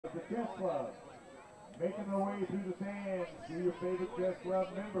Chess Club. Making their way through the stands to your favorite chess club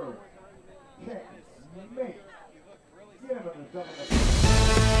member. Check, mate. Gentlemen and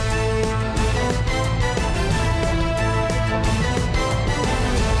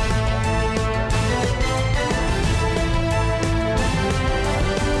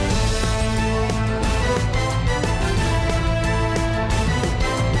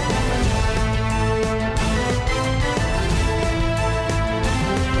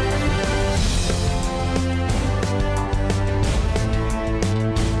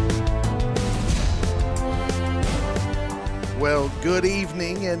Well, good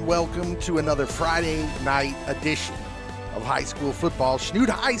evening and welcome to another Friday night edition of high school football. Chanute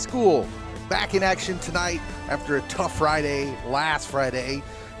High School back in action tonight after a tough Friday last Friday.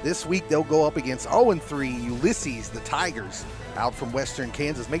 This week they'll go up against 0-3 Ulysses, the Tigers, out from western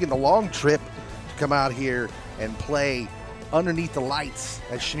Kansas, making the long trip to come out here and play underneath the lights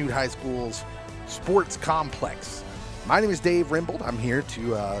at Chanute High School's sports complex. My name is Dave Rimbold. I'm here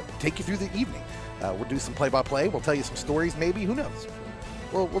to take you through the evening. We'll do some play-by-play. We'll tell you some stories, maybe. Who knows?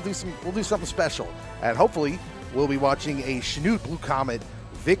 We'll do something special, and hopefully we'll be watching a Chanute Blue Comet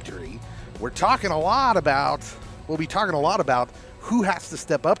victory. We'll be talking a lot about who has to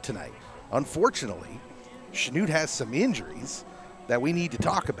step up tonight. Unfortunately, Chanute has some injuries that we need to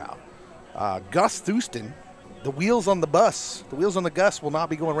talk about. Gus Thuston, the wheels on the Gus will not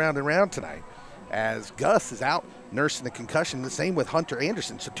be going round and round tonight, as Gus is out nursing a concussion. The same with Hunter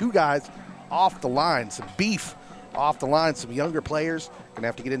Anderson. So two guys off the line, some beef off the line, some younger players going to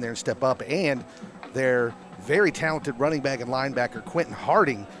have to get in there and step up, and their very talented running back and linebacker Quentin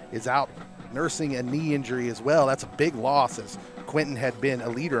Harding is out nursing a knee injury as well. That's a big loss, as Quentin had been a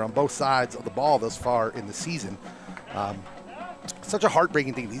leader on both sides of the ball thus far in the season. Such a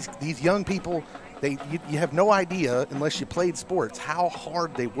heartbreaking thing. These young people, you have no idea, unless you played sports, how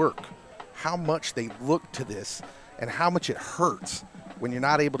hard they work, how much they look to this, and how much it hurts when you're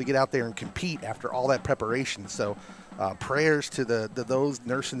not able to get out there and compete after all that preparation. So prayers to those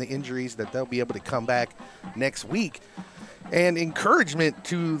nursing the injuries, that they'll be able to come back next week. And encouragement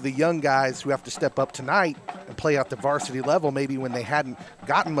to the young guys who have to step up tonight and play at the varsity level, maybe when they hadn't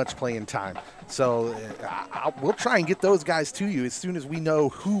gotten much playing time. So we'll try and get those guys to you as soon as we know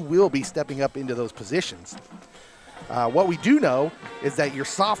who will be stepping up into those positions. What we do know is that your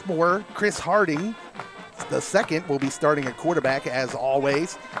sophomore, Chris Harding, the second, will be starting at quarterback as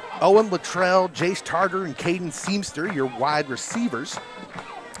always. Owen Luttrell, Jace Tarter, and Caden Seamster, your wide receivers.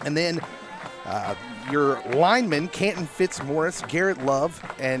 And then your linemen, Canton Fitzmaurice, Garrett Love,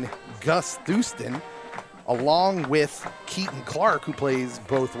 and Gus Thuston, along with Keaton Clark, who plays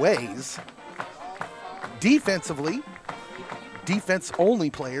both ways. Defensively,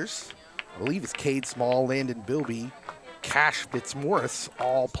 defense-only players, I believe it's Cade Small, Landon Bilby, Cash Fitzmaurice,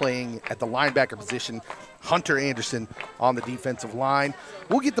 all playing at the linebacker position. Hunter Anderson on the defensive line.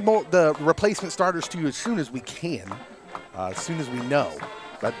 We'll get the replacement starters to you as soon as we can, as soon as we know.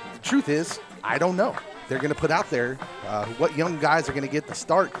 But the truth is, I don't know. They're going to put out there what young guys are going to get the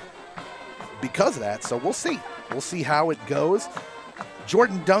start because of that. So we'll see. We'll see how it goes.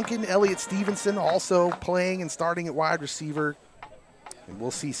 Jordan Duncan, Elliott Stevenson also playing and starting at wide receiver. And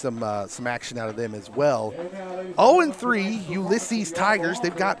we'll see some action out of them as well. 0-3 Ulysses Tigers.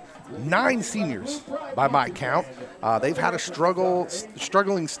 They've got 9 seniors by my count. They've had a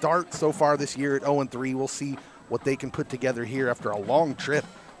struggling start so far this year at 0-3. We'll see what they can put together here after a long trip.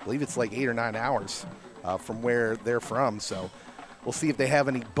 I believe it's like 8 or 9 hours from where they're from. So we'll see if they have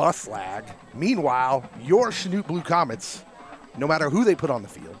any bus lag. Meanwhile, your Chanute Blue Comets, no matter who they put on the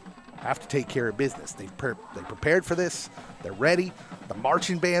field, have to take care of business. They prepared for this. They're ready. The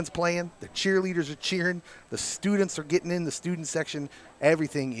marching band's playing. The cheerleaders are cheering. The students are getting in the student section.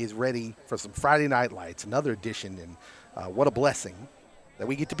 Everything is ready for some Friday Night Lights, another edition. And what a blessing that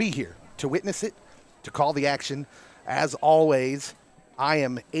we get to be here to witness it, to call the action. As always, I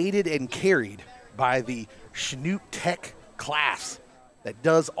am aided and carried by the Chanute Tech class that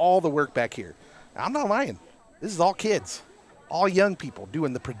does all the work back here. Now, I'm not lying. This is all kids, all young people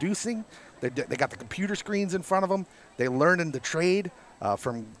doing the producing. They got the computer screens in front of them. They're learning the trade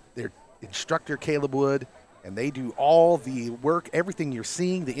from their instructor, Caleb Wood, and they do all the work, everything you're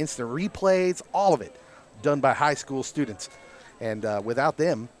seeing, the instant replays, all of it done by high school students. And without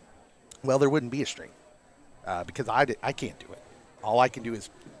them, well, there wouldn't be a stream because I can't do it. All I can do is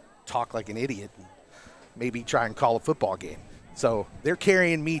talk like an idiot and maybe try and call a football game. So they're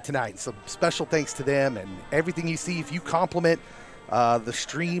carrying me tonight. So special thanks to them and everything you see. If you compliment the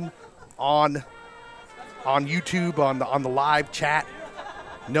stream on YouTube, on the live chat,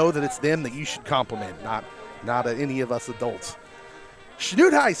 know that it's them that you should compliment, not any of us adults.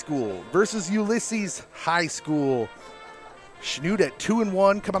 Chanute High School versus Ulysses High School. Chanute at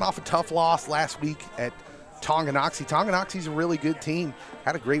 2-1, coming off a tough loss last week at Tonganoxie. Tonganoxie's a really good team.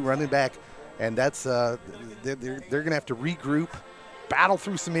 Had a great running back, and that's they're going to have to regroup, battle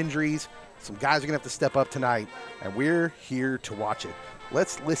through some injuries. Some guys are going to have to step up tonight, and we're here to watch it.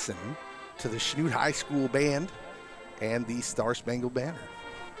 Let's listen to the Chanute High School band and the Star Spangled Banner.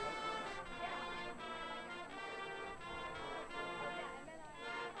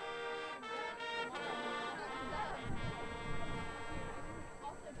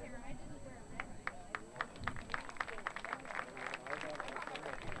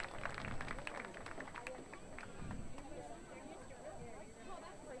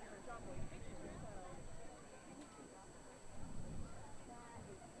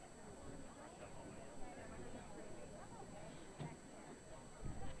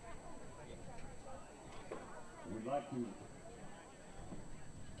 We'd like to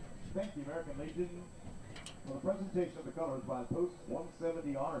thank the American Legion for the presentation of the colors by Post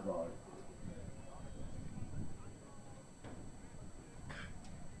 170 Honor Guard.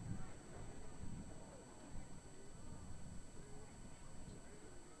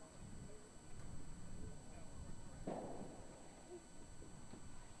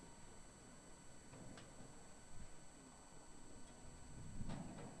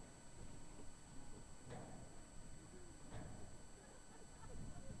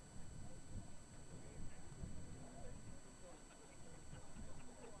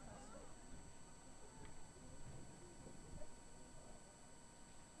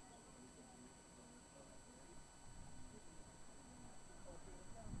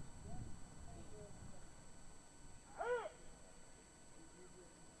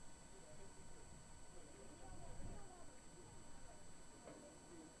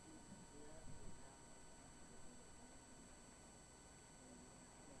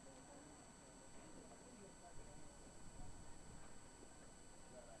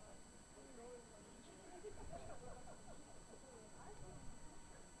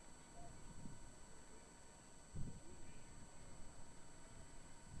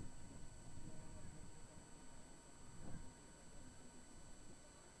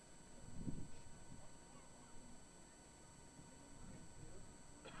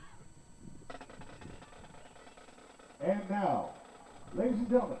 And now, ladies and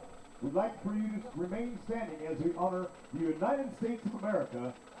gentlemen, we'd like for you to remain standing as we honor the United States of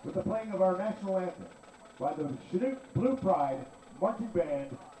America with the playing of our national anthem by the Chanute Blue Pride Marching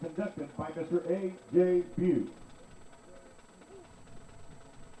Band, conducted by Mr. A.J. Bew.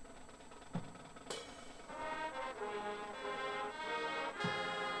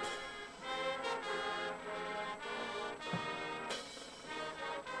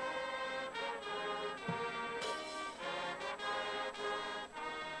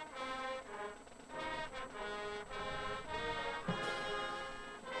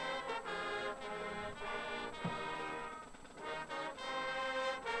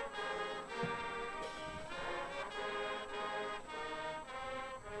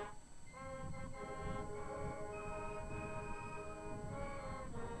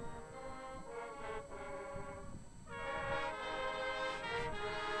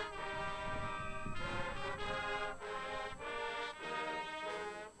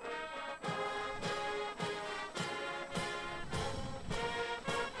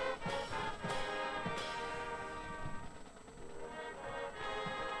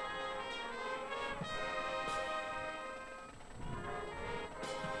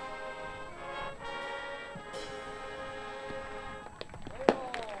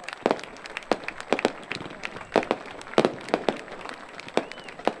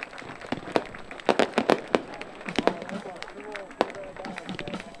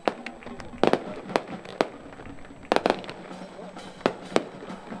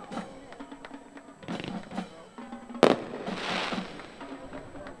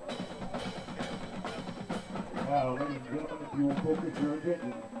 Now, ladies and gentlemen, if you will focus your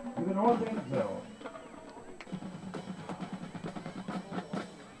attention to the north end zone.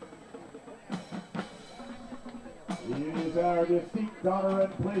 It is our distinct honor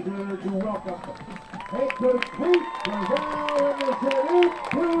and pleasure to welcome head coach Pete Corral and the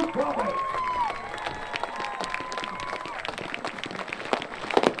Chanute Blue Trumpets.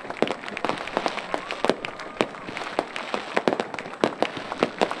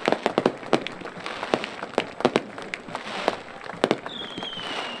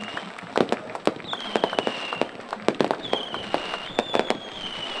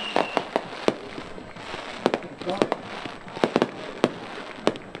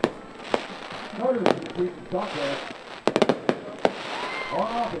 Starters in the season contest.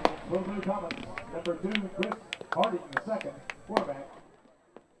 For the Blue Comets, number 2, Chris Harding, the second quarterback.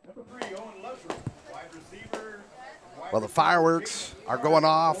 Number 3, Owen Luttrell, wide receiver. Well, the fireworks are going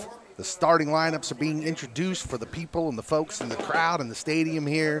off. The starting lineups are being introduced for the people and the folks in the crowd in the stadium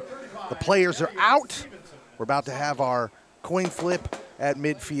here. The players are out. We're about to have our coin flip at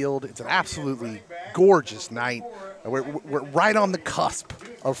midfield. It's an absolutely gorgeous night. We're right on the cusp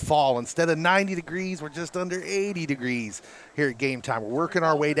of fall. Instead of 90 degrees, we're just under 80 degrees here at game time. We're working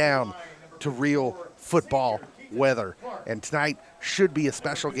our way down to real football weather. And tonight should be a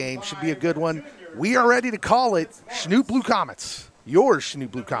special game, should be a good one. We are ready to call it Chanute Blue Comets, your Chanute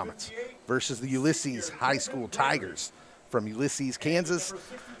Blue Comets, versus the Ulysses High School Tigers from Ulysses, Kansas.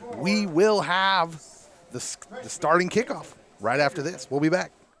 We will have the starting kickoff right after this. We'll be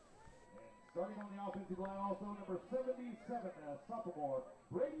back. Starting on the offensive line, also number 77, sophomore,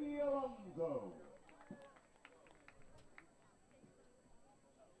 Brady Alonso.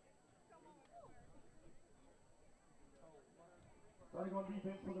 Starting on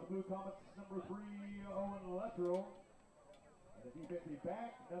defense for the Blue Comets, number 3, Owen Luttrell. And the defensive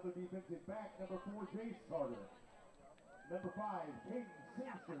back, another defensive back, number 4, Jace Carter. Number 5, Caden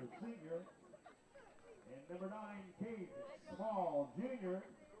Simpson, senior. And number 9, Cade Small, junior.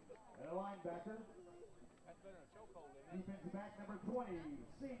 And a linebacker. Defensive back, number 20,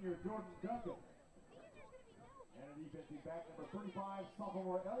 senior Jordan Duncan. And a defensive back, number 35,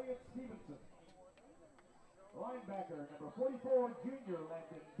 sophomore Elliott Stevenson. Linebacker, number 44, junior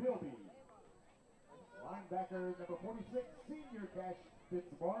Landon Bilby. Linebacker, number 46, senior Cash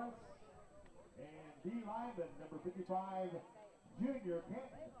Fitzmaurice. And D lineman, number 55, junior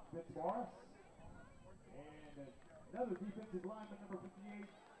Kent Fitzmaurice. And another defensive lineman, number 58,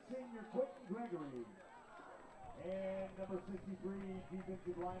 senior Quentin Gregory. And number 63,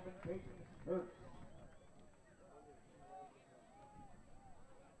 defensive lineman Peyton Hurst.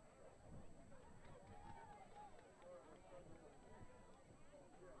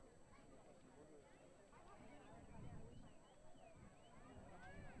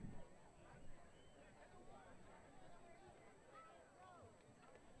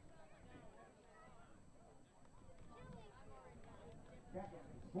 Captains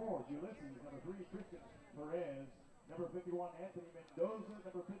for Ulysses, number 3, Christian Perez. Number 51, Anthony Mendoza.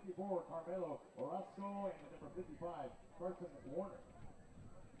 Number 54, Carmelo Orozco. And number 55, Carson Warner.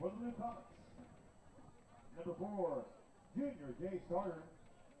 For the Blue Comets, number 4, junior Jay Starter.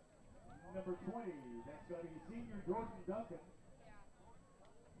 Number 20, that's going to be senior Jordan Duncan.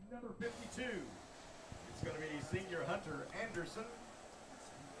 Number 52, it's going to be senior Hunter Anderson.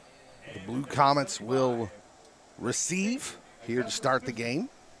 The Blue Comets will receive here to start the game.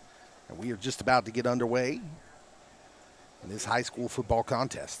 And we are just about to get underway in this high school football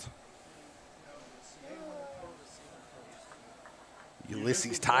contest.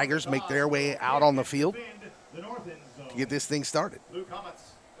 Ulysses Tigers make their way out on the field to get this thing started.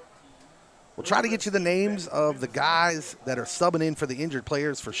 We'll try to get you the names of the guys that are subbing in for the injured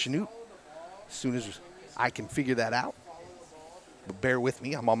players for Chanute as soon as I can figure that out. But bear with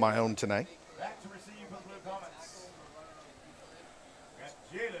me, I'm on my own tonight. Back to receive for the Blue Comets. Got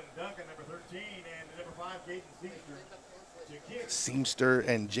Jalen Duncan, number 13, and number 5, Caden Seamster. Seamster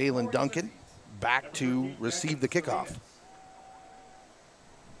and Jalen Duncan back to receive the kickoff.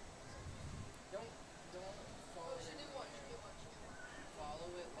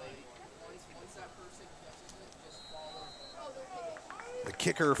 The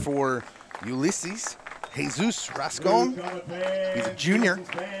kicker for Ulysses, Jesus Rascon. He's a junior,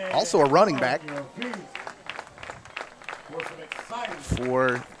 also a running back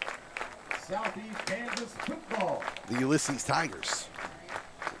for Southeast Kansas football. The Ulysses Tigers.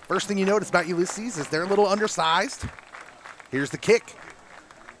 First thing you notice about Ulysses is they're a little undersized. Here's the kick.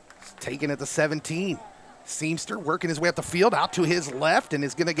 It's taken at the 17. Seamster working his way up the field out to his left and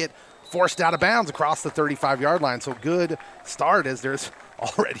is going to get forced out of bounds across the 35-yard line. So good start as there's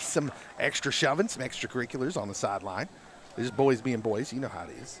already some extra shoving, some extracurriculars on the sideline. They're just boys being boys. You know how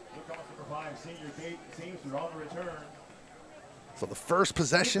it is. So the first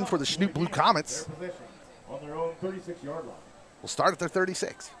possession for the Chanute Blue Comets on their own 36-yard line. Will start at their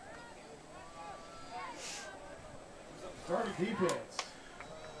 36. Starting defense.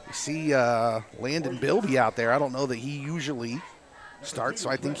 You see Landon Bilby out there. I don't know that he usually starts, so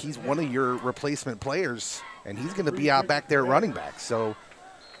I think he's one of your replacement players, and he's going to be out back there running back. So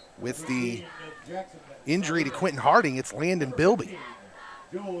with the injury to Quentin Harding, it's Landon Bilby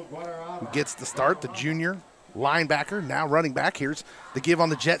who gets the start, the junior linebacker, now running back. Here's the give on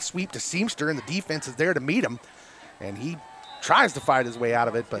the jet sweep to Seamster, and the defense is there to meet him, and he tries to fight his way out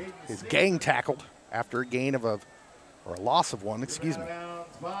of it, but is gang tackled after a gain of or a loss of one, excuse me.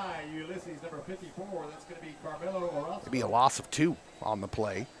 by Ulysses, number 54. That's going to be Carmelo Orozco. It'll be a loss of 2 on the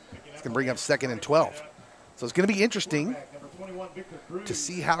play. It's going to bring up 2nd and 12. So it's going to be interesting to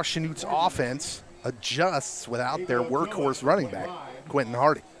see how Chanute's offense adjusts without their workhorse running back, Quentin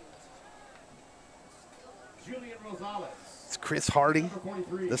Harding. It's Chris Harding.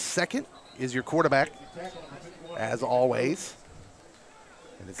 The second is your quarterback, as always.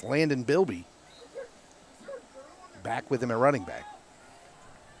 And it's Landon Bilby back with him at running back.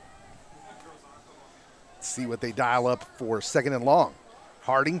 Let's see what they dial up for 2nd and long.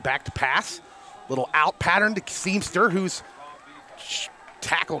 Harding back to pass. Little out pattern to Seamster, who's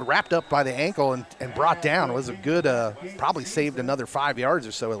tackled, wrapped up by the ankle and brought down. It was a good, probably saved another 5 yards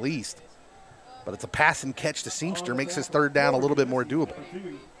or so at least. But it's a pass and catch to Seamster, makes his 3rd down a little bit more doable.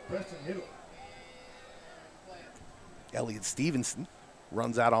 Elliott Stevenson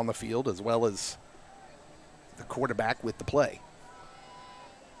runs out on the field, as well as the quarterback with the play.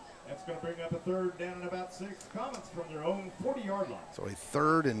 That's going to bring up a 3rd down and about 6. Comments from their own 40-yard line. So a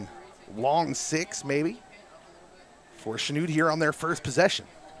 3rd and long 6 maybe for Chanute here on their first possession.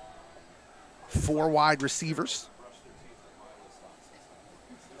 4 wide receivers.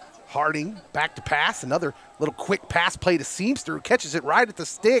 Harding back to pass. Another little quick pass play to Seamster, who catches it right at the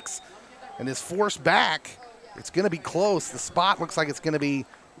sticks and is forced back. It's going to be close. The spot looks like it's going to be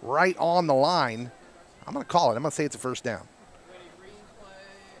right on the line. I'm going to call it. I'm going to say it's a 1st down.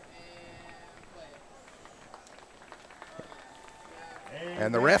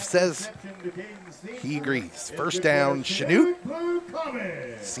 And the ref says he agrees. 1st down, Chanute.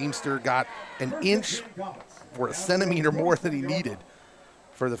 Seamster got an inch or a centimeter more than he needed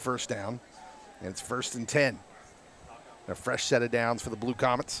for the 1st down. And it's 1st and 10. A fresh set of downs for the Blue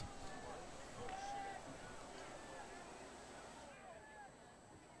Comets.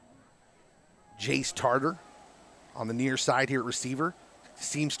 Jace Tarter on the near side here at receiver.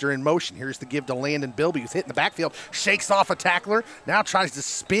 Seamster in motion. Here's the give to Landon Bilby, who's hitting the backfield, shakes off a tackler, now tries to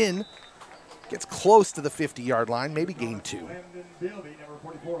spin, gets close to the 50-yard line, maybe gain 2.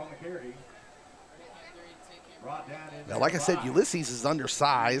 Now, like I said, Ulysses is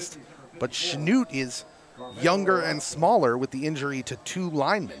undersized, but Chanute is younger and smaller with the injury to 2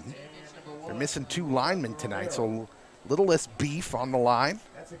 linemen. They're missing 2 linemen tonight, so a little less beef on the line.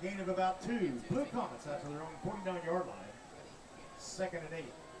 That's a gain of about 2. Blue Comets after their own 49-yard line. 2nd and 8.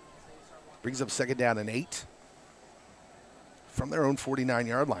 Brings up 2nd down and 8 from their own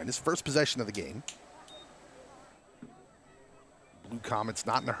 49-yard line. His first possession of the game. Blue Comets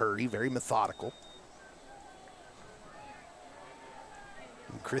not in a hurry, very methodical.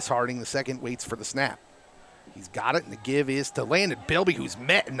 And Chris Harding, the second, waits for the snap. He's got it, and the give is to Landon Bilby, who's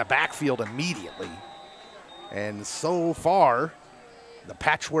met in the backfield immediately. And so far, the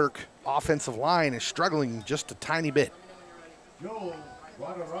patchwork offensive line is struggling just a tiny bit. Joel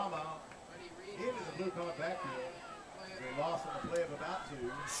Guadarrama into the Blue Comet backfield. They lost on a play of about 2.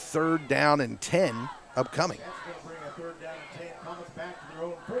 3rd down and 10 upcoming. That's going to bring a 3rd down and 10. Comets back to their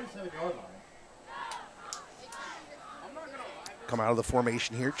own 47-yard line. Come out of the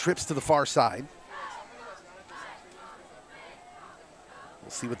formation here, trips to the far side. We'll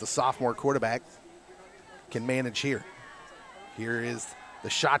see what the sophomore quarterback can manage here. Here is the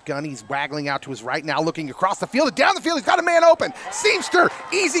shotgun. He's waggling out to his right now, looking across the field and down the field. He's got a man open. Seamster,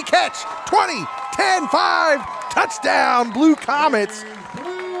 easy catch. 20, 10, 5, touchdown, Blue Comets.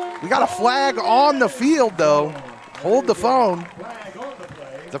 We got a flag on the field, though. Hold the phone.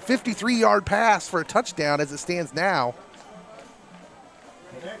 It's a 53-yard pass for a touchdown as it stands now.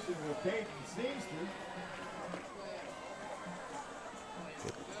 Connection with Dayton Seamster.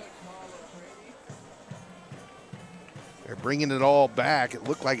 They're bringing it all back. It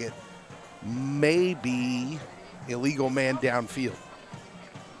looked like it may be illegal man downfield.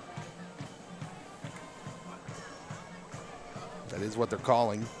 That is what they're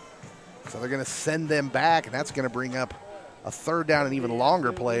calling. So they're going to send them back, and that's going to bring up a 3rd down and even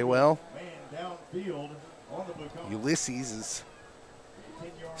longer play. Well, Ulysses is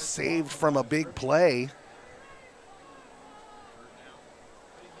saved from a big play.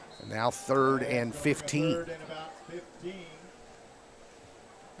 And now 3rd and 15.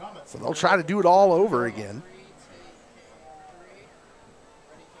 So they'll try to do it all over again.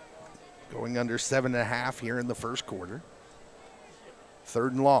 Going under 7.5 here in the first quarter.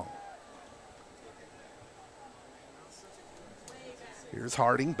 3rd and long. Here's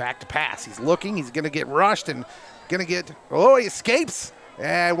Harding, back to pass. He's looking, he's going to get rushed and going to get, oh, he escapes.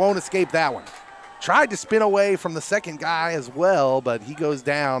 Won't escape that one. Tried to spin away from the second guy as well, but he goes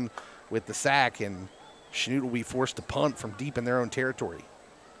down with the sack, and Chanute will be forced to punt from deep in their own territory.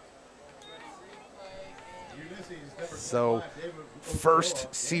 So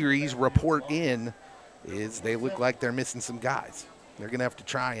first series report in is they look like they're missing some guys. They're going to have to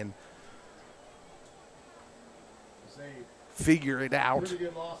try and figure it out.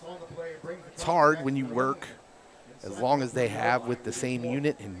 It's hard when you work as long as they have with the same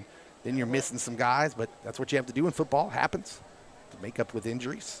unit, and then you're missing some guys, but that's what you have to do in football. It happens to make up with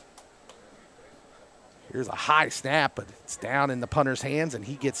injuries. Here's a high snap, but it's down in the punter's hands, and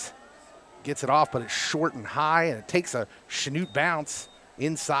he gets it off, but it's short and high, and it takes a Chanute bounce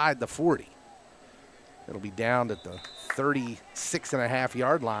inside the 40. It'll be down at the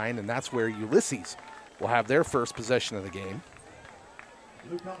 36.5-yard line, and that's where Ulysses will have their first possession of the game.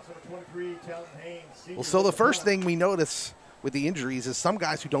 Well, so the first thing we notice with the injuries is some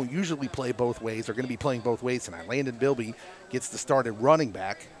guys who don't usually play both ways are going to be playing both ways tonight. Landon Bilby gets the start at running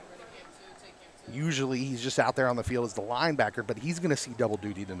back. Usually he's just out there on the field as the linebacker, but he's going to see double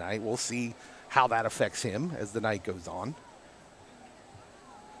duty tonight. We'll see how that affects him as the night goes on.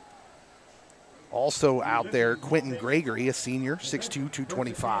 Also out there, Quentin Gregory, a senior, 6'2",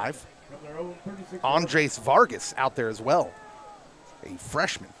 225. Andres Vargas out there as well, a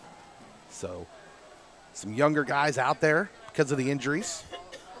freshman. So some younger guys out there because of the injuries.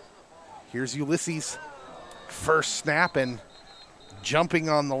 Here's Ulysses' first snap, and jumping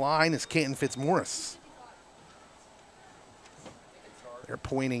on the line is Canton Fitzmaurice. They're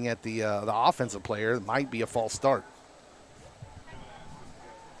pointing at the offensive player. It might be a false start.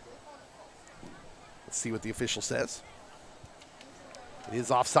 Let's see what the official says. It is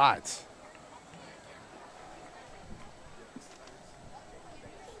offsides.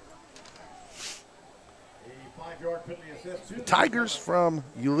 The Tigers from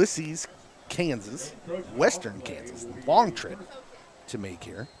Ulysses, Kansas, Western Kansas, long trip to make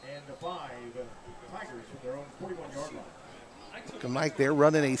here. Looking like they're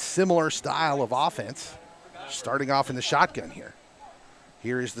running a similar style of offense, starting off in the shotgun here.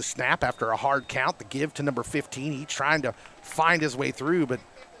 Here is the snap after a hard count, the give to number 15. He's trying to find his way through, but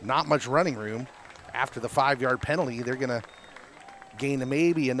not much running room. After the 5-yard penalty, they're going to gain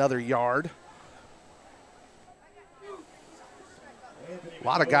maybe another yard. A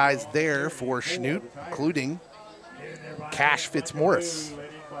lot of guys there for Chanute, including Cash Fitzmaurice.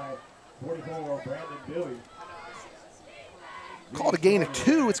 Called a gain of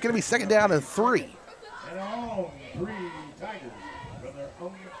 2. It's going to be second down and 3.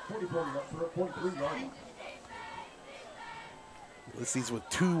 Ulysses with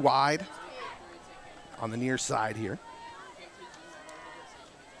 2 wide on the near side here.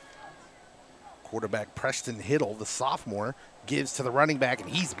 Quarterback Preston Hiddle, the sophomore, gives to the running back, and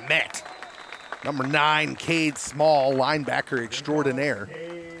he's met. Number 9, Cade Small, linebacker extraordinaire,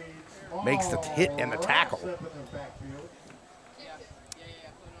 makes the hit and the tackle.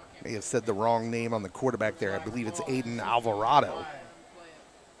 May have said the wrong name on the quarterback there. I believe it's Aiden Alvarado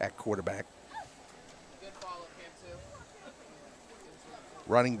at quarterback.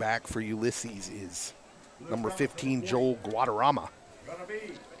 Running back for Ulysses is number 15, Joel Guadarrama.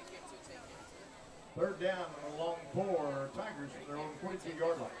 Third down and a long 4, Tigers from their own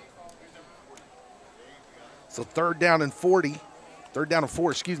 42-yard line. So third down and 4,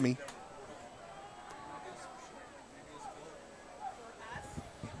 excuse me.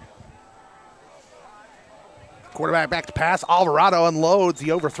 Quarterback back to pass. Alvarado unloads.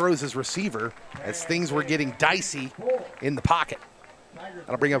 He overthrows his receiver as things were getting dicey in the pocket.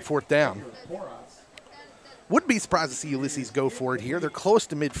 That'll bring up fourth down. Wouldn't be surprised to see Ulysses go for it here. They're close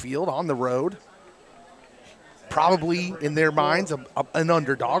to midfield on the road. Probably in their minds an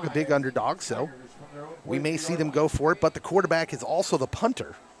underdog, a big underdog, so we may see them go for it, but the quarterback is also the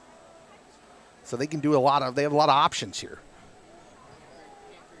punter. So they can do they have a lot of options here.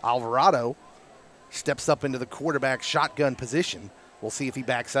 Alvarado steps up into the quarterback shotgun position. We'll see if he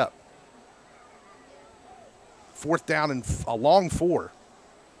backs up. Fourth down and a long 4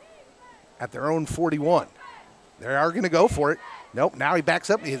 at their own 41. They are going to go for it. Nope, now he backs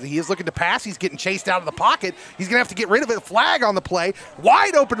up. He is looking to pass. He's getting chased out of the pocket. He's going to have to get rid of it. Flag on the play.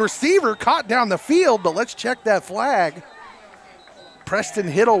 Wide open receiver caught down the field, but let's check that flag.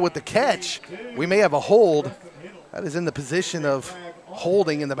 Preston Hiddle with the catch. We may have a hold. That is in the position of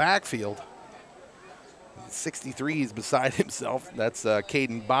holding in the backfield. 63 is beside himself. That's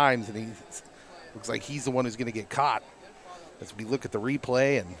Caden Bimes, and he looks like he's the one who's going to get caught. As we look at the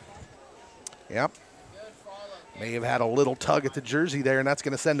replay, and yep. May have had a little tug at the jersey there, and that's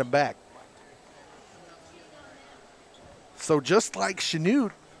going to send him back. So just like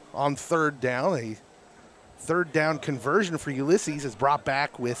Chanute on third down, a third down conversion for Ulysses is brought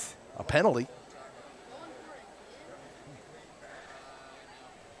back with a penalty.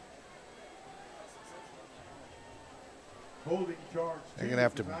 Holding They're going to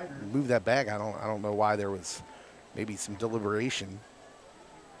have to move that back. I don't know why there was maybe some deliberation.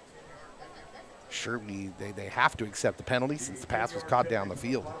 Surely they have to accept the penalty since the pass was caught down the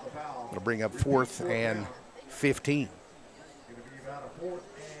field. It'll bring up 4th and 15.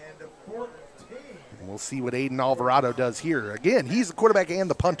 And we'll see what Aiden Alvarado does here. Again, he's the quarterback and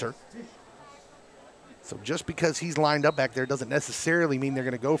the punter. So just because he's lined up back there doesn't necessarily mean they're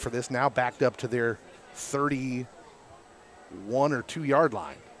going to go for this. Now backed up to their 31 or 2 yard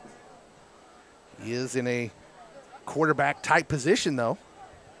line. He is in a quarterback type position though.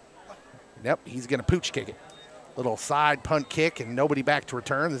 Yep, he's going to pooch kick it. Little side punt kick and nobody back to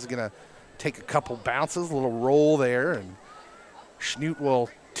return. This is going to take a couple bounces, a little roll there, and Chanute will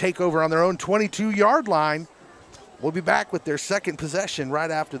take over on their own 22-yard line. We'll be back with their second possession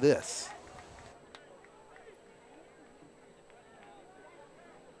right after this.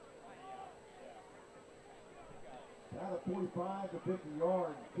 Now the 45 to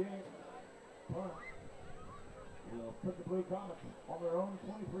 50-yard kick, punt. We'll put the Blue Comets on their own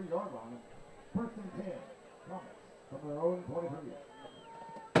 23-yard line. 1st and 10. Comets from their own 23.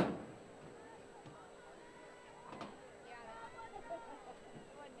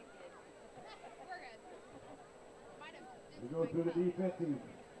 We go through the defensive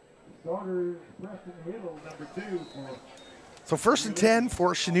starters. Preston Hill, number 2 for. So 1st and 10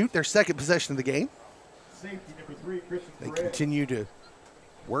 for Chanute, their second possession of the game. Safety number 3, Christian. They continue to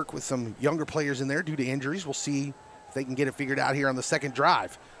work with some younger players in there due to injuries. We'll see if they can get it figured out here on the second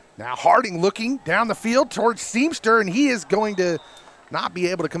drive. Now Harding looking down the field towards Seamster, and he is going to not be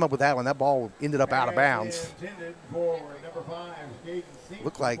able to come up with that one. That ball ended up out of bounds.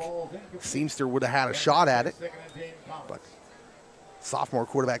 Looked like Seamster would have had a shot at it, but sophomore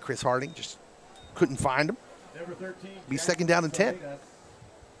quarterback Chris Harding just couldn't find him. Be 2nd down and 10.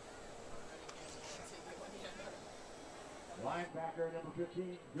 Linebacker number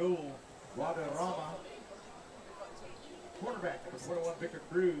 15, Joel Guadarrama. Quarterback number 41, Victor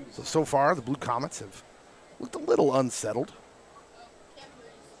Cruz. So far, the Blue Comets have looked a little unsettled,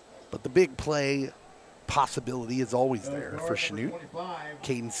 but the big play possibility is always there for Chanute.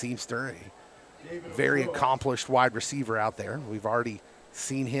 Caden Seamster, a very accomplished wide receiver out there. We've already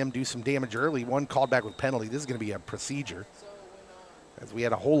seen him do some damage early. One called back with penalty. This is going to be a procedure, as we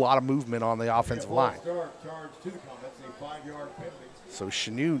had a whole lot of movement on the offensive line. So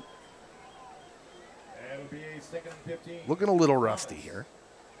Chanute looking a little rusty here.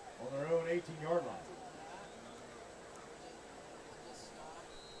 On their own 18-yard line.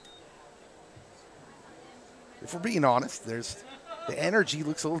 If we're being honest, the energy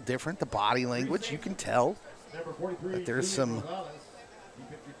looks a little different. The body language, you can tell that there's some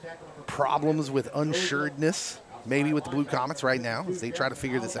problems with unsuredness, maybe with the Blue Comets right now as they try to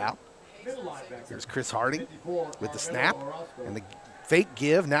figure this out. There's Chris Harding with the snap and the fake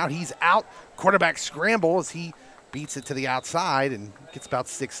give. Now he's out. Quarterback scramble as he beats it to the outside and gets about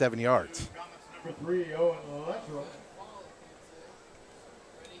 6-7 yards. Number 3, Owen Luttrell.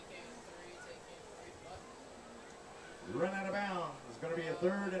 Run out of bounds. It's going to be a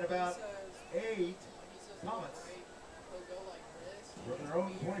 3rd and about 8. Comets from their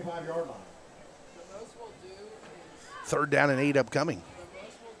own 25-yard line. 3rd down and 8 upcoming.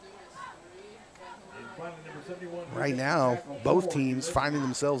 Right now, both teams finding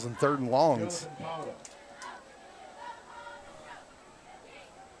themselves in 3rd and longs.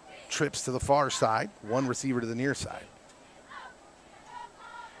 Trips to the far side, one receiver to the near side.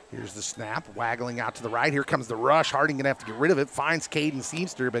 Here's the snap, waggling out to the right. Here comes the rush. Harding going to have to get rid of it. Finds Caden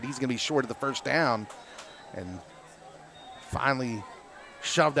Seamster, but he's going to be short of the 1st down. And finally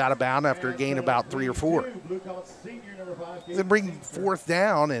shoved out of bounds after a gain of about 3 or 4. Then bring 4th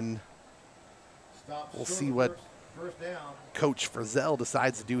down, and we'll see what Coach Frizzell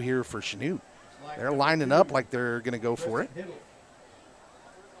decides to do here for Chanute. They're lining up like they're going to go for it.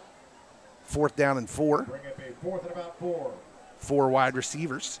 4th down and 4. 4 wide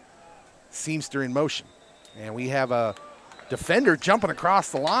receivers. Seamster in motion. And we have a defender jumping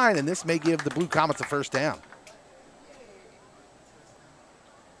across the line, and this may give the Blue Comets a 1st down.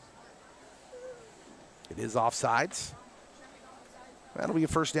 It is offsides. That'll be a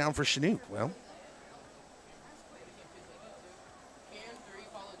 1st down for Chanute. Well,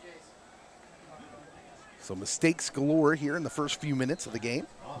 so mistakes galore here in the first few minutes of the game.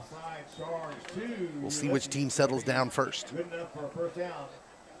 We'll see which team settles down first. Good enough for a 1st down.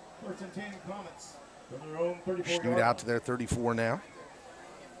 1st and 10 Comets from their own 34. Chanute out to their 34 now.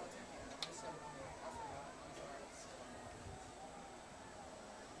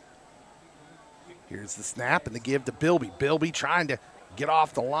 Here's the snap and the give to Bilby. Bilby trying to get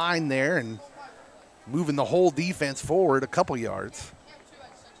off the line there and moving the whole defense forward a couple yards.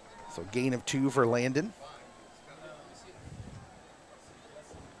 So gain of 2 for Landon.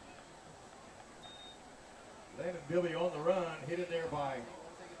 Landon Bilby on the run, hit it there by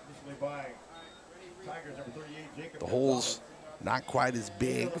Tigers number 38, Jacob. The hole's not quite as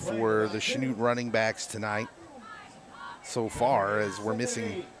big for the Chanute running backs tonight so far, as we're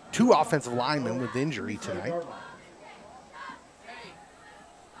missing 2 offensive linemen with injury tonight.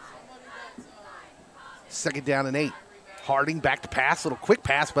 Second down and 8. Harding back to pass, little quick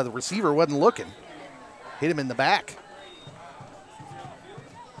pass, but the receiver wasn't looking. Hit him in the back.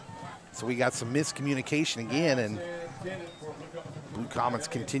 So we got some miscommunication again, and Blue Comets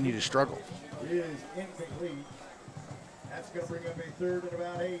continue to struggle. It is incomplete. That's going to bring up a third and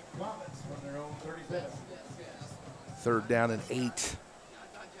about 8 Comets from their own 37. Third down and 8.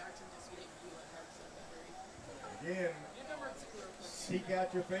 Again, seek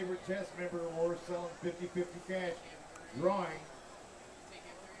out your favorite chess member. We're selling 50-50 cash drawing.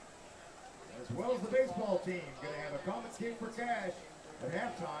 As well as the baseball team. Going to have a Comets game for cash at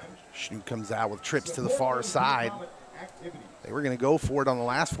halftime. Chanute comes out with trips to the far side. They were going to go for it on the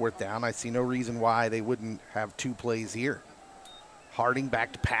last 4th down. I see no reason why they wouldn't have 2 plays here. Harding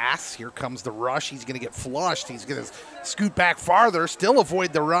back to pass. Here comes the rush. He's going to get flushed. He's going to scoot back farther, still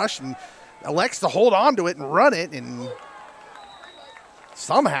avoid the rush, and elects to hold on to it and run it, and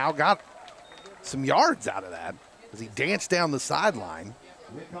somehow got some yards out of that as he danced down the sideline.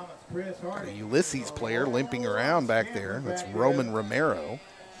 Got a Ulysses player limping around back there. That's Roman Romero.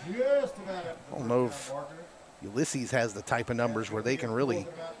 I don't know if Ulysses has the type of numbers where they can really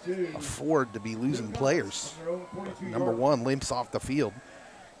afford to be losing players. Number 1 limps off the field.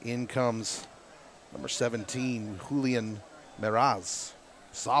 In comes number 17, Julian Meraz,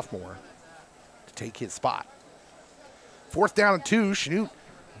 sophomore, to take his spot. 4th down and 2, Chanute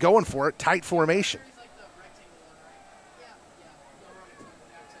going for it, tight formation.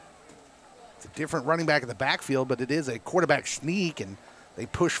 It's a different running back in the backfield, but it is a quarterback sneak, and they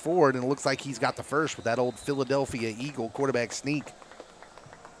push forward, and it looks like he's got the first with that old Philadelphia Eagle quarterback sneak,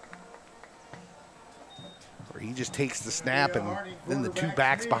 where he just takes the snap, and then the 2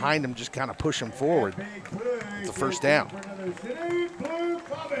 backs behind him just kind of push him forward. It's a first down.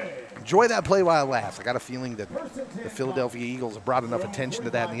 Enjoy that play while it lasts. I got a feeling that the Philadelphia Eagles have brought enough attention to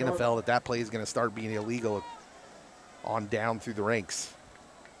that in the NFL that that play is going to start being illegal on down through the ranks.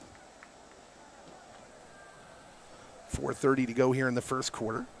 4:30 to go here in the first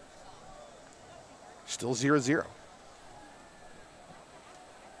quarter. Still 0-0.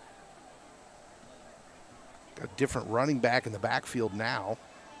 Got a different running back in the backfield now.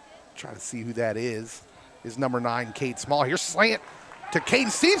 Try to see who that is. Is number 9, Cade Small. Here's slant to Caden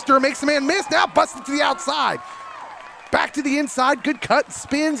Seamster. Makes the man miss. Now busted to the outside. Back to the inside. Good cut.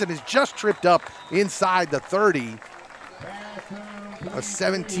 Spins and is just tripped up inside the 30. A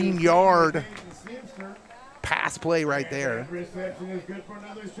 17-yard pass play right there.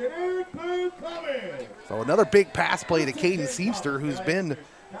 So another big pass play to Caden Seamster, who's been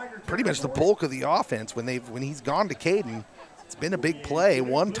pretty much the bulk of the offense when he's gone to Caden. It's been a big play.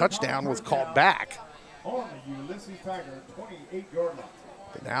 1 touchdown was called back. On the Ulysses Tiger 28-yard line.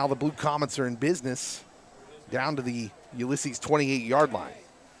 But now the Blue Comets are in business down to the Ulysses 28-yard line.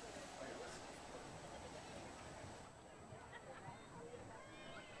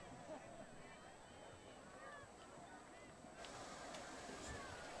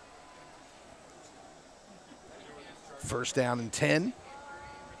 First down and 10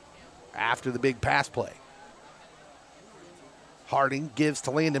 after the big pass play. Harding gives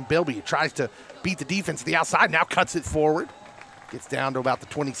to Landon Bilby. He tries to beat the defense to the outside, now cuts it forward. Gets down to about the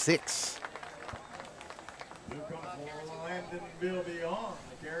 26. Here comes Landon Bilby on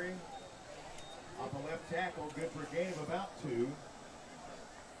the carry. Off the left tackle, good for a gain of about 2.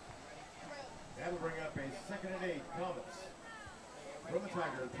 That'll bring up a 2nd and 8, Comets. From the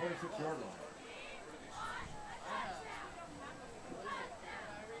Tiger, 26-yard line.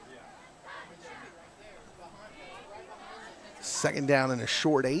 Second down and a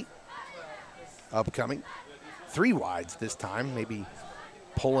short 8 upcoming. 3 wides this time, maybe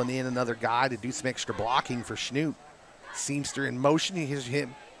pulling in another guy to do some extra blocking for Chanute. Seamster in motion. He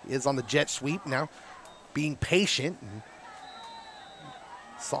is on the jet sweep now, being patient. And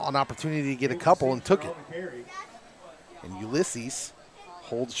saw an opportunity to get a couple and took it. And Ulysses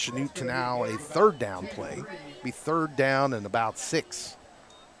holds Chanute to now a 3rd down play. Be 3rd down and about 6.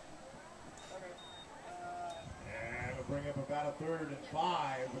 Bring up about a 3rd and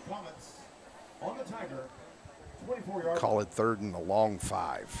 5. The Comets on the Tiger, 24-yard. Call it 3rd and a long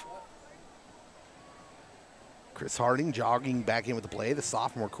 5. Chris Harding jogging back in with the play, the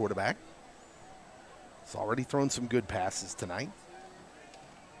sophomore quarterback. He's already thrown some good passes tonight.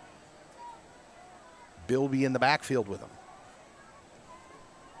 Bilby in the backfield with him.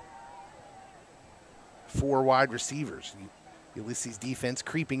 4 wide receivers. Ulysses defense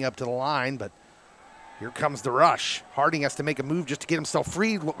creeping up to the line, but here comes the rush. Harding has to make a move just to get himself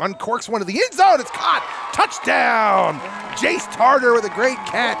free. Uncorks one to the end zone. It's caught. Touchdown. Jace Tarter with a great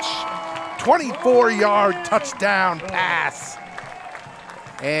catch. 24-yard touchdown pass.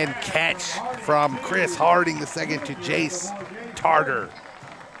 And catch from Chris Harding II to Jace Tarter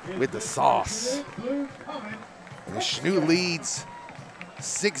with the sauce. And the Chanute leads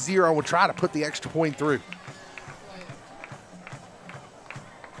 6-0 and will try to put the extra point through.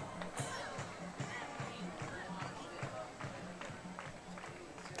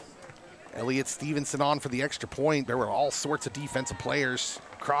 Elliott Stevenson on for the extra point. There were all sorts of defensive players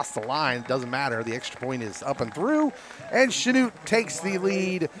across the line. It doesn't matter. The extra point is up and through. And Chanute takes the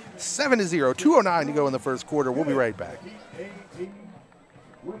lead 7-0. 2:09 to go in the first quarter. We'll be right back.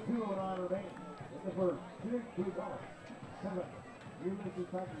 With 2:09 remaining in the first. Chanute 2 dollars. 7. Ulysses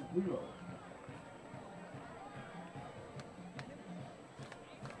Tigers 0.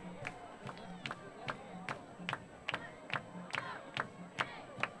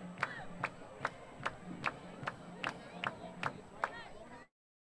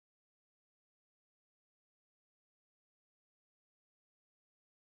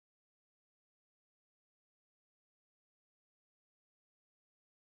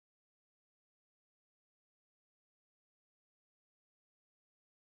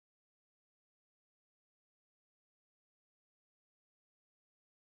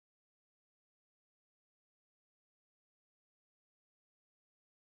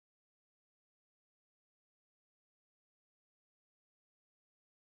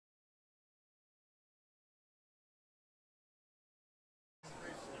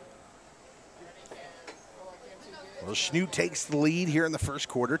 Well, Chanute takes the lead here in the first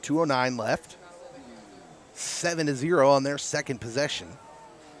quarter. 2:09 left. 7-0 on their second possession.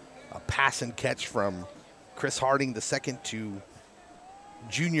 A pass and catch from Chris Harding II to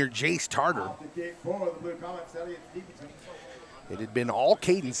junior Jace Tarter. It had been all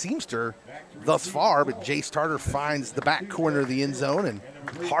Caden Seamster thus far, but Jace Tarter finds the back corner of the end zone, and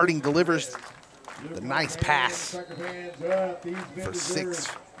Harding delivers the nice pass for 6.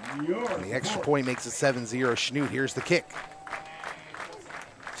 And the extra point makes it 7-0 Chanute. Here's the kick.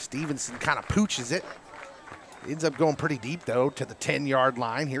 Stevenson kind of pooches it. Ends up going pretty deep, though, to the 10-yard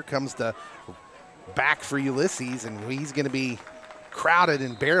line. Here comes the back for Ulysses, and he's going to be crowded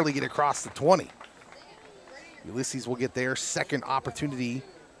and barely get across the 20. Ulysses will get their second opportunity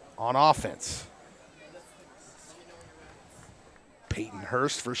on offense. Peyton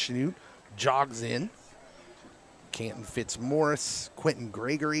Hurst for Chanute jogs in. Canton Fitzmaurice, Quentin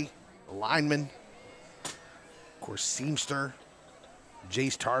Gregory, lineman. Of course, Seamster,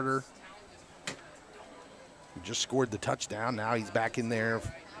 Jace Tarter, who just scored the touchdown. Now he's back in there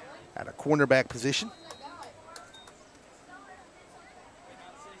at a cornerback position.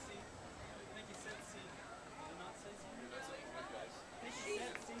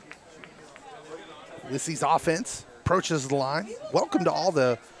 Ulysses offense approaches the line. Welcome to all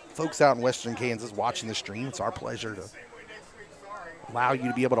the folks out in Western Kansas watching the stream. It's our pleasure to allow you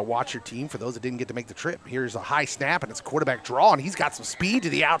to be able to watch your team for those that didn't get to make the trip. Here's a high snap, and it's a quarterback draw, and he's got some speed to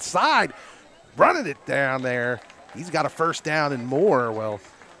the outside, running it down there. He's got a first down and more. Well,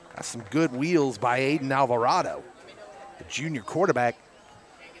 that's some good wheels by Aiden Alvarado, the junior quarterback.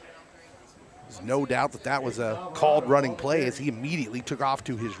 There's no doubt that that was a called running play as he immediately took off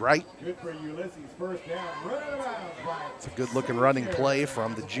to his right. Good for Ulysses, first down. It's a good-looking running play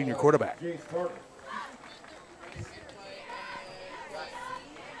from the junior quarterback.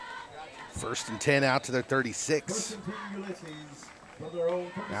 First and 10 out to their 36.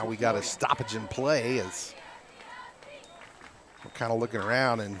 Now we got a stoppage in play as we're kind of looking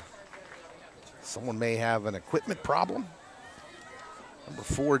around, and someone may have an equipment problem. Number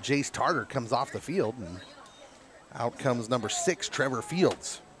 4, Jace Tarter, comes off the field, and out comes number 6, Trevor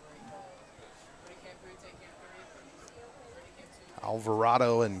Fields.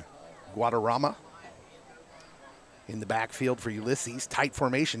 Alvarado and Guadarrama in the backfield for Ulysses. Tight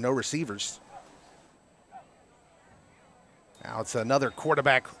formation, no receivers. Now it's another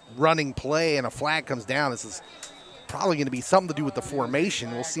quarterback running play, and a flag comes down. This is probably going to be something to do with the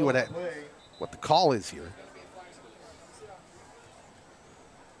formation. We'll see what the call is here.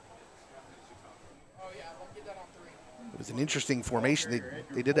 It was an interesting formation.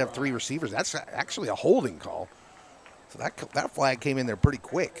 They did have 3 receivers. That's actually a holding call. So that flag came in there pretty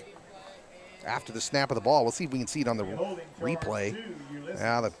quick after the snap of the ball. We'll see if we can see it on the replay.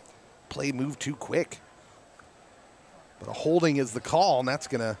 Now the play moved too quick. But a holding is the call, and that's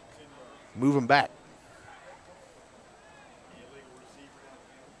going to move him back.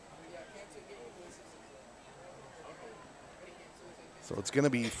 So it's going to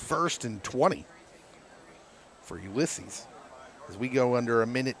be 1st and 20 for Ulysses as we go under a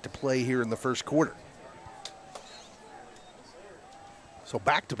minute to play here in the first quarter. So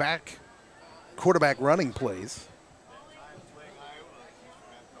back-to-back quarterback running plays.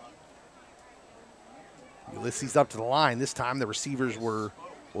 Ulysses up to the line. This time the receivers will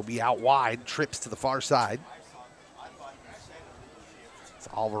be out wide, trips to the far side.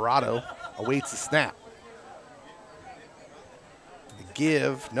 So Alvarado awaits the snap. The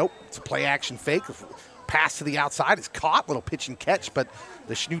give, nope, it's a play action fake. Pass to the outside is caught, little pitch and catch, but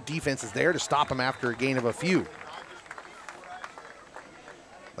the Chanute defense is there to stop him after a gain of a few.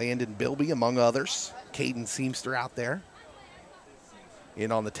 Landon Bilby, among others. Caden Seamster out there.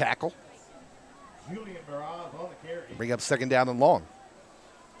 In on the tackle. Julian Miraz on the carry. Bring up 2nd down and long.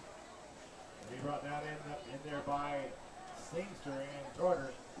 He brought that in there by Seamster and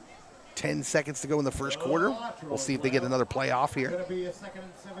Carter. 10 seconds to go in the first quarter. We'll see if they get another play off here. It's going to be a 2nd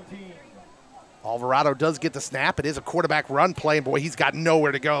and 17. Alvarado does get the snap. It is a quarterback run play, and boy, he's got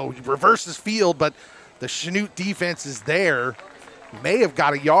nowhere to go. He reverses field, but the Chanute defense is there. He may have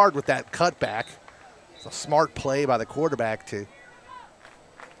got a yard with that cutback. It's a smart play by the quarterback to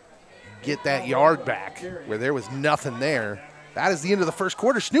get that yard back where there was nothing there. That is the end of the first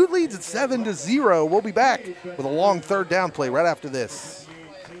quarter. Chanute leads at 7-0. We'll be back with a long 3rd down play right after this.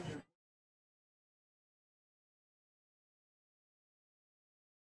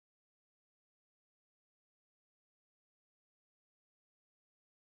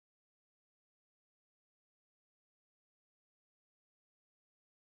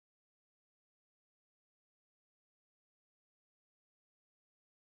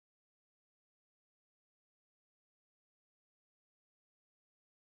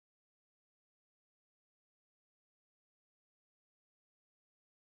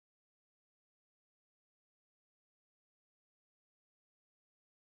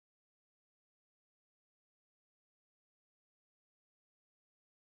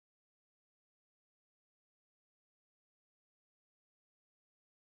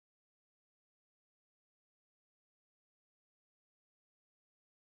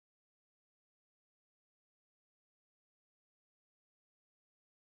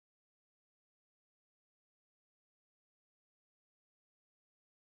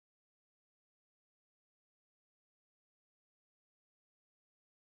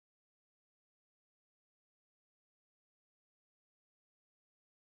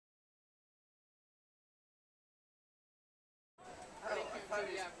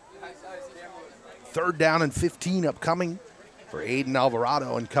 Third down and 15 upcoming for Aiden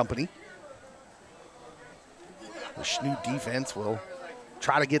Alvarado and company. The Chanute defense will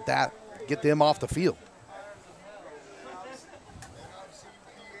try to get them off the field.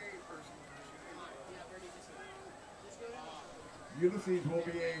 Ulysses will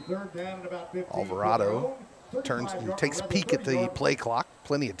be a 3rd down at about 15. Alvarado turns and takes a peek at the play clock.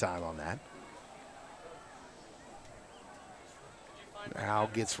 Plenty of time on that. Now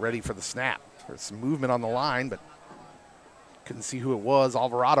gets ready for the snap. There's some movement on the line, but couldn't see who it was.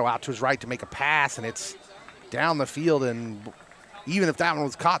 Alvarado out to his right to make a pass, and it's down the field. And even if that one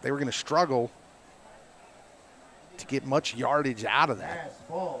was caught, they were going to struggle to get much yardage out of that.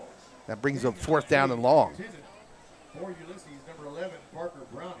 That brings up 4th down and long. For Ulysses, number 11, Parker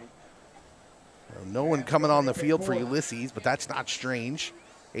Brownie. Well, no one coming on the field for Ulysses, but that's not strange.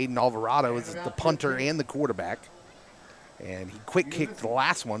 Aiden Alvarado is the punter and the quarterback. And he quick kicked the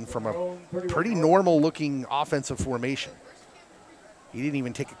last one from a pretty normal-looking offensive formation. He didn't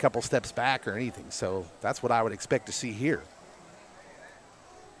even take a couple steps back or anything, so that's what I would expect to see here.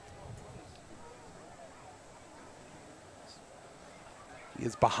 He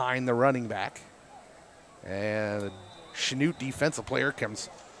is behind the running back. And a Chanute defensive player comes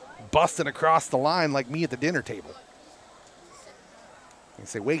busting across the line like me at the dinner table. And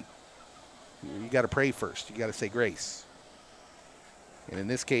say, wait, you got to pray first. You got to say grace. And in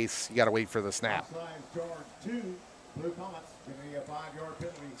this case, you got to wait for the snap.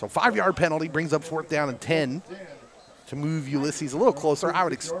 So 5-yard penalty brings up 4th down and 10 to move Ulysses a little closer. I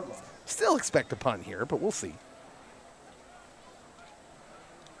would still expect a punt here, but we'll see.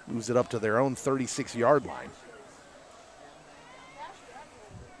 Moves it up to their own 36-yard line.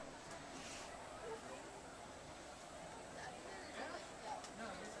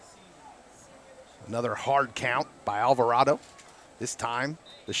 Another hard count by Alvarado. This time,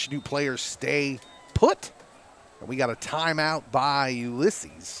 the Chanute players stay put. And we got a timeout by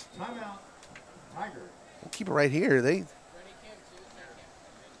Ulysses. Timeout, Tiger. We'll keep it right here. They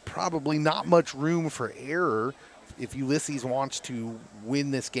probably not much room for error if Ulysses wants to win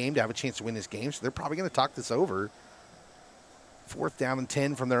this game, to have a chance to win this game. So they're probably going to talk this over. 4th down and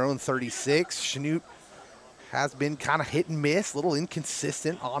 10 from their own 36. Chanute has been kind of hit and miss, a little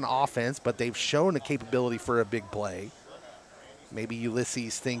inconsistent on offense, but they've shown a capability for a big play. Maybe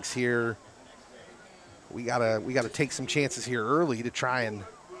Ulysses thinks here we gotta take some chances here early to try and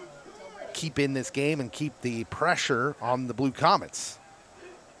keep in this game and keep the pressure on the Blue Comets.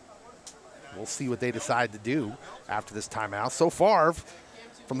 We'll see what they decide to do after this timeout. So far,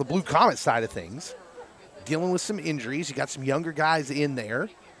 from the Blue Comet side of things, dealing with some injuries. You got some younger guys in there.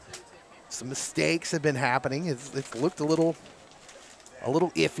 Some mistakes have been happening. It's looked a little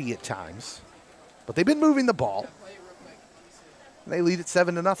iffy at times, but they've been moving the ball. And they lead it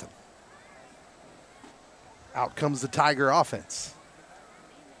 7-0. Out comes the Tiger offense.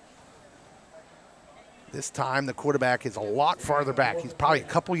 This time the quarterback is a lot farther back. He's probably a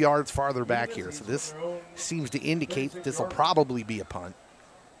couple yards farther back here. So this seems to indicate that this will probably be a punt.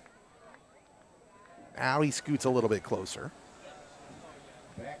 Now he scoots a little bit closer.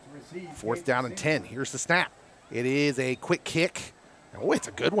 4th down and 10. Here's the snap. It is a quick kick. Oh, it's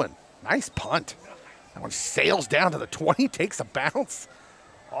a good one. Nice punt. That one sails down to the 20, takes a bounce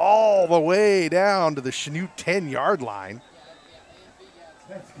all the way down to the Chanute 10-yard line.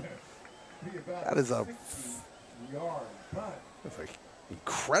 That is an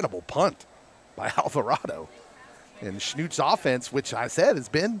incredible punt by Alvarado. And Chanute's offense, which I said has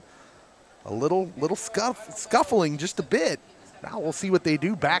been a little scuffling just a bit. Now we'll see what they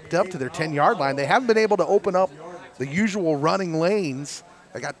do backed up to their 10-yard line. They haven't been able to open up the usual running lanes.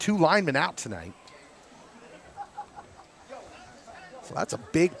 They got 2 linemen out tonight. So that's a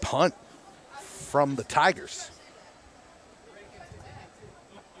big punt from the Tigers.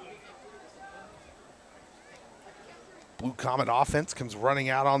 Blue Comet offense comes running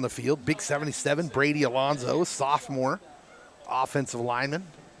out on the field. Big 77, Brady Alonzo, sophomore offensive lineman.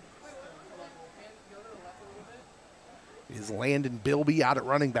 Is Landon Bilby out at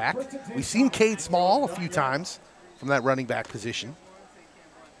running back. We've seen Cade Small a few times from that running back position.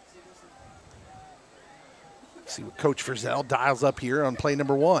 See what Coach Frizzell dials up here on play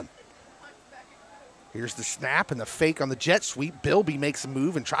number 1. Here's the snap and the fake on the jet sweep. Bilby makes a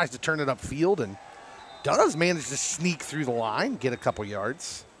move and tries to turn it upfield and does manage to sneak through the line, get a couple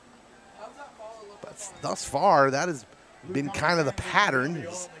yards. But thus far, that has been kind of the pattern.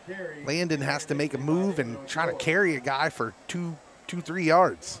 Landon has to make a move and try to carry a guy for 2-3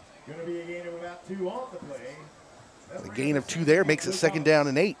 yards. The gain of 2 there makes it 2nd down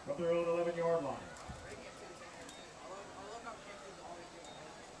and 8.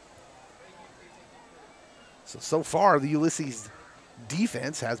 So far, the Ulysses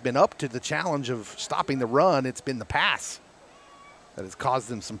defense has been up to the challenge of stopping the run. It's been the pass that has caused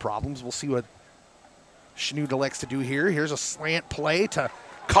them some problems. We'll see what Chanute elects to do here. Here's a slant play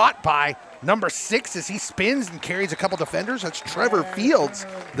caught by number 6 as he spins and carries a couple defenders. That's Trevor Fields,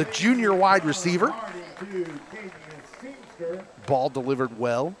 the junior wide receiver. Ball delivered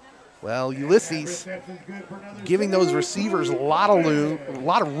well. Well, Ulysses giving those receivers a lot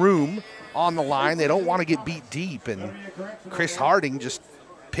of room on the line. They don't want to get beat deep, and Chris Harding just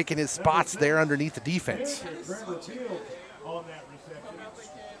picking his spots there underneath the defense.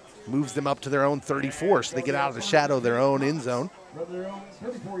 Moves them up to their own 34, so they get out of the shadow of their own end zone.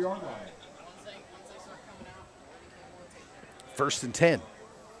 1st and 10.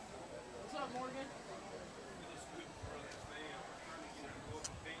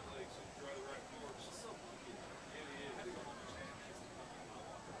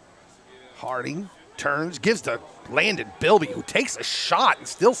 Harding turns, gives to Landon Bilby, who takes a shot and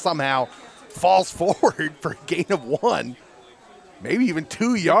still somehow falls forward for a gain of 1, maybe even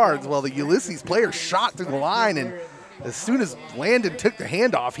 2 yards, while the Ulysses player shot through the line, and as soon as Landon took the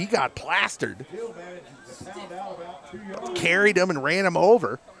handoff, he got plastered. Carried him and ran him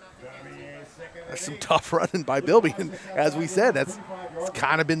over. That's some tough running by Bilby, and as we said, it's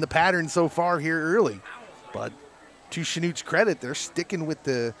kind of been the pattern so far here early. But to Chanute's credit, they're sticking with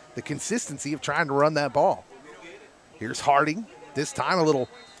the consistency of trying to run that ball. Here's Harding. This time a little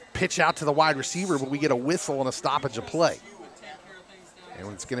pitch out to the wide receiver, but we get a whistle and a stoppage of play.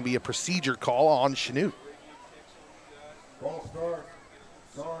 And it's going to be a procedure call on Chanute.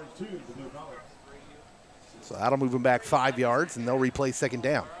 So that'll move them back 5 yards, and they'll replay 2nd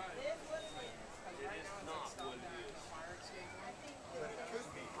down.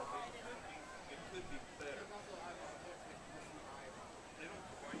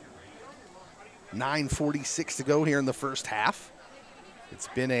 .9:46 to go here in the first half. It's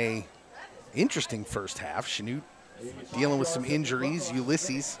been a interesting first half. Chanute dealing with some injuries.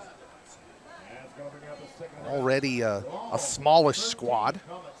 Ulysses already a smallish squad.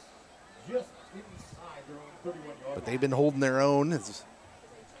 But they've been holding their own as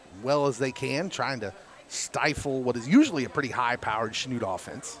well as they can, trying to stifle what is usually a pretty high-powered Chanute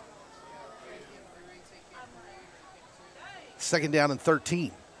offense. Second down and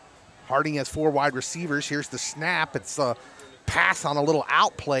 13. Harding has 4 wide receivers. Here's the snap. It's a pass on a little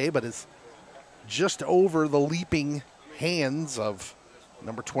out play, but it's just over the leaping hands of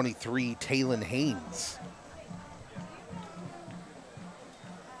number 23, Talon Haynes.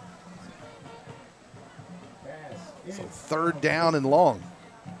 So third down and long.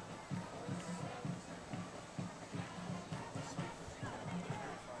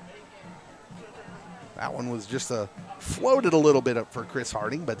 That one was just floated a little bit up for Chris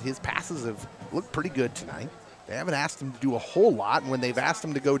Harding, but his passes have looked pretty good tonight. They haven't asked him to do a whole lot, and when they've asked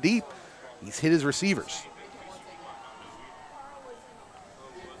him to go deep, he's hit his receivers.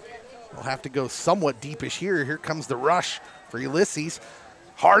 They'll have to go somewhat deepish here. Here comes the rush for Ulysses.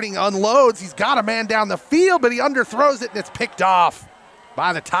 Harding unloads. He's got a man down the field, but he underthrows it, and it's picked off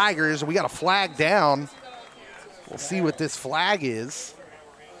by the Tigers. We got a flag down. We'll see what this flag is.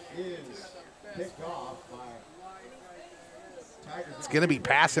 It's going to be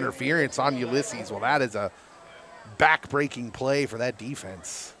pass interference on Ulysses. Well, that is a back-breaking play for that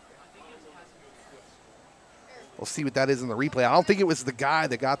defense. We'll see what that is in the replay. I don't think it was the guy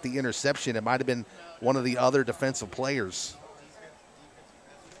that got the interception. It might have been one of the other defensive players.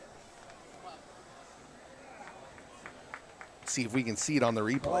 Let's see if we can see it on the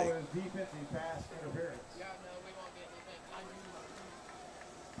replay.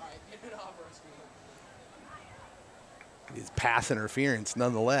 It is pass interference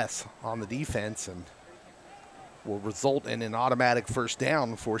nonetheless on the defense and will result in an automatic first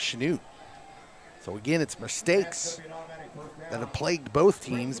down for Chanute. So again, it's mistakes that have plagued both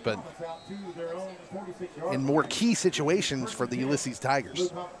teams, but in more key situations for the Ulysses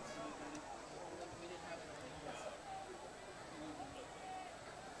Tigers.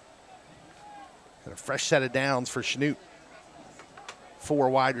 And a fresh set of downs for Chanute. 4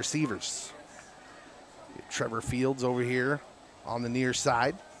 wide receivers. Trevor Fields over here on the near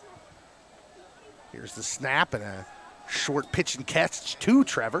side. Here's the snap and a short pitch and catch to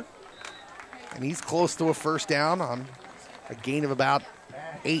Trevor. And he's close to a first down on a gain of about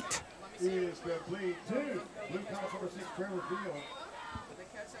 8. Is complete to Blue Comets number 6, Trevor Fields.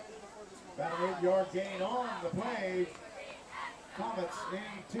 About an 8-yard gain on the play. Comets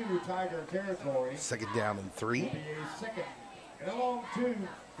into Tiger territory. Second down and 3. Will be a second and a long 2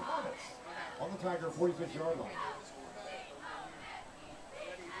 Comets on the Tiger 46-yard line.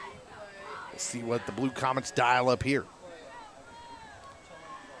 We'll see what the Blue Comets dial up here.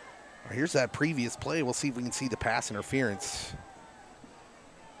 Here's that previous play. We'll see if we can see the pass interference.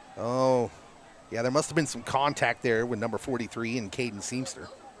 Oh, yeah, there must have been some contact there with number 43 and Caden Seamster.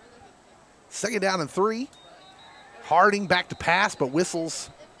 Second down and 3. Harding back to pass, but whistles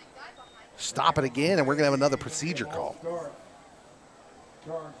stop it again, and we're going to have another procedure call.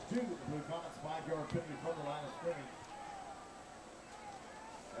 Charge 2, the Blue Comets, 5-yard penalty from the line of scrimmage.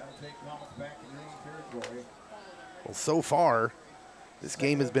 That'll take Comets back in their own territory. Well, so far, this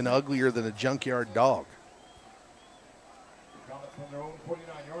game has been uglier than a junkyard dog. Comets from their own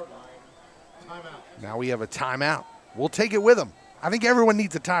 49-yard line. Timeout. Now we have a timeout. We'll take it with them. I think everyone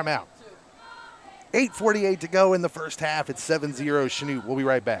needs a timeout. 8:48 to go in the first half. It's 7-0 Chanute. We'll be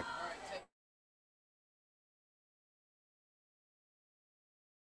right back.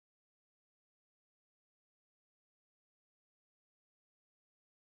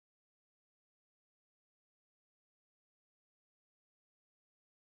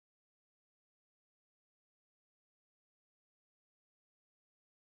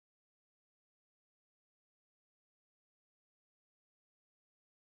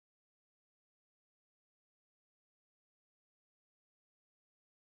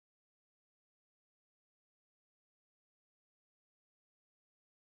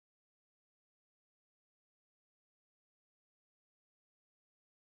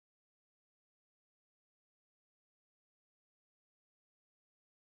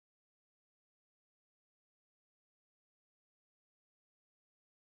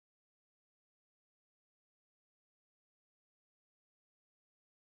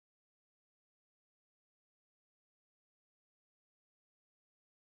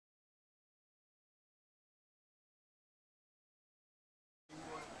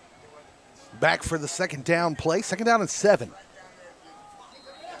 Back for the second down play. Second down and 7.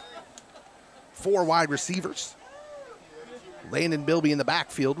 4 wide receivers. Landon Bilby in the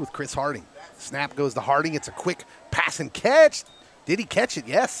backfield with Chris Harding. Snap goes to Harding. It's a quick pass and catch. Did he catch it?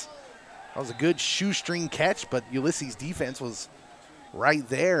 Yes. That was a good shoestring catch, but Ulysses' defense was right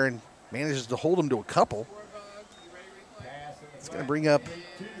there and manages to hold him to a couple. It's going to bring up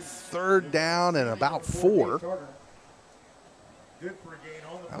third down and about 4. That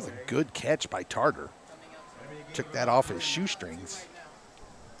was a good catch by Tarter. Took that off his shoestrings.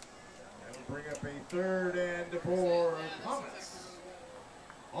 That'll bring up a 3rd and 4 Comets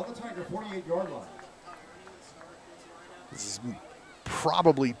on the Tiger 48-yard line. This is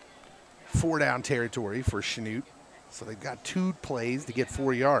probably 4-down territory for Chanute. So they've got 2 plays to get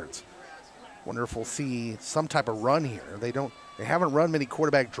 4 yards. Wonder if we'll see some type of run here. They haven't run many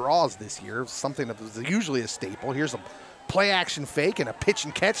quarterback draws this year, something that was usually a staple. Here's a play action fake and a pitch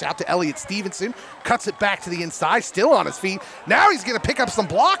and catch out to Elliott Stevenson. Cuts it back to the inside, still on his feet. Now he's going to pick up some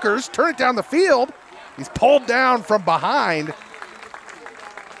blockers, turn it down the field. He's pulled down from behind.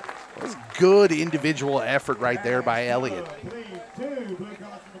 That was good individual effort right there by Elliott,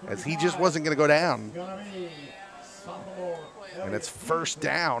 as he just wasn't going to go down. And it's first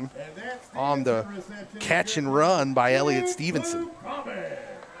down on the catch and run by Elliott Stevenson.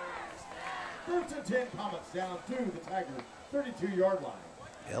 1st and 10 Comets down to the Tigers 32-yard line.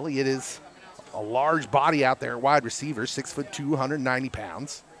 Elliott is a large body out there, wide receiver, 6'2", 190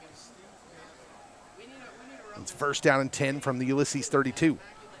 pounds. It's first down and 10 from the Ulysses 32.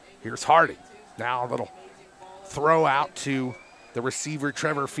 Here's Harding. Now a little throw out to the receiver,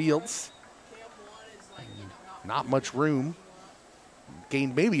 Trevor Fields. Not much room.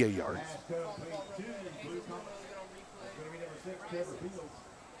 Gained maybe a yard.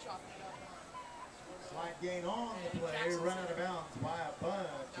 Slight gain on the play, run out of bounds by a bunch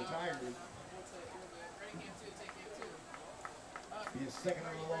of Tigers. Be a 2nd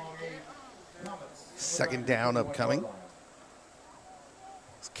and a long 8 Comets. 2nd down upcoming.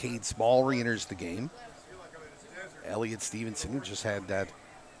 Cade Small re-enters the game. Elliott Stevenson, who just had that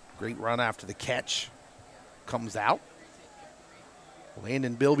great run after the catch, comes out.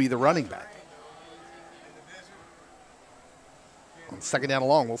 Landon Bilby, the running back. On 2nd down and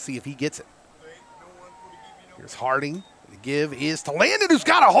long, we'll see if he gets it. Here's Harding. The give is to Landon, who's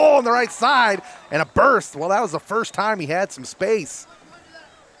got a hole on the right side and a burst. Well, that was the first time he had some space.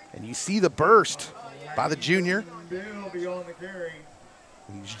 And you see the burst by the junior. Bilby on the carry.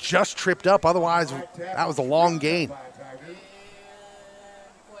 He's just tripped up. Otherwise, that was a long gain.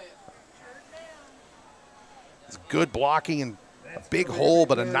 It's good blocking and a big hole,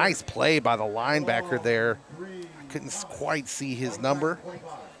 but a nice play by the linebacker there. I couldn't quite see his number.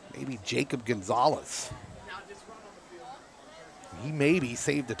 Maybe Jacob Gonzalez. He maybe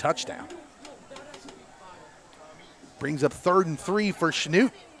saved a touchdown. Brings up 3rd and 3 for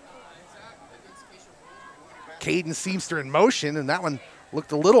Chanute. Caden Seamster in motion, and that one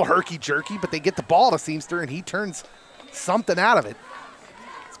looked a little herky-jerky, but they get the ball to Seamster, and he turns something out of it.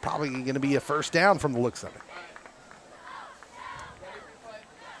 It's probably going to be a first down from the looks of it.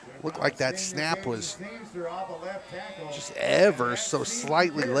 Looked like that snap was just ever so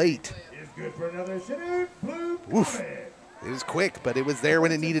slightly late. Oof. It was quick, but it was there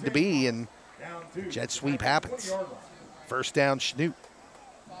when it needed to be, and the jet sweep happens. First down, Chanute.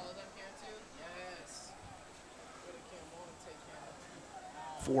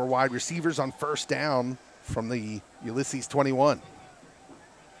 Four wide receivers on first down from the Ulysses 21.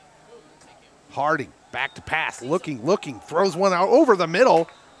 Harding, back to pass, looking, throws one out over the middle,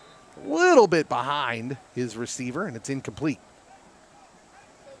 a little bit behind his receiver, and it's incomplete.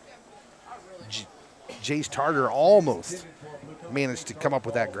 Jace Tarter almost managed to come up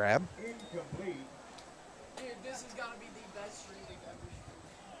with that grab.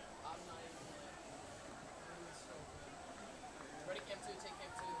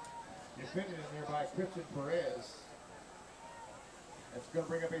 Defended in there by Christian Perez. That's going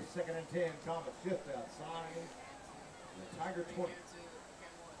to bring up a 2nd and 10. Comets just outside the Tiger 20.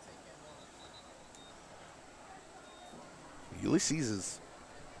 Ulysses has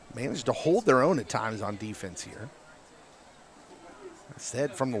managed to hold their own at times on defense here. I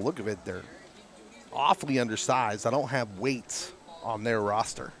said from the look of it, they're awfully undersized. I don't have weights on their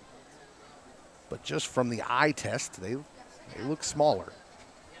roster. But just from the eye test, they look smaller.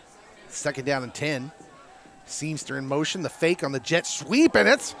 2nd down and 10. Seamster in motion, the fake on the jet sweep, and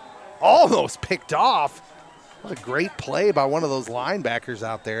it's almost picked off. What a great play by one of those linebackers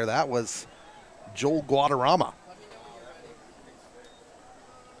out there. That was Joel Guadarrama.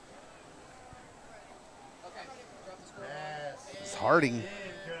 Harding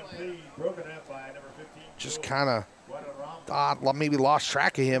just kind of thought, maybe lost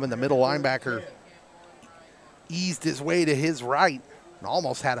track of him, and the middle linebacker eased his way to his right and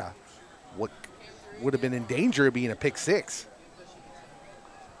almost had what would have been in danger of being a pick six.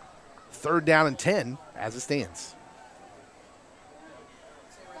 3rd down and 10 as it stands.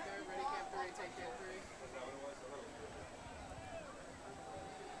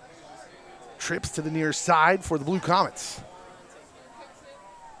 Trips to the near side for the Blue Comets.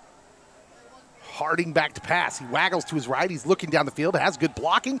 Harding back to pass. He waggles to his right. He's looking down the field. Has good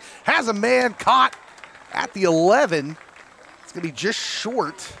blocking. Has a man caught at the 11. It's going to be just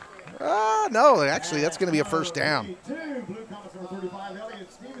short. No, actually, that's going to be a first down.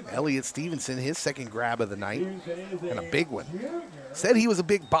 Elliott Stevenson, his second grab of the night, and a big one. Said he was a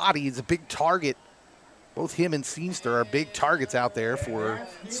big body. He's a big target. Both him and Seamster are big targets out there for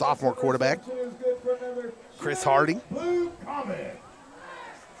sophomore quarterback Chris Harding.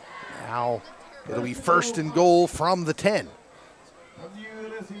 Now it'll be first and goal from the 10. From the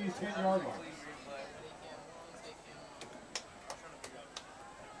Ulysses 10-yard line.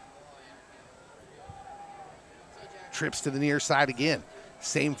 Trips to the near side again.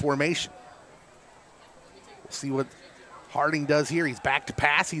 Same formation. We'll see what Harding does here. He's back to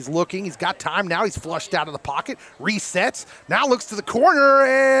pass. He's looking. He's got time now. He's flushed out of the pocket. Resets. Now looks to the corner,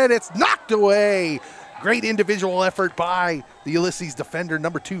 and it's knocked away. Great individual effort by the Ulysses defender,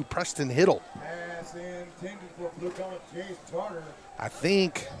 number 2, Preston Hiddle. Pass intended for Blue Comet Chase Tarter. I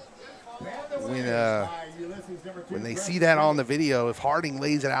think when they see that on the video, if Harding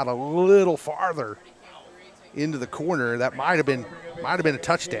lays it out a little farther into the corner, that might have been a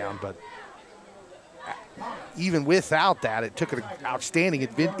touchdown, but even without that, it took an outstanding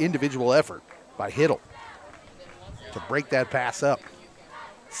individual effort by Hiddle to break that pass up.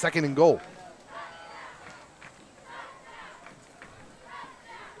 Second and goal.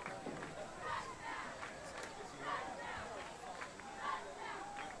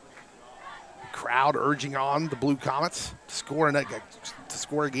 Crowd urging on the Blue Comets to score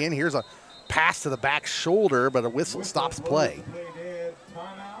again. Here's a pass to the back shoulder, but a whistle stops play.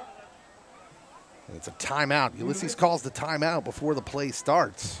 And it's a timeout. Ulysses calls the timeout before the play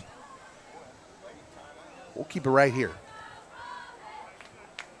starts. We'll keep it right here.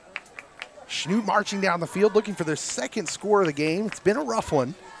 Chanute marching down the field, looking for their second score of the game. It's been a rough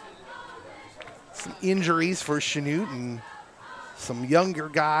one. Some injuries for Chanute and some younger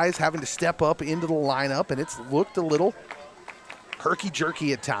guys having to step up into the lineup, and it's looked a little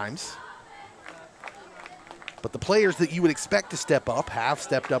herky-jerky at times. But the players that you would expect to step up have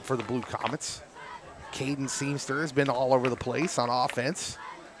stepped up for the Blue Comets. Caden Seamster has been all over the place on offense.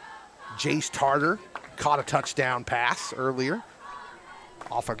 Jace Tarter caught a touchdown pass earlier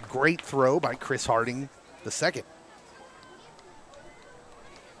off a great throw by Chris Harding II.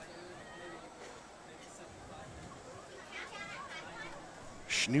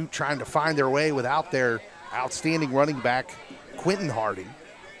 Chanute trying to find their way without their outstanding running back, Quentin Harding.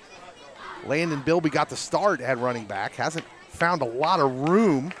 Landon Bilby got the start at running back, hasn't found a lot of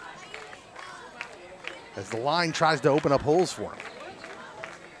room as the line tries to open up holes for him.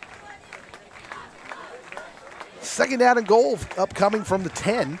 Second down and goal upcoming from the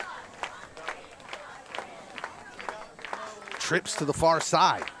 10. Trips to the far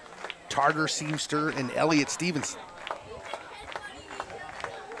side. Tarter, Seamster, and Elliott Stevenson.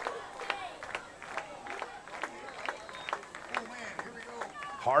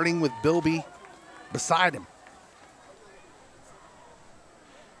 Harding with Bilby beside him.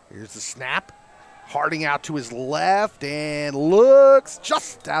 Here's the snap. Harding out to his left and looks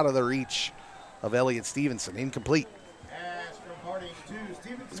just out of the reach of Elliott Stevenson. Incomplete.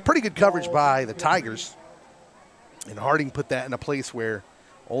 It's pretty good coverage by the Tigers. And Harding put that in a place where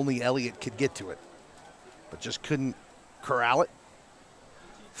only Elliott could get to it, but just couldn't corral it.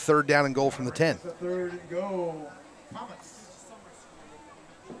 Third down and goal from the 10. Third and goal. Comets.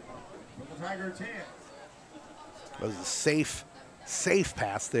 From the Tiger 10. That was a safe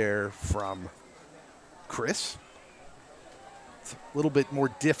pass there from Chris. It's a little bit more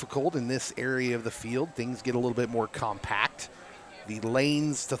difficult in this area of the field. Things get a little bit more compact. The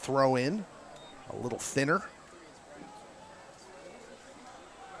lanes to throw in a little thinner.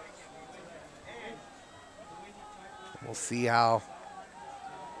 We'll see how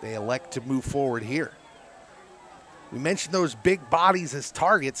they elect to move forward here. We mentioned those big bodies as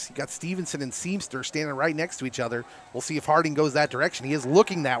targets. You got Stevenson and Seamster standing right next to each other. We'll see if Harding goes that direction. He is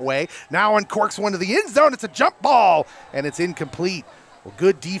looking that way. Now uncorks one to the end zone. It's a jump ball, and it's incomplete. Well,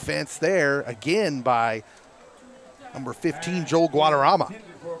 good defense there, again, by number 15, Joel Guadarrama.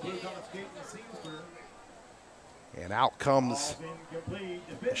 And out comes the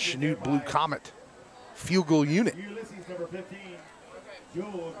Chanute Blue Comet field goal unit. Ulysses number 15,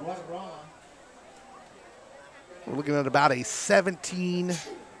 Joel Guadarrama. We're looking at about a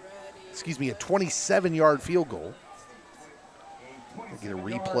 27-yard field goal. We'll get a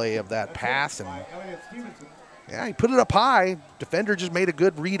replay of that pass, and yeah, he put it up high. Defender just made a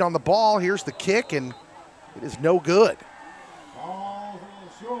good read on the ball. Here's the kick, and it is no good.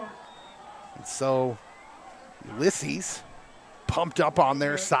 And so Ulysses pumped up on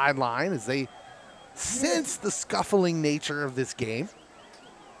their sideline as they sense the scuffling nature of this game.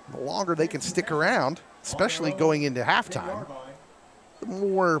 The longer they can stick around, especially going into halftime, the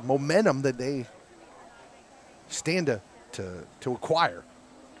more momentum that they stand to acquire.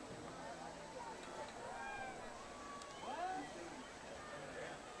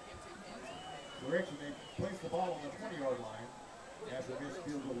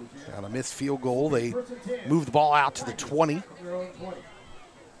 On a missed field goal, they move the ball out to the 20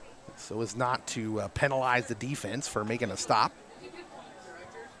 so as not to penalize the defense for making a stop.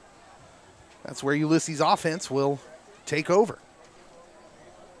 That's where Ulysses' offense will take over.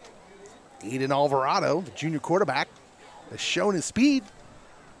 Aiden Alvarado, the junior quarterback, has shown his speed.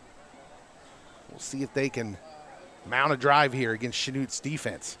 We'll see if they can mount a drive here against Chanute's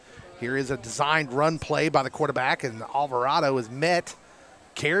defense. Here is a designed run play by the quarterback, and Alvarado is met.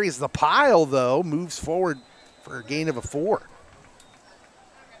 Carries the pile, though, moves forward for a gain of a 4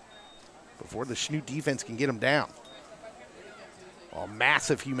 before the Chanute defense can get him down. Well,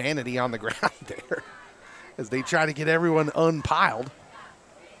 massive humanity on the ground there as they try to get everyone unpiled.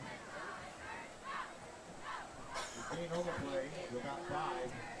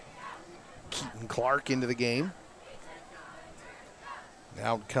 Keaton Clark into the game.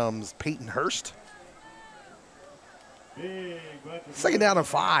 Now comes Peyton Hurst. Second down and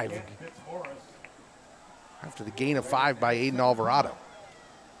 5. After the gain of 5 by Aiden Alvarado.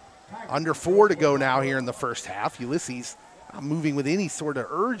 Under 4 to go now here in the first half. Ulysses not moving with any sort of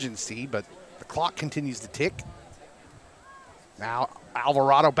urgency, but the clock continues to tick. Now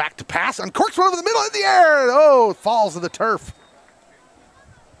Alvarado back to pass. Uncorks one over the middle in the air. Oh, falls to the turf.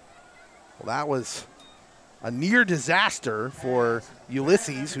 Well, that was a near disaster for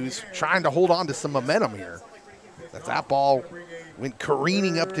Ulysses, who's trying to hold on to some momentum here. As that ball went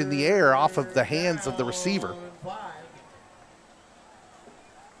careening up in the air off of the hands of the receiver.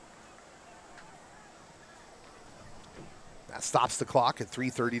 That stops the clock at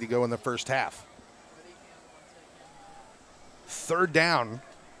 3:30 to go in the first half. Third down,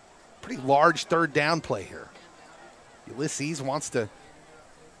 pretty large third down play here. Ulysses wants to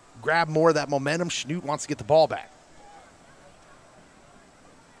grab more of that momentum. Chanute wants to get the ball back.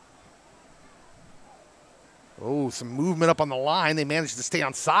 Oh, some movement up on the line. They managed to stay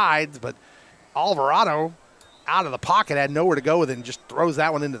on sides, but Alvarado out of the pocket had nowhere to go with it and just throws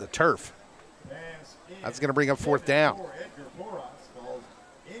that one into the turf. That's going to bring up fourth down.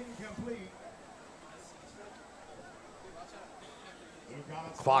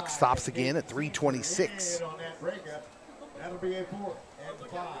 Clock stops again at 3:26. That'll be a 4th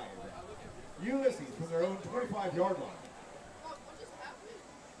and 5. Ulysses from their own 25-yard line.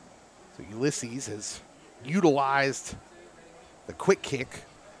 So Ulysses has utilized the quick kick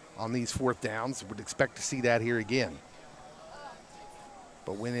on these fourth downs. Would expect to see that here again.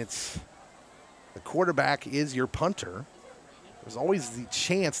 But when it's the quarterback is your punter, there's always the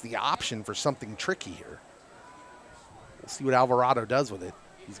chance, the option for something tricky here. We'll see what Alvarado does with it.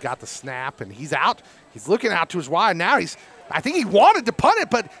 He's got the snap, and he's out. He's looking out to his wide. Now I think he wanted to punt it,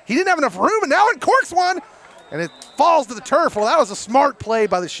 but he didn't have enough room, and now uncorks one, and it falls to the turf. Well, that was a smart play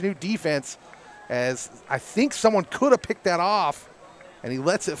by the Chanute defense, as I think someone could have picked that off, and he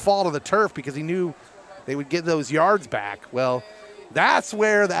lets it fall to the turf because he knew they would get those yards back. Well, that's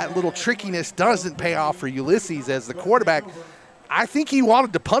where that little trickiness doesn't pay off for Ulysses as the quarterback. I think he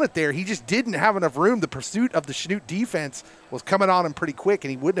wanted to punt it there. He just didn't have enough room. The pursuit of the Chanute defense was coming on him pretty quick, and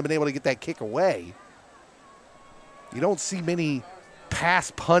he wouldn't have been able to get that kick away. You don't see many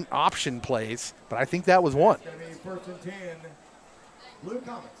pass punt option plays, but I think that was one. It's going to be 1st and 10. Blue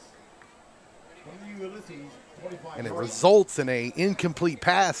Comets from the Ulysses 25. And it results in an incomplete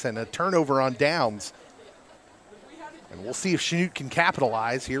pass and a turnover on downs. And we'll see if Chanute can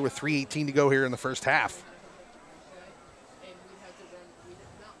capitalize here with 3:18 to go here in the first half.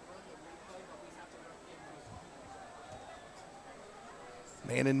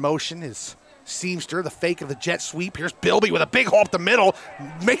 Man in motion is Seamster, the fake of the jet sweep. Here's Bilby with a big hole up the middle.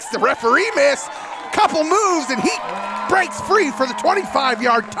 Makes the referee miss. Couple moves, and he breaks free for the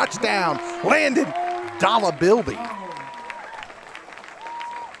 25-yard touchdown. Landon Dalla Bilby.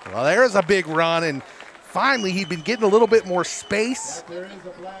 Well, there's a big run, and finally he'd been getting a little bit more space. There is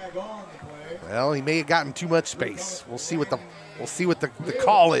a flag on the play. Well, he may have gotten too much space. We'll see what the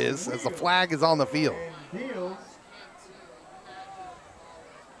call is as the flag is on the field.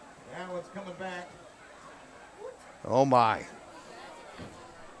 Now it's coming back. Oh my.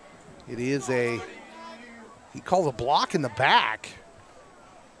 It is he calls a block in the back.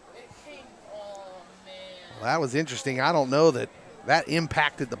 Well, that was interesting. I don't know that that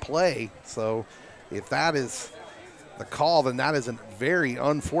impacted the play. So if that is the call, then that is a very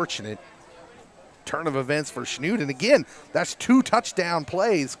unfortunate turn of events for Chanute. And again, that's 2 touchdown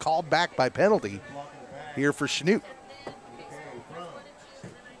plays called back by penalty here for Chanute.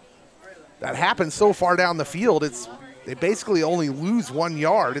 That happens so far down the field, they basically only lose 1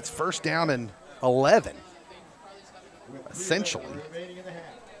 yard. It's first down and 11, essentially.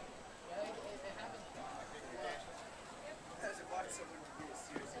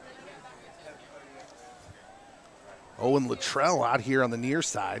 Owen Luttrell out here on the near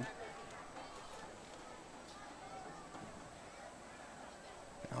side.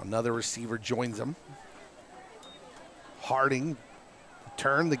 Now another receiver joins him. Harding,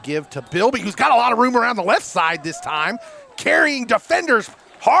 turn the give to Bilby, who's got a lot of room around the left side this time. Carrying defenders,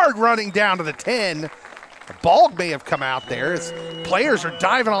 hard running down to the 10. The ball may have come out there as players are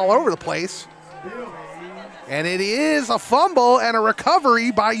diving all over the place. And it is a fumble and a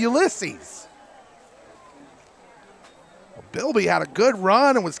recovery by Ulysses. Bilby had a good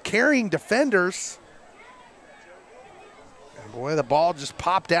run and was carrying defenders. And boy, the ball just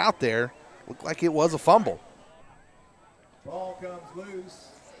popped out there. Looked like it was a fumble. Ball comes loose.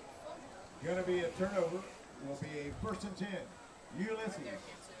 Gonna be a turnover. Will be a 1st and 10. Ulysses.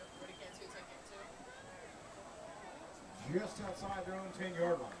 Just outside their own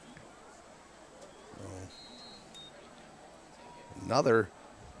 10-yard line. Another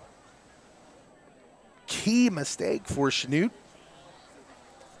key mistake for Chanute.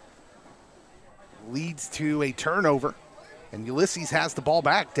 Leads to a turnover, and Ulysses has the ball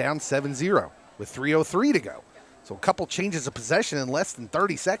back down 7-0 with 3:03 to go. So a couple changes of possession in less than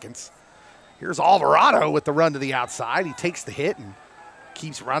 30 seconds. Here's Alvarado with the run to the outside. He takes the hit and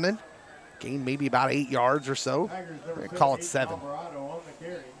keeps running. Gained maybe about 8 yards or so. We're going to call it 7. Alvarado on the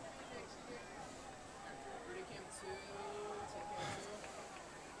carry.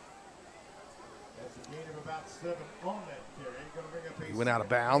 That's a gain of about 7 on that carry. Gonna bring up He went out of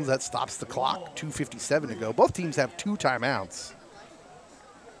bounds. That stops the clock. 2:57 to go. Both teams have 2 timeouts.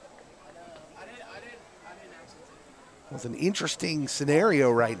 It was an interesting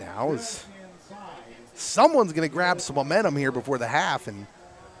scenario right now. Is someone's going to grab some momentum here before the half, and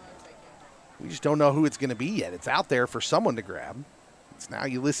we just don't know who it's going to be yet. It's out there for someone to grab. It's now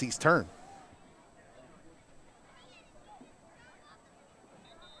Ulysses' turn.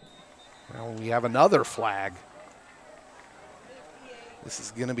 Now we have another flag. This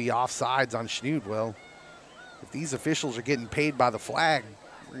is going to be offsides on Chanute. Well, if these officials are getting paid by the flag,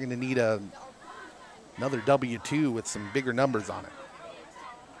 we're going to need another W-2 with some bigger numbers on it.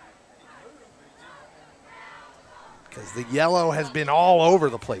 Because the yellow has been all over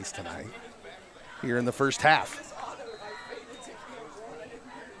the place tonight here in the first half.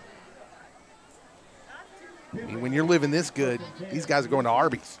 I mean, when you're living this good, these guys are going to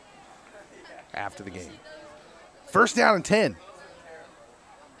Arby's after the game. First down and 10.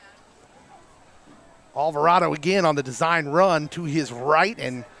 Alvarado again on the design run to his right,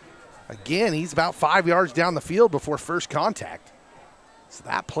 and again, he's about 5 yards down the field before first contact. So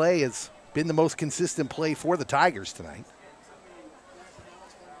that play has been the most consistent play for the Tigers tonight.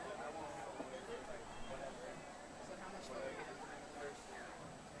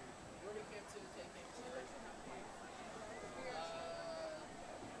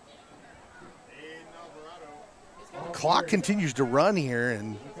 The clock continues to run here,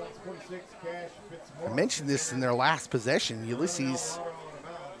 and I mentioned this in their last possession. Ulysses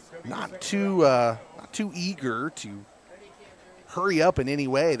not too eager to hurry up in any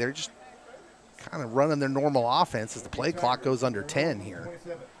way. They're just kind of running their normal offense as the play clock goes under 10 here.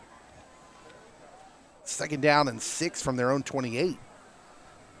 Second down and 6 from their own 28.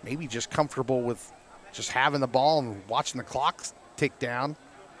 Maybe just comfortable with just having the ball and watching the clock tick down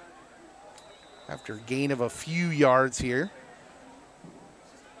after a gain of a few yards here.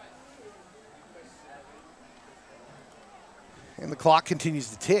 And the clock continues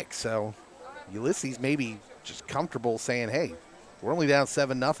to tick, so Ulysses maybe just comfortable saying, hey, we're only down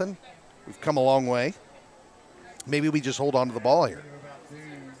 7-0. We've come a long way. Maybe we just hold on to the ball here.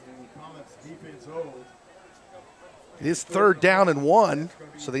 It is 3rd down and 1,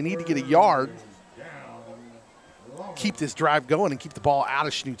 so they need to get a yard, keep this drive going, and keep the ball out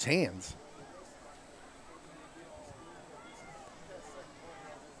of Chanute's hands.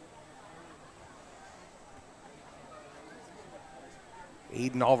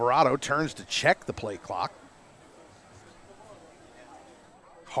 Aiden Alvarado turns to check the play clock.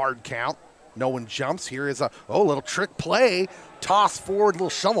 Hard count. No one jumps. Here is a little trick play. Toss forward, little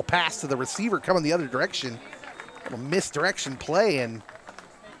shovel pass to the receiver coming the other direction. A misdirection play, and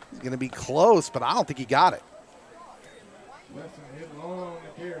he's going to be close, but I don't think he got it.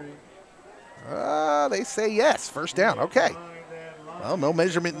 They say yes, first down, okay. Well, no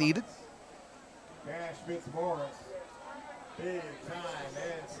measurement needed. Cash Fitzmaurice, big time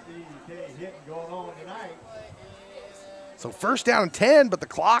SDK hitting going on tonight. So first down and 10, but the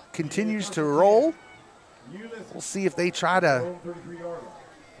clock continues to roll. We'll see if they try to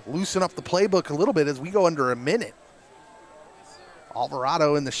loosen up the playbook a little bit as we go under a minute.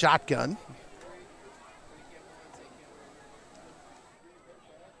 Alvarado in the shotgun.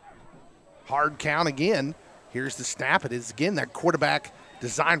 Hard count again. Here's the snap. It is again that quarterback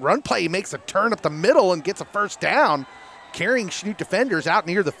designed run play. He makes a turn up the middle and gets a first down, carrying Chanute defenders out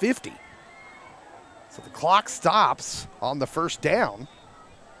near the 50. So the clock stops on the first down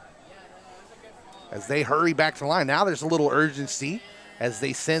as they hurry back to the line. Now there's a little urgency as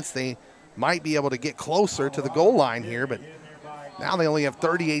they sense they might be able to get closer to the goal line here, but now they only have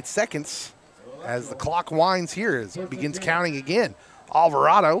 38 seconds as the clock winds here as it begins counting again.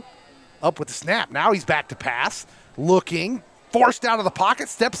 Alvarado up with the snap. Now he's back to pass, looking, forced out of the pocket,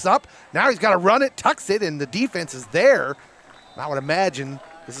 steps up. Now he's got to run it, tucks it, and the defense is there. I would imagine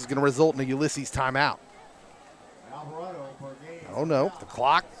this is going to result in a Ulysses timeout. Oh no, the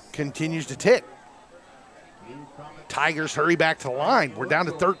clock continues to tick. Tigers hurry back to the line. We're down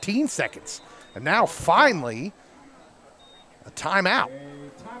to 13 seconds. And now finally, a timeout.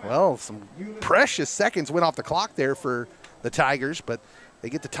 Well, some precious seconds went off the clock there for the Tigers, but they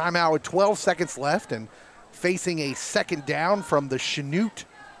get the timeout with 12 seconds left and facing a second down from the Chanute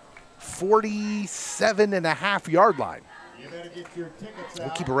 47.5-yard line. We'll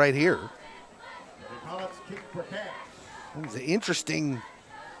keep it right here. It was an interesting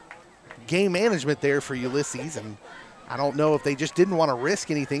game management there for Ulysses, and I don't know if they just didn't want to risk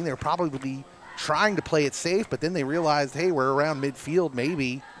anything. They're probably trying to play it safe, but then they realized, hey, we're around midfield.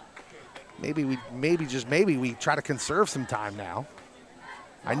 Maybe we try to conserve some time now.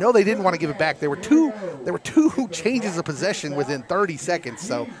 I know they didn't want to give it back. There were two changes of possession within 30 seconds,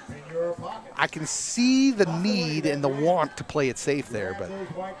 so I can see the need and the want to play it safe there, but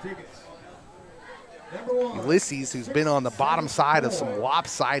Ulysses, who's been on the bottom side of some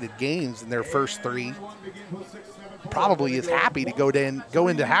lopsided games in their first three, probably is happy to go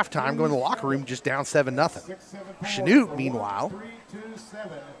into halftime, go in the locker room just down 7-0. Chanute, meanwhile,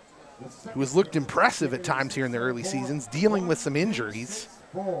 who has looked impressive at times here in the early seasons, dealing with some injuries.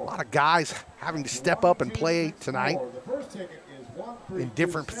 A lot of guys having to step up and play tonight in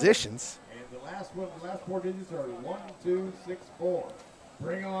different positions. And the last four digits are 1, 2, 6, 4.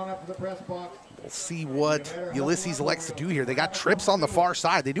 Bring on up to the press box. We'll see what Ulysses elects to do here. They got trips on the far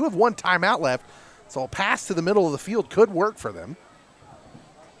side. They do have one timeout left, so a pass to the middle of the field could work for them.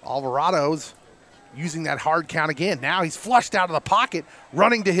 Alvarado's using that hard count again. Now he's flushed out of the pocket,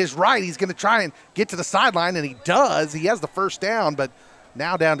 running to his right. He's going to try and get to the sideline, and he does. He has the first down, but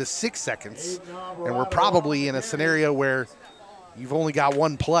now down to 6 seconds. And we're probably in a scenario where you've only got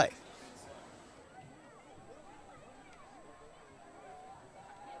one play.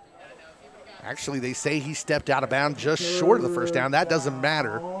 Actually, they say he stepped out of bounds just short of the first down. That doesn't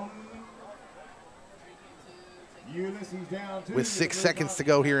matter. With 6 seconds to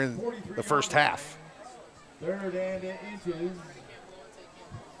go here in the first half. Third and inches.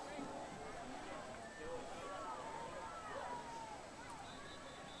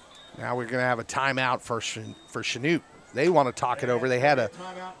 Now we're going to have a timeout for Chanute. They want to talk it over. They had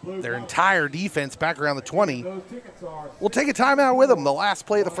their entire defense back around the 20. We'll take a timeout with them. The last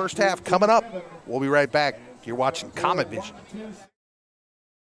play of the first half coming up. We'll be right back. You're watching Comet Vision.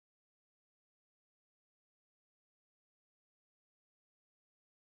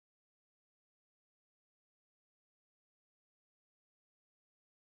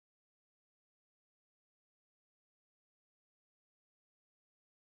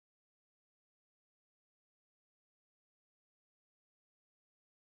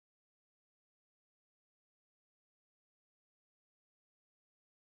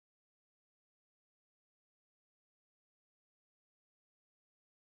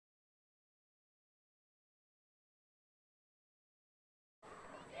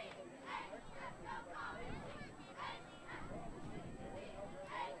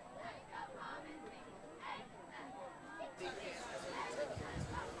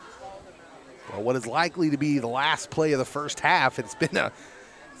 Well, what is likely to be the last play of the first half, it's been a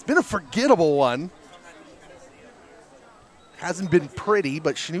forgettable one. Hasn't been pretty,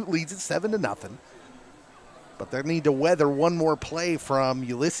 but Chanute leads it 7-0. But they need to weather one more play from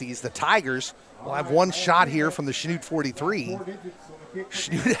Ulysses. The Tigers will have one shot here from the Chanute 43.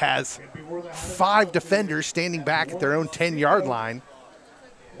 Chanute has 5 defenders standing back at their own 10-yard line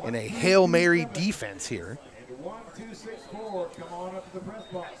in a Hail Mary defense here. 1264, come on up to the press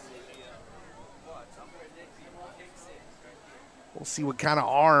box. We'll see what kind of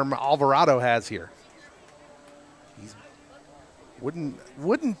arm Alvarado has here. He's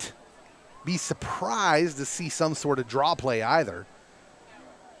wouldn't be surprised to see some sort of draw play either.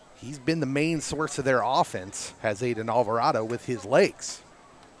 He's been the main source of their offense, has Aiden Alvarado, with his legs.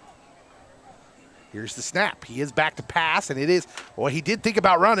 Here's the snap. He is back to pass, and it is, well, he did think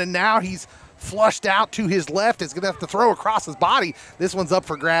about running. Now he's flushed out to his left. He's going to have to throw across his body. This one's up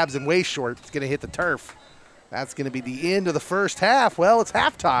for grabs and way short. It's going to hit the turf. That's going to be the end of the first half. Well, it's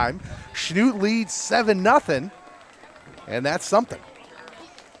halftime. Chanute leads 7-0, and that's something.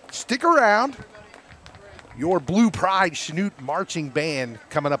 Stick around. Your Blue Pride Chanute marching band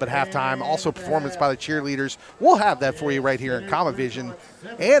coming up at halftime. Also performance by the cheerleaders. We'll have that for you right here in Common Vision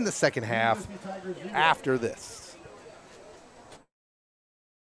and the second half after this.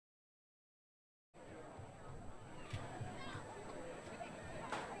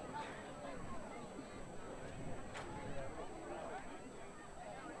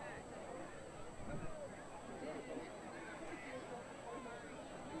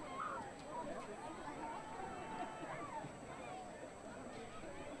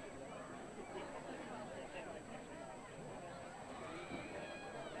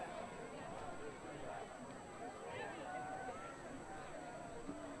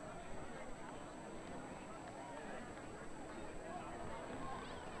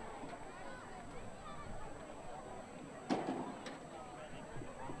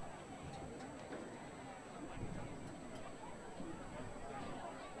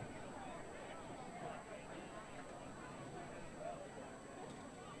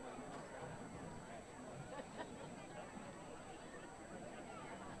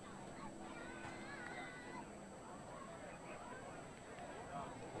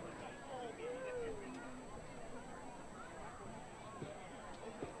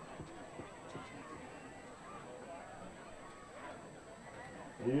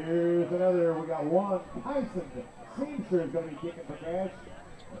 Here's another. We got one. Tyson Seamster is going to be kicking for cash.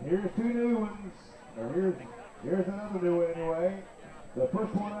 And here's two new ones. Or here's another new one anyway. The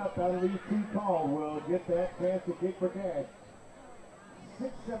first one up out of these two called will get that chance to kick for cash.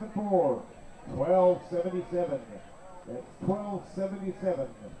 674, 1277. That's 1277.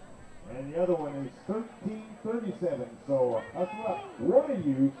 And the other one is 1337. So that's what one of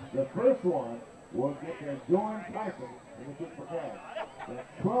you, the first one, will get their joint Tyson in the kick for cash. That's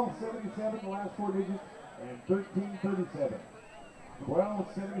 1277, the last four digits, and 1337.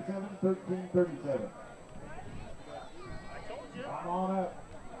 1277, 1337. Come on up.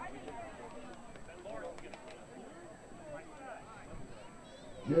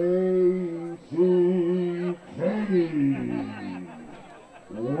 J.C. Cheney.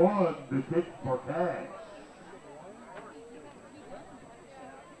 One to kick for cash.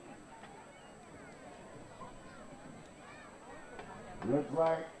 Looks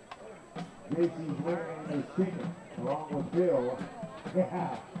like JC's winning his chicken along with Bill.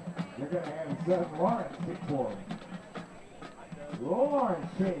 Yeah, they're going to have his son Lawrence kick for him.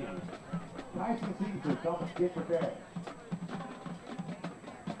 Lawrence Cheney. Tyson Seamster coming to kick for cash.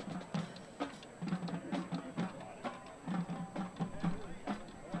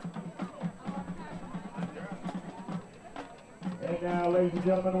 And now, ladies and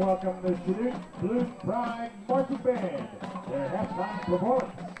gentlemen, welcome the Chanute Blue Pride Marching Band. Their halftime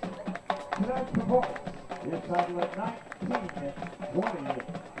performance. Tonight's performance is titled at 19, 20,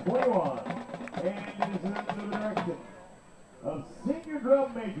 21, and it is under the direction of senior drum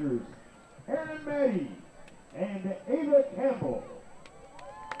majors Aaron Maddie and Ava Campbell.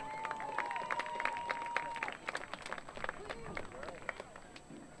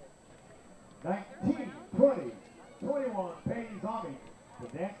 (19, 20, 21) Paige Zombie.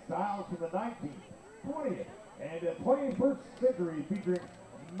 The dance styles from the 19th, 20th, and the 21st century featuring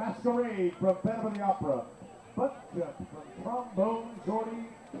Masquerade from Phantom of the Opera, Butt Jump from Trombone Shorty,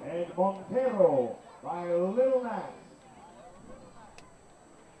 and Montero by Little Nas.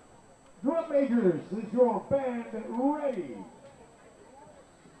 Drum majors, is your band ready?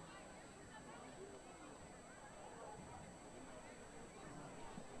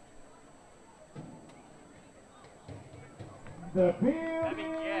 The field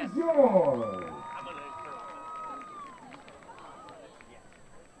is yours.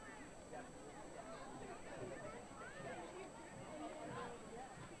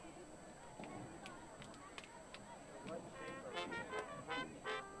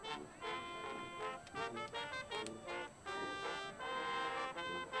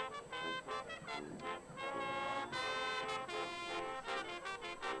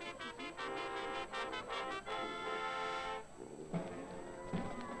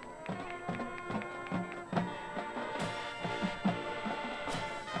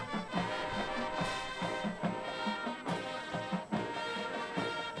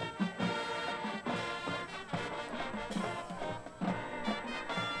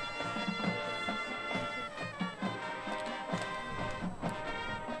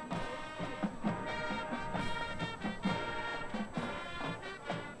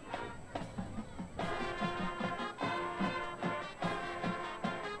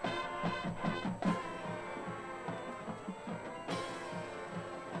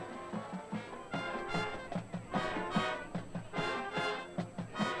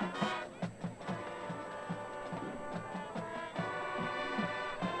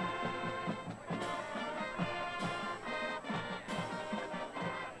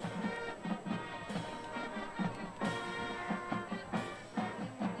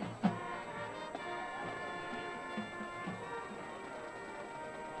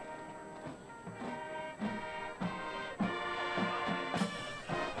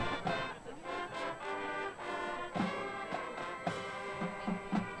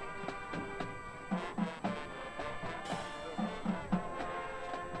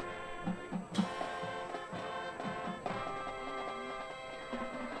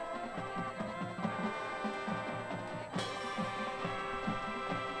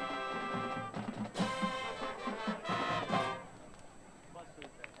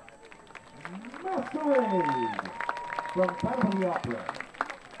 Parade from Phantom of the Opera.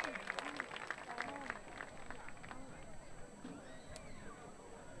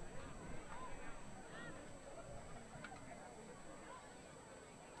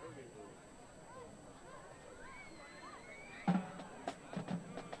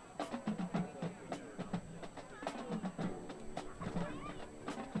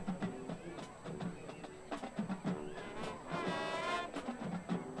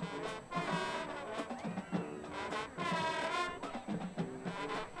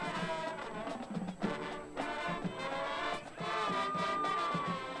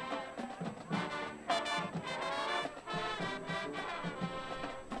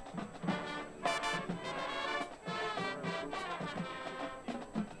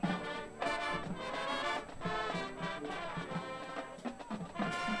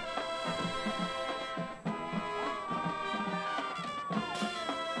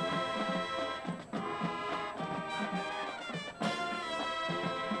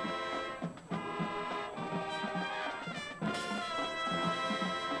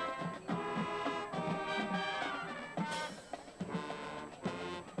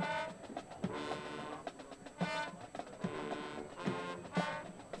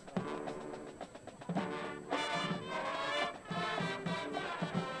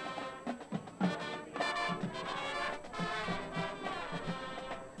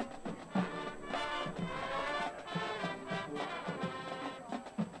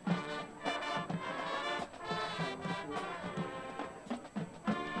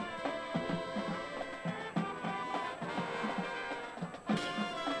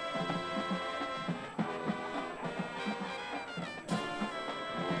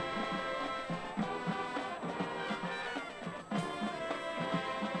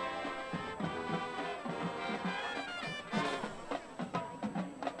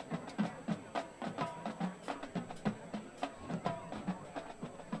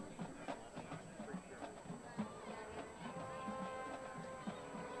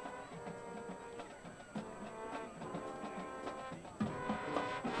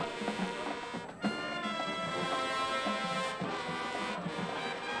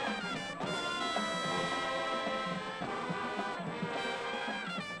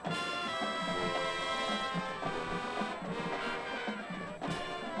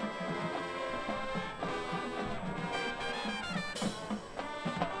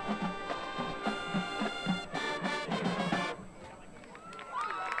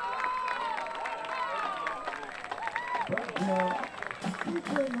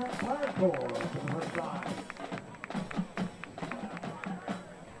 Featuring that fire core for the first time.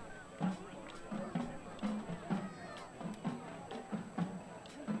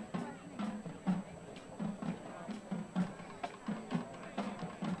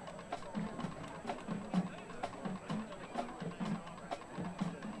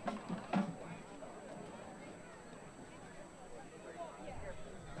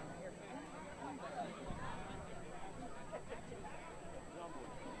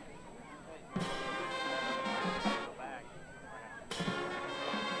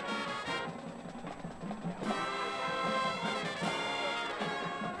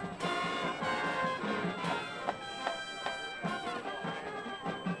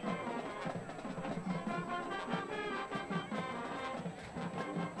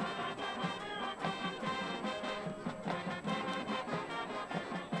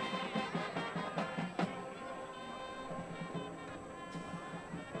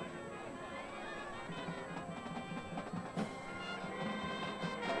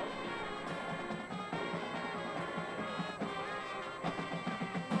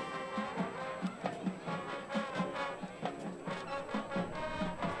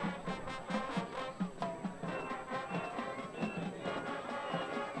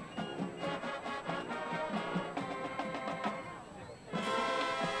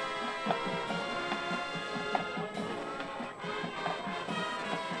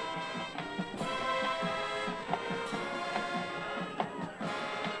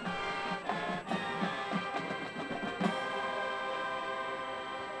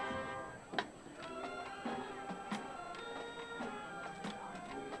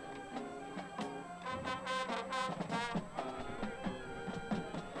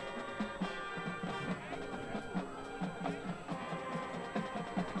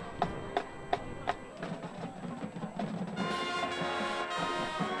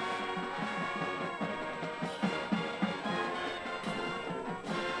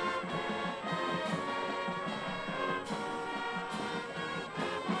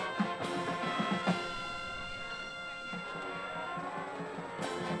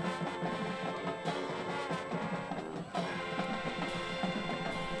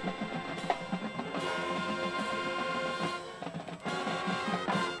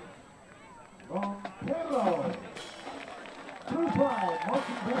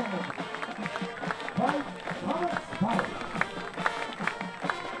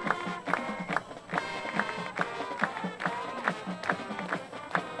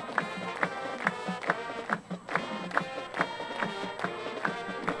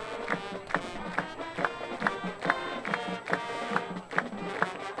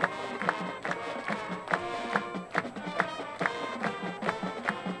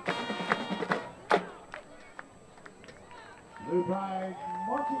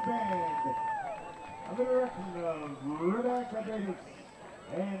 marching band under the direction of Rebecca Davis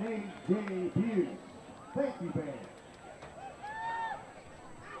and A.J. Hughes. Thank you, band.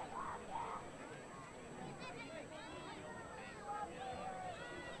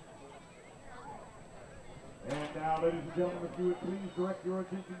 And now, ladies and gentlemen, if you would please direct your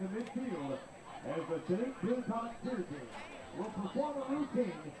attention to midfield as the Chanute Blue Comet cheer team will perform a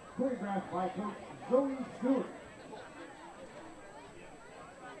routine choreographed by Coach Zoe Stewart.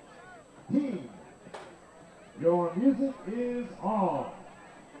 Team, your music is on.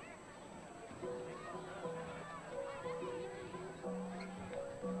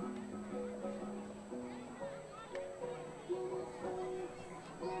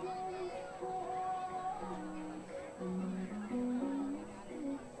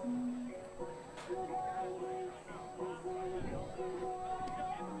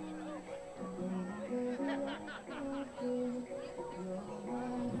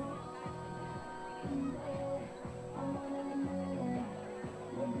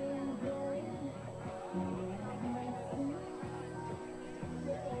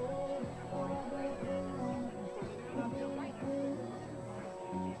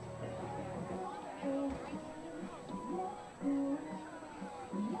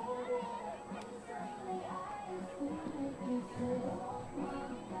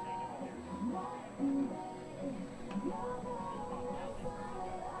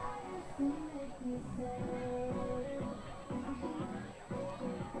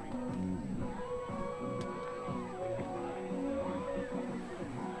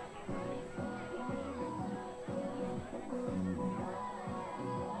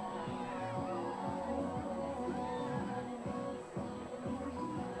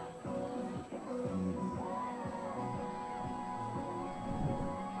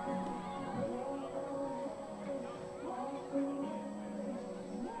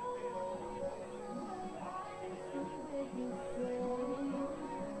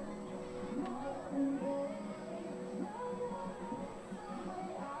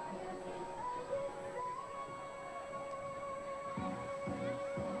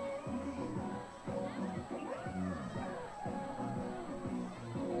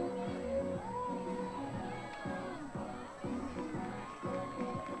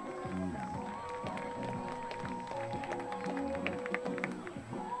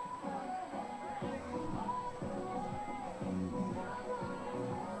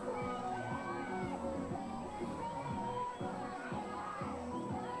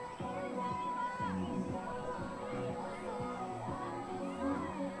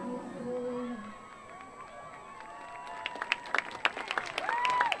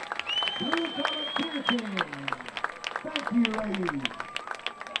 Thank you, ladies.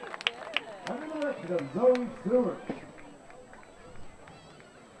 Under the direction of Zoe Stewart.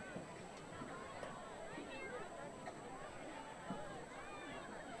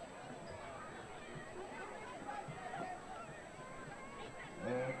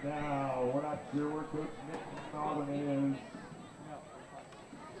 And now, we're not sure where Coach Nick Norman is.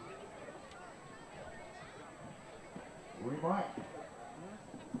 We might.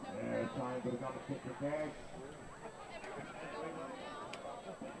 Time for the competition cash.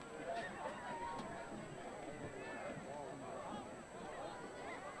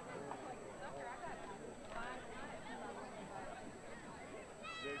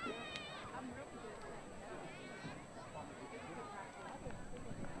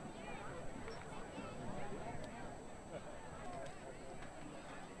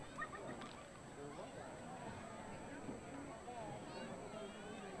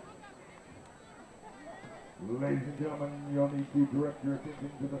 Ladies and gentlemen, you'll need to direct your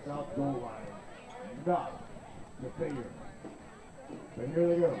attention to the south goal line, not the fair. So here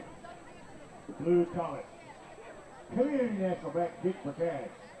they go. Blue Comet. Community National back kick for cash.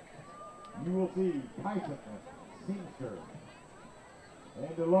 You will see Tyson Singster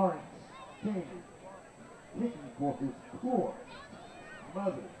and Lawrence King kicking for his poor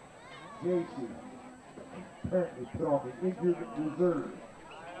mother, JC, apparently put on the injured reserve.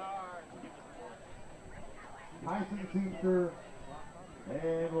 Tyson Singster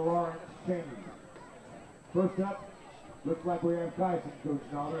and Lawrence Cheney. First up, looks like we have Tyson, Coach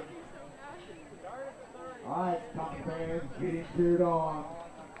Noller. All right, Comet fans, getting cheered on.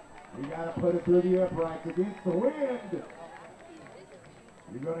 You got to put it through the uprights against the wind.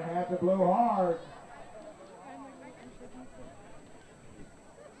 You're going to have to blow hard.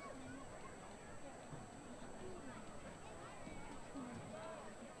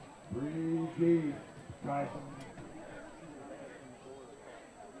 Breathe deep, Tyson.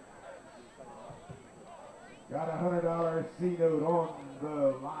 Got a $100 C-note on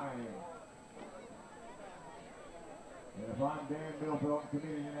the line. And if I'm Dan Millfield,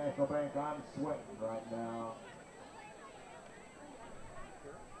 Community National Bank, I'm sweating right now.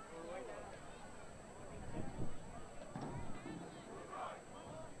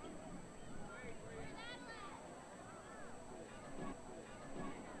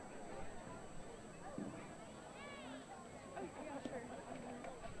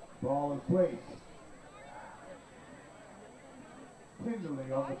 Ball in place.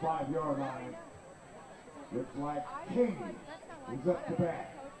 Tenderly on the 5-yard line. Looks like Chanute is up to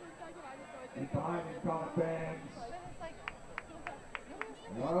bat. And behind him, Colin Bangs.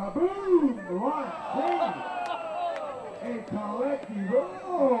 Boom! The line, Chanute. A collective,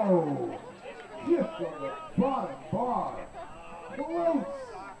 oh! Shift on the bottom bar. Close.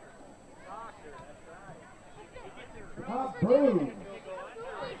 Boom!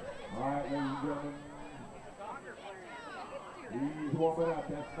 All right, ladies and gentlemen. He's warming up.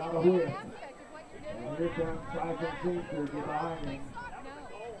 That's not a whiff. And here comes Tyson Senior behind him.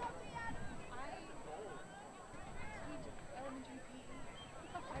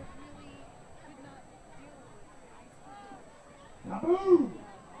 Kaboom!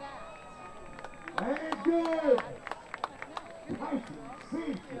 And good! Tyson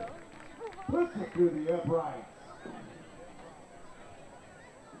Senior puts it through the uprights.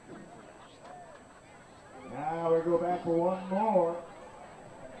 Now we go back for one more.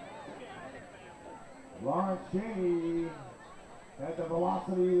 Lawrence Cheney had the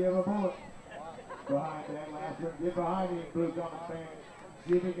velocity of a bullet behind that last one. Get behind him, Blue Comet fan.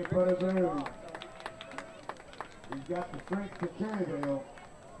 See if he can put it through. He's got the strength to Cherryville.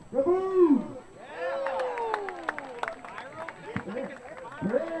 Kaboom!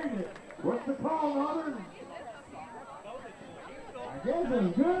 Buried it. What's the call, Northern? I guess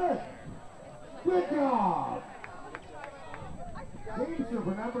it's good. Good job! Teamster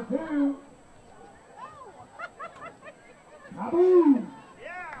for number 2. Kaboom!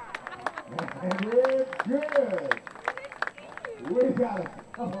 And it's good! We got a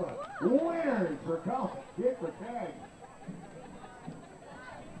couple of winners for golf. Kick for tag.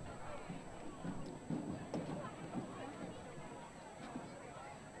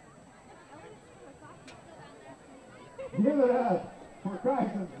 Give it up for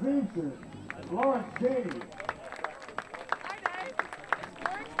Tyson Zeemster. Lawrence Cheney.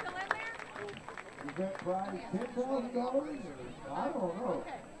 Is that prize $10,000? I don't know.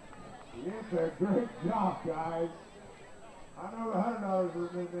 It's a great job, guys. I know the $100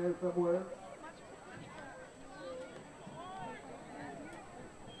 is in there somewhere.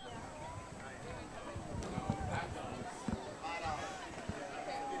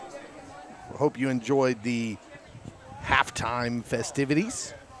 Hope you enjoyed the halftime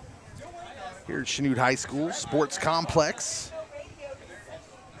festivities here at Chanute High School Sports Complex.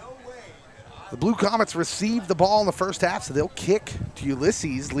 The Blue Comets received the ball in the first half, so they'll kick to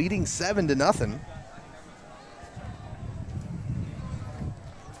Ulysses, leading 7-0.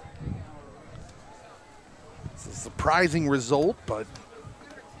 It's a surprising result, but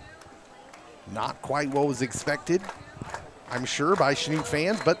not quite what was expected, I'm sure, by Chanute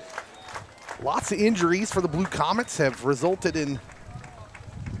fans. But lots of injuries for the Blue Comets have resulted in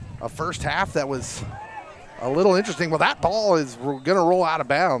a first half that was a little interesting. Well, that ball is going to roll out of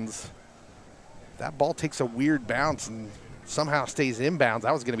bounds. That ball takes a weird bounce and somehow stays inbounds.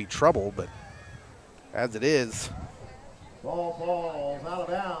 That was going to be trouble, but as it is, ball falls out of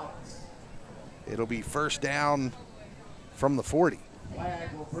bounds. It'll be first down from the 40.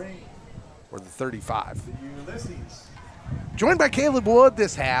 Flag will bring or the 35. Ulysses. Joined by Caleb Wood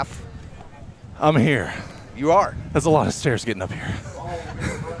this half. I'm here. You are. That's a lot of stairs getting up here.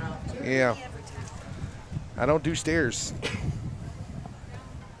 Yeah. I don't do stairs.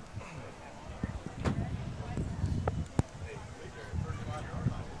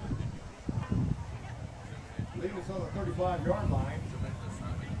 Leave us on the 35-yard line.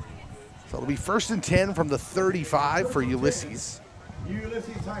 So it'll be 1st and 10 from the 35 for Ulysses.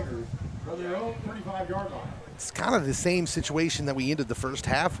 Ulysses Tigers from their own 35-yard line. It's kind of the same situation that we ended the first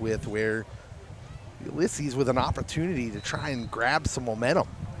half with, where Ulysses with an opportunity to try and grab some momentum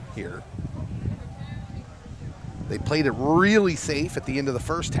here. They played it really safe at the end of the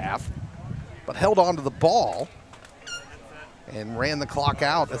first half, but held on to the ball and ran the clock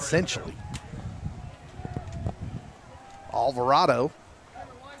out essentially. Alvarado,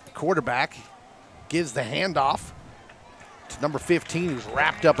 quarterback, gives the handoff to number 15, who's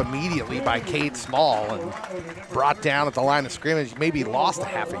wrapped up immediately by Cade Small and brought down at the line of scrimmage. Maybe lost a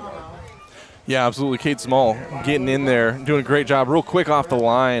half a yard. Yeah, absolutely. Cade Small getting in there, doing a great job real quick off the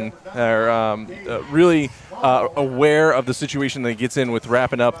line. Really aware of the situation that he gets in with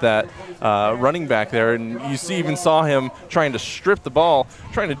wrapping up that running back there. And you even saw him trying to strip the ball,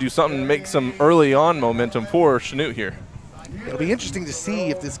 trying to do something, make some early on momentum for Chanute here. It'll be interesting to see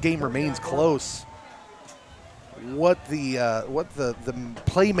if this game remains close, what the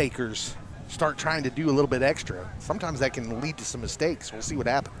playmakers start trying to do a little bit extra. Sometimes that can lead to some mistakes. We'll see what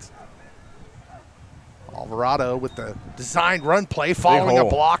happens. Alvarado with the designed run play, following a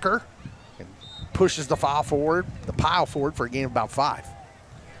blocker, and pushes the pile forward for a gain of about 5.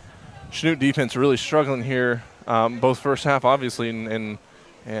 Chanute defense really struggling here, both first half, obviously, and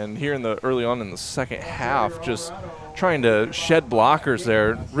here in the early on in the second half, just trying to shed blockers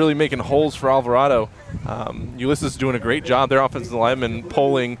there, really making holes for Alvarado. Ulysses doing a great job. Their offensive lineman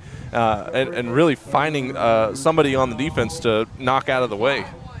pulling and really finding somebody on the defense to knock out of the way.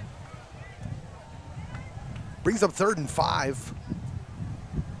 Brings up 3rd and 5.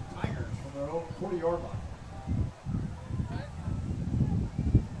 Tigers from their own 40-yard line.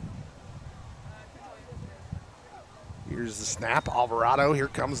 Here's the snap. Alvarado, here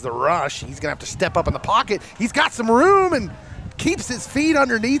comes the rush. He's going to have to step up in the pocket. He's got some room and keeps his feet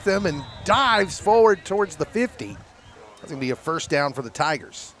underneath him and dives forward towards the 50. That's going to be a first down for the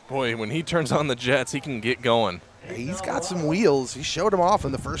Tigers. Boy, when he turns on the jets, he can get going. He's got some wheels. He showed them off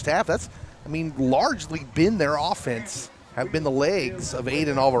in the first half. That's, I mean, largely been their offense, have been the legs of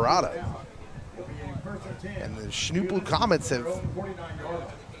Aiden Alvarado. And the Chanute Blue Comets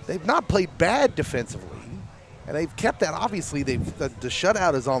they've not played bad defensively. And they've kept that, obviously, the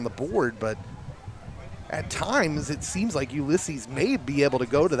shutout is on the board, but at times it seems like Ulysses may be able to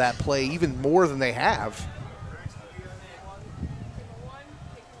go to that play even more than they have.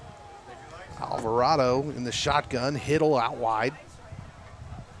 Alvarado in the shotgun, Hiddle out wide.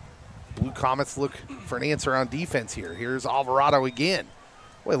 Blue Comets look for an answer on defense here. Here's Alvarado again.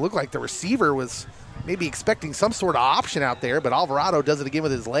 Boy, it looked like the receiver was maybe expecting some sort of option out there, but Alvarado does it again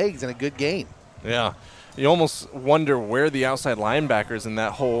with his legs in a good game. Yeah. You almost wonder where the outside linebackers in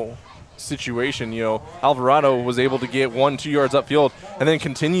that whole situation. You know, Alvarado was able to get 1-2 yards upfield and then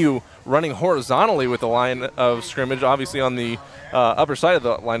continue running horizontally with the line of scrimmage, obviously on the upper side of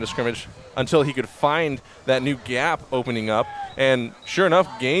the line of scrimmage, until he could find that new gap opening up. And sure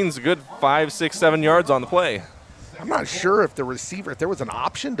enough, gains a good 5, 6, 7 yards on the play. I'm not sure if the receiver, if there was an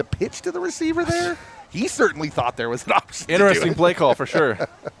option to pitch to the receiver there. He certainly thought there was an option. Interesting play call for sure.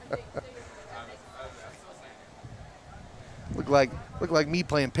 Look like me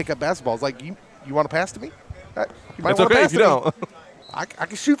playing pickup basketball. It's like, you want to pass to me? You might It's want to okay pass if you to don't. me. I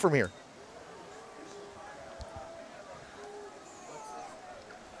can shoot from here.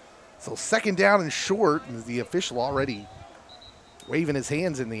 So 2nd down and short, and the official already waving his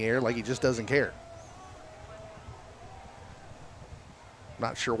hands in the air like he just doesn't care.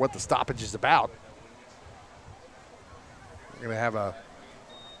 Not sure what the stoppage is about. We're going to have a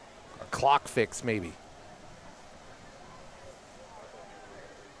clock fix maybe.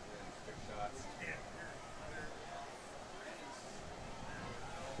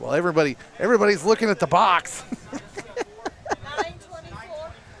 Well, everybody's looking at the box.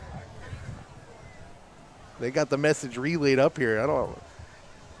 9:24. They got the message relayed up here.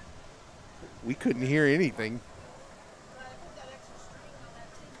 We couldn't hear anything.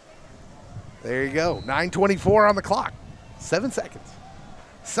 There you go. 9:24 on the clock. 7 seconds.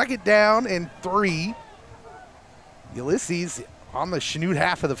 2nd down and 3. Ulysses on the Chanute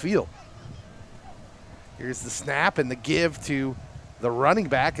half of the field. Here's the snap and the give to the running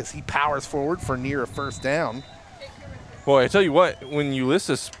back as he powers forward for near a first down. Boy, I tell you what, when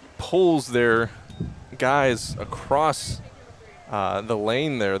Ulysses pulls their guys across the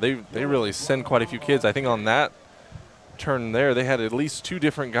lane there, they really send quite a few kids. I think on that turn there, they had at least 2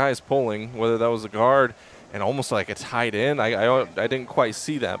 different guys pulling, whether that was a guard and almost like a tight end. I didn't quite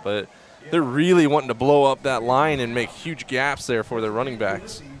see that, but they're really wanting to blow up that line and make huge gaps there for their running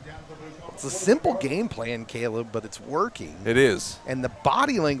backs. It's a simple game plan, Caleb, but it's working. It is. And the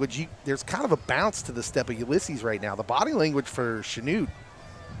body language, there's kind of a bounce to the step of Ulysses right now. The body language for Chanute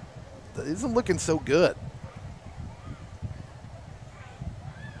isn't looking so good.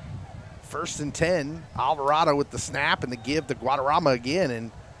 1st and 10, Alvarado with the snap and the give to Guadarrama again,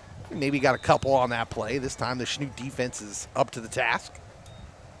 and maybe got a couple on that play. This time the Chanute defense is up to the task.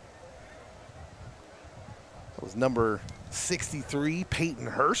 That was number 63, Peyton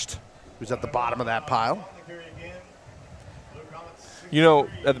Hurst, who's at the bottom of that pile. You know,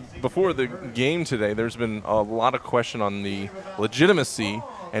 before the game today, there's been a lot of question on the legitimacy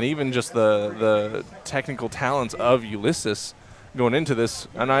and even just the technical talents of Ulysses going into this.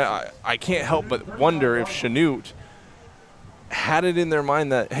 And I can't help but wonder if Chanute had it in their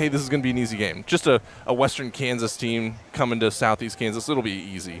mind that, hey, this is going to be an easy game. Just a Western Kansas team coming to Southeast Kansas. It'll be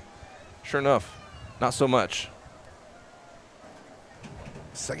easy. Sure enough, not so much.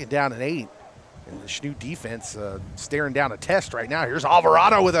 2nd down and 8. And the Chanute defense staring down a test right now. Here's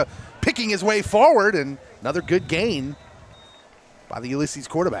Alvarado with picking his way forward, and another good gain by the Ulysses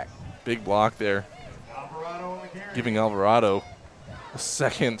quarterback. Big block there. Giving Alvarado a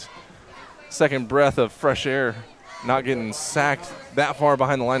second breath of fresh air, not getting sacked that far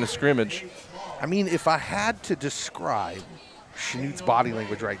behind the line of scrimmage. I mean, if I had to describe Chanute's body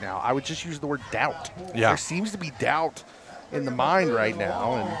language right now, I would just use the word doubt. Yeah. There seems to be doubt in the mind right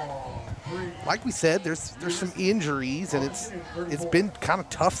now, and like we said, there's some injuries, and it's been kind of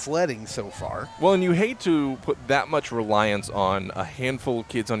tough sledding so far. Well, and you hate to put that much reliance on a handful of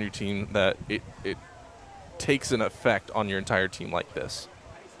kids on your team that it takes an effect on your entire team like this.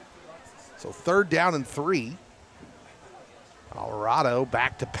 So 3rd down and 3. Alvarado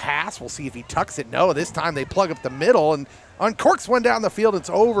back to pass. We'll see if he tucks it. No, this time they plug up the middle and uncorks one down the field. It's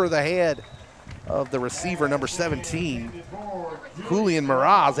over the head of the receiver, number 17, Julian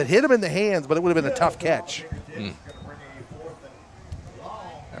Miraz. It hit him in the hands, but it would have been a tough catch.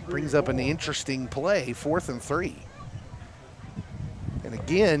 That brings up an interesting play, 4th and 3. And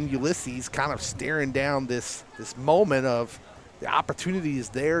again, Ulysses kind of staring down this moment of the opportunity is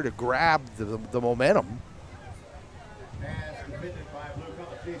there to grab the momentum.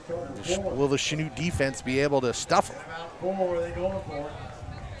 Will the Chanute defense be able to stuff them?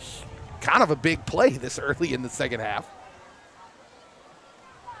 Kind of a big play this early in the 2nd half.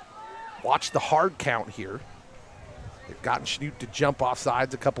 Watch the hard count here. They've gotten Chanute to jump off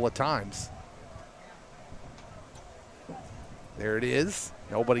sides a couple of times. There it is.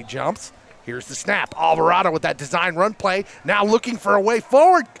 Nobody jumps. Here's the snap. Alvarado with that design run play. Now looking for a way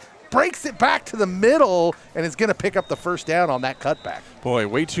forward. Breaks it back to the middle and is going to pick up the 1st down on that cutback. Boy,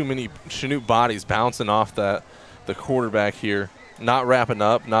 way too many Chanute bodies bouncing off the quarterback here. Not wrapping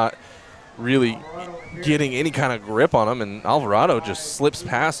up, not really getting any kind of grip on him, and Alvarado just slips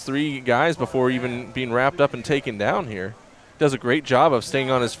past 3 guys before even being wrapped up and taken down here. Does a great job of staying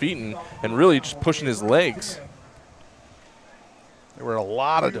on his feet and really just pushing his legs. There were a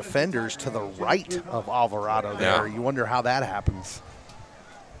lot of defenders to the right of Alvarado there. Yeah. You wonder how that happens.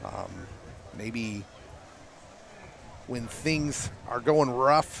 Maybe when things are going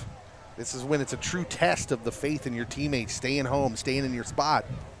rough, this is when it's a true test of the faith in your teammates, staying home, staying in your spot.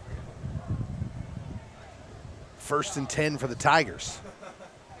 1st and 10 for the Tigers.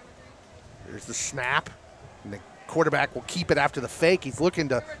 There's the snap, and the quarterback will keep it after the fake. He's looking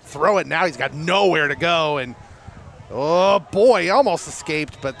to throw it now. He's got nowhere to go, and oh boy, he almost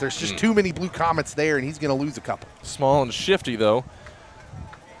escaped, but there's just too many blue comets there, and he's going to lose a couple. Small and shifty, though.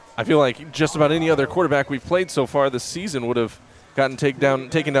 I feel like just about any other quarterback we've played so far this season would have gotten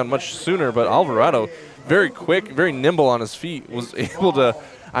taken down much sooner, but Alvarado, very quick, very nimble on his feet, was able to,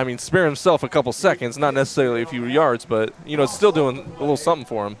 spare himself a couple seconds, not necessarily a few yards, but, it's still doing a little something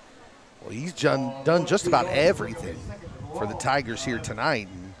for him. Well, he's done just about everything for the Tigers here tonight.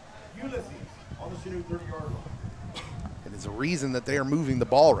 And it's a reason that they are moving the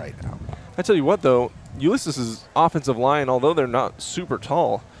ball right now. I tell you what, though, Ulysses' offensive line, although they're not super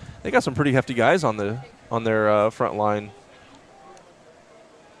tall, they got some pretty hefty guys on their front line.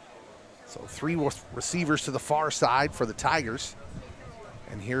 So 3 receivers to the far side for the Tigers.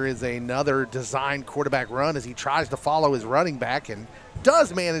 And here is another designed quarterback run as he tries to follow his running back and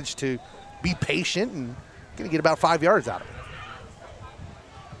does manage to be patient and going to get about 5 yards out of it.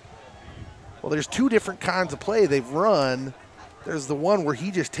 Well, there's 2 different kinds of play they've run. There's the one where he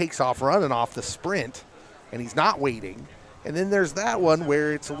just takes off running off the sprint and he's not waiting. And then there's that one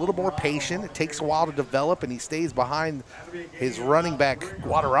where it's a little more patient. It takes a while to develop, and he stays behind his running back,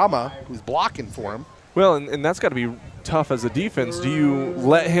 Guadarrama, who's blocking for him. Well, and that's got to be tough as a defense. Do you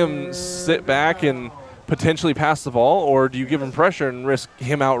let him sit back and potentially pass the ball, or do you give him pressure and risk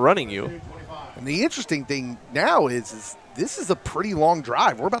him outrunning you? And the interesting thing now is this is a pretty long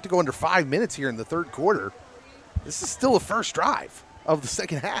drive. We're about to go under 5 minutes here in the 3rd quarter. This is still the first drive of the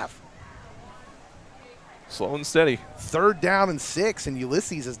 2nd half. Slow and steady. 3rd down and 6, and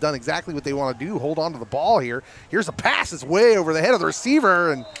Ulysses has done exactly what they want to do, hold on to the ball here. Here's a pass that's way over the head of the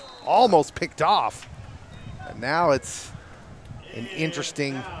receiver and almost picked off. And now it's an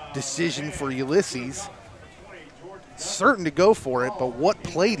interesting decision for Ulysses. Certain to go for it, but what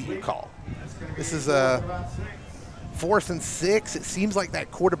play do you call? This is a 4th and 6. It seems like that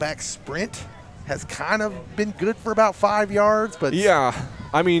quarterback sprint has kind of been good for about 5 yards, but yeah,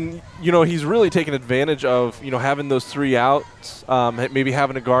 he's really taken advantage of having those 3 outs, maybe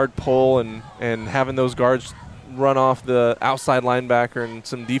having a guard pull and having those guards run off the outside linebacker and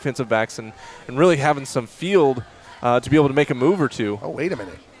some defensive backs and really having some field to be able to make a move or two. Oh, wait a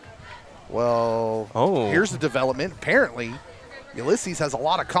minute. Well, Oh. here's the development. Apparently, Ulysses has a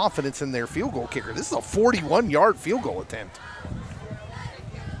lot of confidence in their field goal kicker. This is a 41-yard field goal attempt.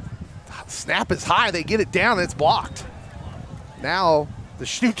 Snap is high. They get it down, and it's blocked. Now the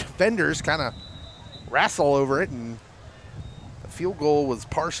Chanute defenders kind of wrestle over it, and the field goal was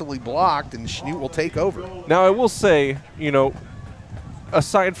partially blocked, and Chanute will take over. Now, I will say,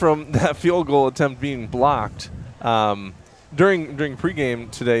 aside from that field goal attempt being blocked, during pregame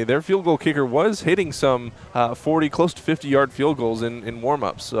today, their field goal kicker was hitting some 40, close to 50-yard field goals in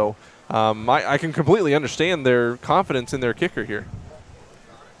warm-ups. So I can completely understand their confidence in their kicker here.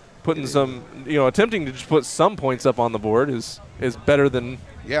 Putting some, attempting to just put some points up on the board is better than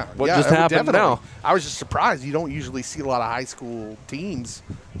what just happened definitely. now. I was just surprised. You don't usually see a lot of high school teams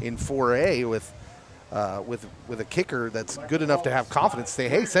in 4A with a kicker that's good enough to have confidence. Say,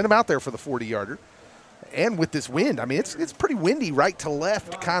 hey, send him out there for the 40-yarder. And with this wind, I mean, it's pretty windy, right to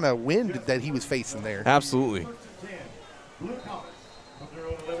left kind of wind that he was facing there. Absolutely.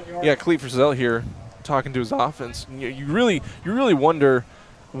 Yeah, Clete Frizzell here talking to his offense. You really wonder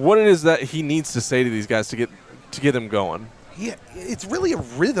what it is that he needs to say to these guys to get them going. Yeah, it's really a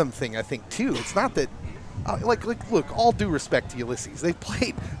rhythm thing, I think, too. It's not that, look, all due respect to Ulysses, they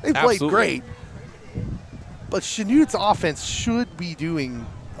played great, but Chanute's offense should be doing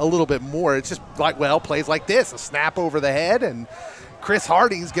a little bit more. It's just plays like this, a snap over the head, and Chris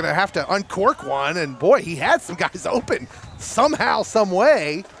Harding's going to have to uncork one, and boy, he had some guys open somehow, some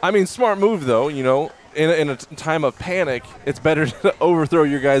way. I mean, smart move, though, in a time of panic, it's better to overthrow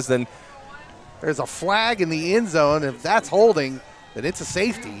your guys than. There's a flag in the end zone. If that's holding, then it's a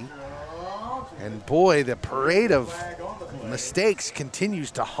safety. And boy, the parade of mistakes continues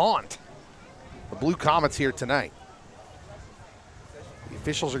to haunt the Blue Comets here tonight. The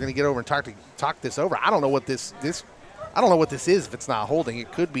officials are going to get over and talk this over. I don't know what this is if it's not holding.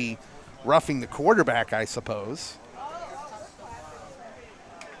 It could be roughing the quarterback, I suppose.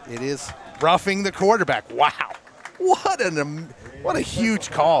 It is roughing the quarterback. Wow. What a huge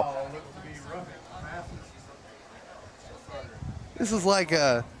call. This is like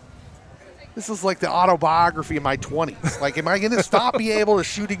the autobiography of my 20s. Like, am I going to stop being able to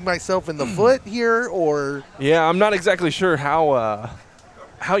shooting myself in the foot here, or? Yeah, I'm not exactly sure how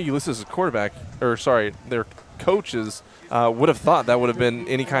Ulysses' their coaches would have thought that would have been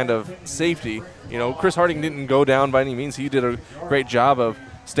any kind of safety. Chris Harding didn't go down by any means. He did a great job of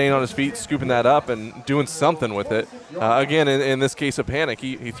staying on his feet, scooping that up, and doing something with it. Again, in this case of panic,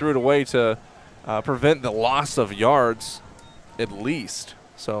 he threw it away to prevent the loss of yards, at least.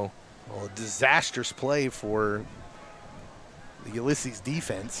 So, a disastrous play for the Ulysses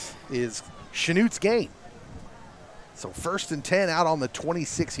defense is Chanute's gain. So 1st and 10 out on the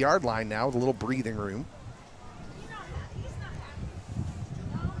 26-yard line now with a little breathing room.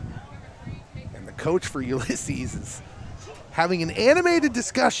 And the coach for Ulysses is having an animated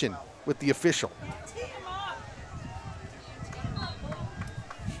discussion with the official.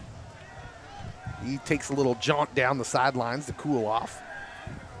 He takes a little jaunt down the sidelines to cool off.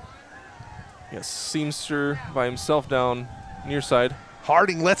 Yes, Seamster by himself down near side.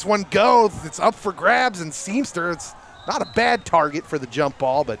 Harding lets one go. It's up for grabs, and Seamster, it's not a bad target for the jump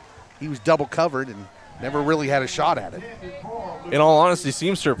ball, but he was double covered and never really had a shot at it. In all honesty,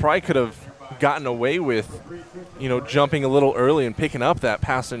 Seamster probably could have gotten away with, jumping a little early and picking up that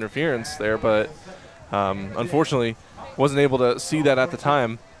pass interference there, but unfortunately wasn't able to see that at the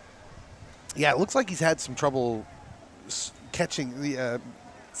time. Yeah, it looks like he's had some trouble spotting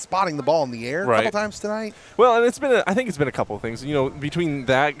the ball in the air a couple times tonight. Well, and I think it's been a couple of things. Between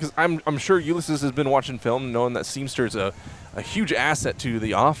that, because I'm sure Ulysses has been watching film, knowing that Seamster is a huge asset to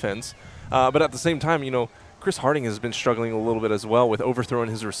the offense. But at the same time, Chris Harding has been struggling a little bit as well with overthrowing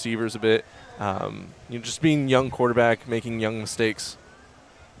his receivers a bit. Just being young quarterback, making young mistakes.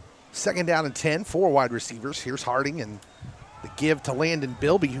 2nd down and 10, 4 wide receivers. Here's Harding and the give to Landon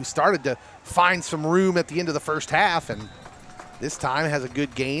Bilby, who started to find some room at the end of the first half, and this time has a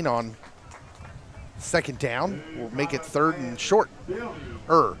good gain on 2nd down. We'll make it 3rd and short.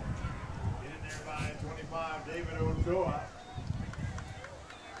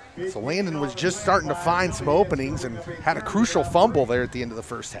 So Landon was just starting to find some openings and had a crucial fumble there at the end of the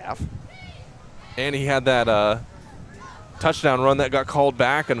first half. And he had that touchdown run that got called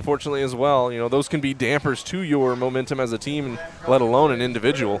back, unfortunately, as well. Those can be dampers to your momentum as a team, let alone an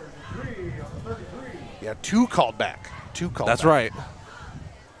individual. Yeah, 2 called back. That's right.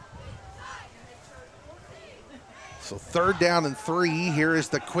 So 3rd down and 3. Here is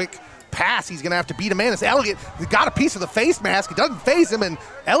the quick pass. He's going to have to beat a man. As Elliott got a piece of the face mask. It doesn't phase him, and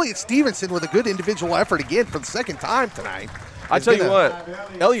Elliott Stevenson with a good individual effort again for the second time tonight. I tell you what,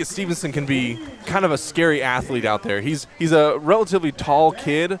 Elliott Stevenson can be kind of a scary athlete out there. He's a relatively tall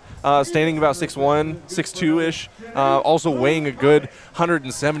kid, standing about 6'1", 6'2"-ish, also weighing a good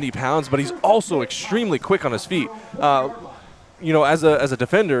 170 pounds, but he's also extremely quick on his feet. You know, as a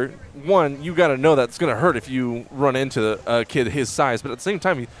defender, one, you got to know that's going to hurt if you run into a kid his size. But at the same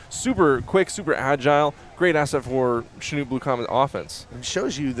time, he's super quick, super agile, great asset for Chanute Blue Comet offense. It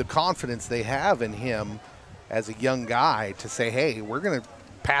shows you the confidence they have in him as a young guy to say, hey, we're going to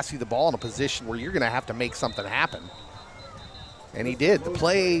pass you the ball in a position where you're going to have to make something happen. And he did. The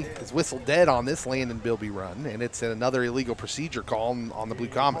play is whistled dead on this Landon Bilby run, and it's another illegal procedure call on the Blue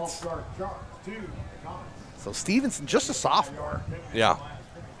Comets. So Stevenson, just a sophomore. Yeah.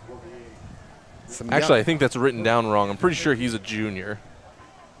 Actually, I think that's written down wrong. I'm pretty sure he's a junior.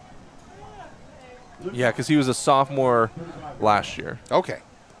 Yeah, because he was a sophomore last year. Okay.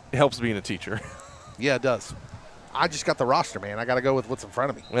 It helps being a teacher. Yeah, it does. I just got the roster, man. I got to go with what's in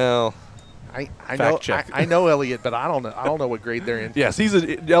front of me. Well, I know Elliott, but I don't know what grade they're in. Yes,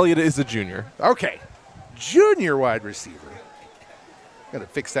 Elliott is a junior. Okay. Junior wide receiver. Got to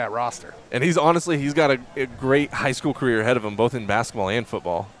fix that roster. And he's got a great high school career ahead of him, both in basketball and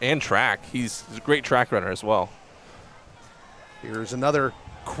football and track. He's a great track runner as well. Here's another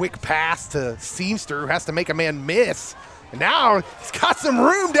quick pass to Seamster, who has to make a man miss. And now he's got some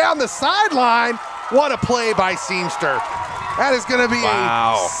room down the sideline. What a play by Seamster. That is going to be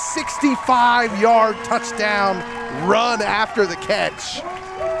a 65-yard touchdown run after the catch.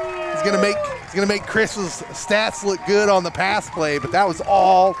 He's going to make Chris's stats look good on the pass play, but that was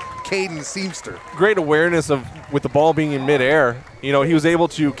all Caden Seamster. Great awareness with the ball being in midair. You know, he was able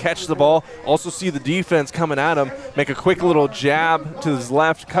to catch the ball, also see the defense coming at him, make a quick little jab to his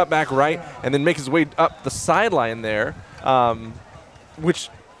left, cut back right, and then make his way up the sideline there, which,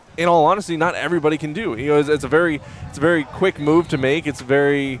 in all honesty, not everybody can do. You know, it's a very quick move to make. It's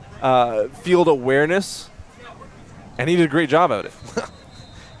very field awareness, and he did a great job at it.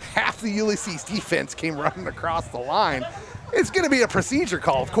 Half the Ulysses defense came running across the line. It's going to be a procedure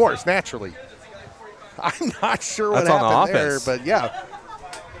call, of course, naturally. I'm not sure what happened there, but yeah.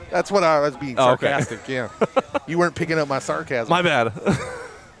 That's what I was being sarcastic, okay. Yeah. You weren't picking up my sarcasm. My bad.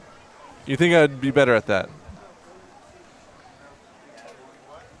 You think I'd be better at that?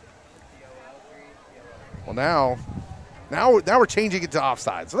 Well, now we're changing it to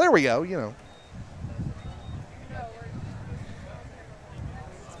offside. So there we go, you know.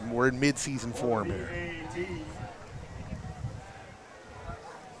 We're in mid-season form here.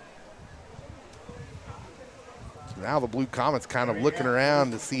 So now the Blue Comets kind of looking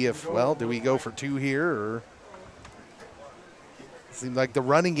around to see if, well, do we go for two here? Or it seems like the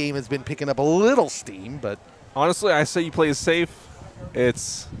running game has been picking up a little steam, but honestly, I say you play it safe.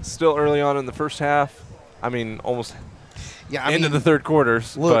 It's still early on in the first half. I mean, almost into the third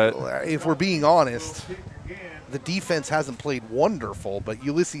quarters. Look, but if we're being honest, the defense hasn't played wonderful, but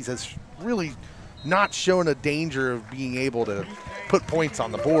Ulysses has really not shown a danger of being able to put points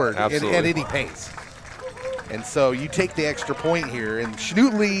on the board at any pace. And so you take the extra point here, and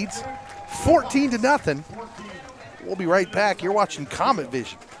Chanute leads 14-0. We'll be right back. You're watching Comet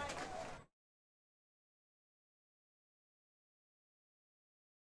Vision.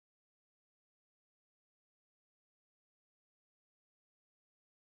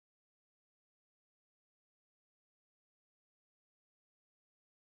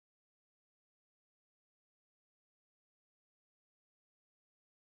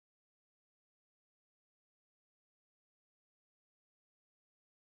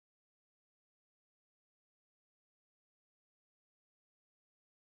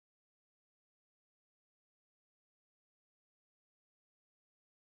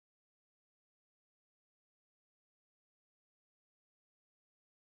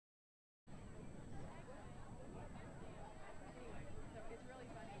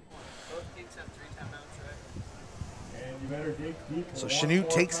 So Chanute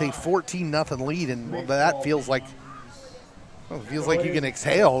takes a 14-0 lead, and that feels like you can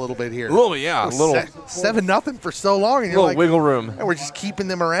exhale a little bit here. A little bit, yeah. 7-0 for so long, and you're like, wiggle room. And we're just keeping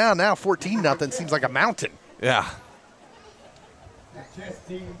them around now. 14-0 seems like a mountain. Yeah.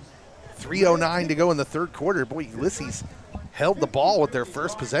 3:09 to go in the third quarter. Boy, Ulysses held the ball with their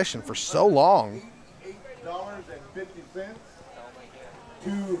first possession for so long. $8.50.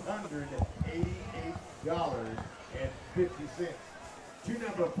 $288.50 to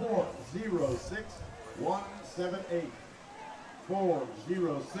number 406178.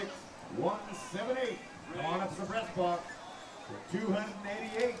 406178. Come on up to the press box for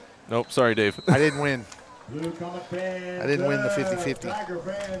 $288. Nope, sorry, Dave. I didn't win. I didn't win the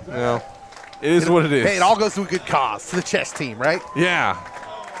 50-50. No, it is what it is. Hey, it all goes to a good cause, to the chess team, right? Yeah.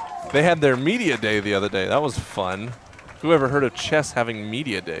 They had their media day the other day. That was fun. Who ever heard of chess having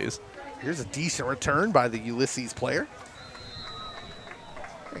media days? Here's a decent return by the Ulysses player.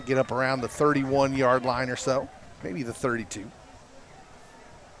 Get up around the 31-yard line or so, maybe the 32.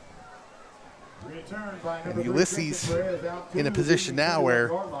 And Ulysses in a position now where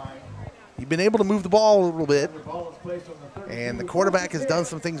you've been able to move the ball a little bit, and the quarterback has done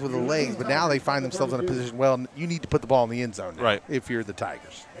some things with the legs, but now they find themselves in a position, well, you need to put the ball in the end zone now, right, if you're the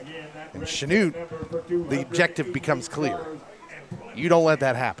Tigers. And Chanute, the objective becomes clear. You don't let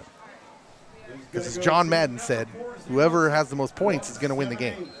that happen. Because as John Madden said, whoever has the most points is going to win the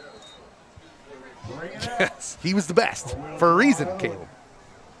game. Yes, he was the best for a reason, Caleb.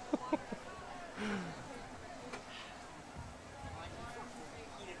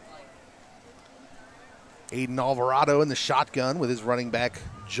 Aiden Alvarado in the shotgun with his running back,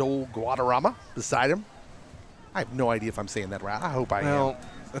 Joel Guadarrama, beside him. I have no idea if I'm saying that right. I hope I am. Well,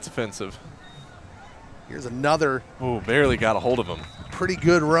 that's offensive. Here's another. Oh, barely got a hold of him. Pretty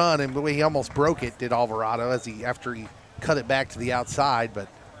good run, and the way he almost broke it did Alvarado after he cut it back to the outside, but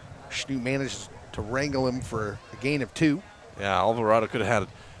Chanute managed to wrangle him for a gain of 2. Yeah, Alvarado could have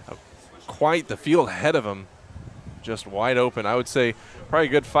had quite the field ahead of him, just wide open. I would say probably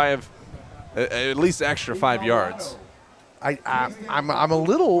a good 5, at least extra 5 yards. I'm a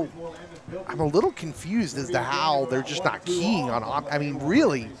little confused as to how they're just not keying on. I mean,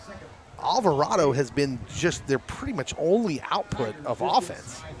 really, Alvarado has been just their pretty much only output of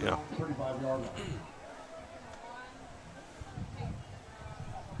offense. Yeah.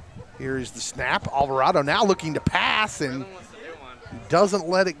 Here is the snap. Alvarado now looking to pass and doesn't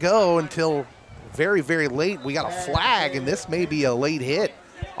let it go until very, very late. We got a flag, and this may be a late hit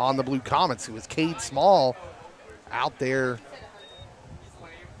on the Blue Comets. It was Cade Small out there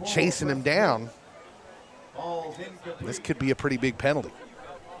chasing him down. This could be a pretty big penalty.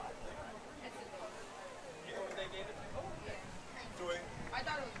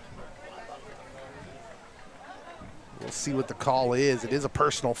 We'll see what the call is. It is a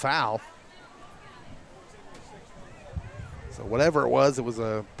personal foul. So whatever it was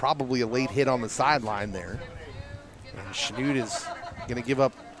probably a late hit on the sideline there. And Chanute is going to give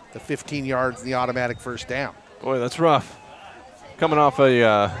up the 15 yards and the automatic first down. Boy, that's rough. Coming off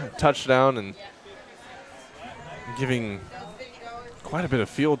a touchdown and giving quite a bit of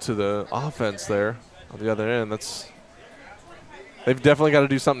field to the offense there on the other end. They've definitely got to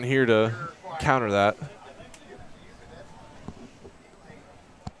do something here to counter that.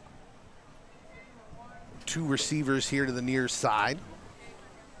 Two receivers here to the near side.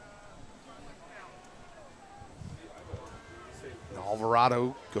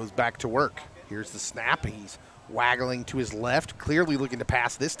 Alvarado goes back to work. Here's the snap. He's waggling to his left, clearly looking to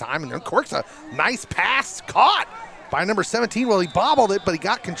pass this time. And then Cork's a nice pass caught by number 17. Well, he bobbled it, but he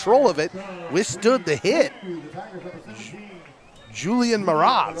got control of it, withstood the hit. Julian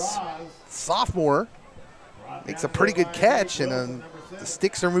Miraz, sophomore, makes a pretty good catch, and the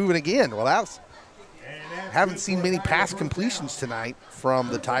sticks are moving again. Well, haven't seen many pass completions tonight from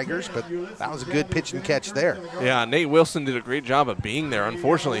the Tigers, but that was a good pitch and catch there. Yeah, Nate Wilson did a great job of being there.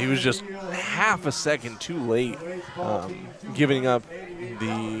 Unfortunately, he was just half a second too late, giving up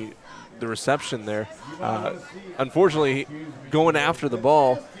the reception there. Unfortunately, going after the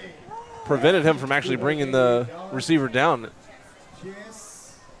ball prevented him from actually bringing the receiver down.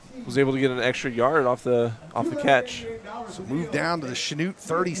 Was able to get an extra yard off the catch. So move down to the Chanute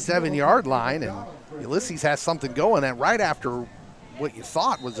 37-yard line, and Ulysses has something going. And right after what you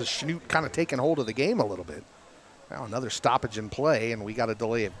thought was a Chanute kind of taking hold of the game a little bit. Now another stoppage in play, and we got a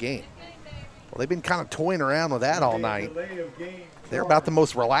delay of game. Well, they've been kind of toying around with that all night. They're about the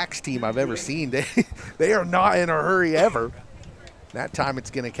most relaxed team I've ever seen. They are not in a hurry ever. That time it's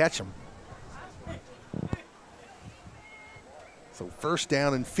going to catch them. So first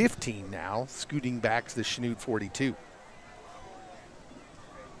down and 15 now, scooting back to the Chanute 42.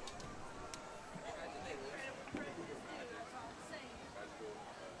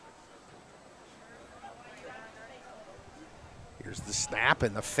 Here's the snap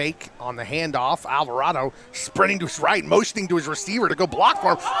and the fake on the handoff. Alvarado sprinting to his right, motioning to his receiver to go block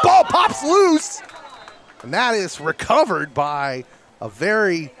for him. Ball pops loose, and that is recovered by a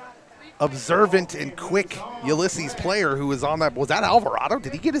very observant and quick Ulysses player who was on that. Was that Alvarado?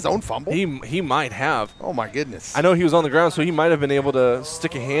 Did he get his own fumble? He might have. Oh, my goodness. I know he was on the ground, so he might have been able to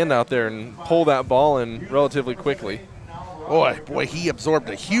stick a hand out there and pull that ball in relatively quickly. Boy, he absorbed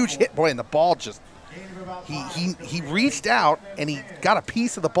a huge hit. Boy, and the ball just he reached out and he got a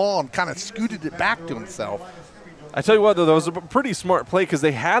piece of the ball and kind of scooted it back to himself. I tell you what, though, that was a pretty smart play because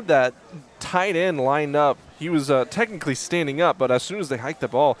they had that tight end lined up. He was technically standing up, but as soon as they hiked the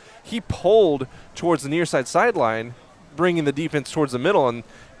ball, he pulled towards the near side sideline, bringing the defense towards the middle, and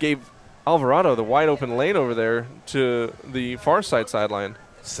gave Alvarado the wide open lane over there to the far side sideline.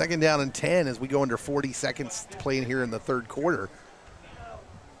 2nd down and 10 as we go under 40 seconds playing here in the 3rd quarter.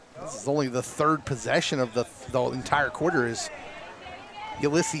 This is only the 3rd possession of the entire quarter. Is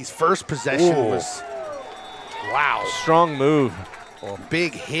Ulysses' first possession was, wow. Strong move. Well, a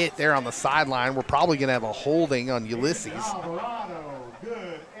big hit there on the sideline. We're probably going to have a holding on Ulysses,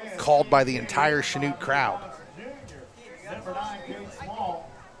 called by the entire Chanute crowd. Number 9, Kate Small.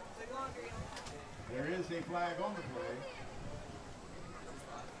 There is a flag on the play.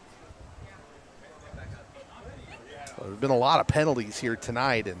 Well, there's been a lot of penalties here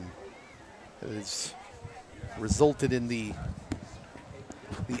tonight, and it has resulted in the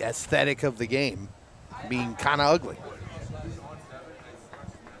aesthetic of the game being kind of ugly.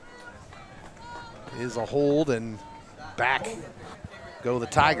 It is a hold, and back go the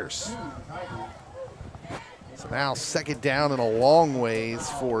Tigers. So now 2nd down and a long ways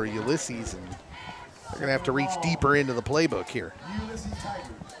for Ulysses, and they're going to have to reach deeper into the playbook here,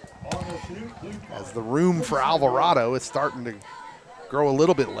 as the room for Alvarado is starting to grow a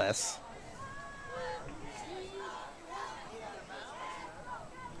little bit less.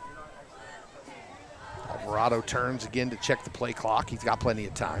 Alvarado turns again to check the play clock. He's got plenty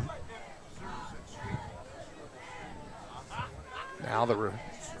of time. Now the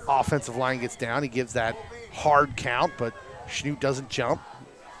offensive line gets down. He gives that hard count, but Chanute doesn't jump.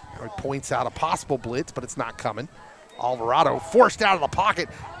 He points out a possible blitz, but it's not coming. Alvarado forced out of the pocket,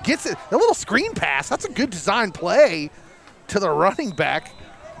 gets it. A little screen pass. That's a good design play to the running back,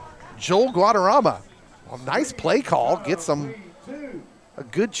 Joel Guadarrama. Well, nice play call. Gets him a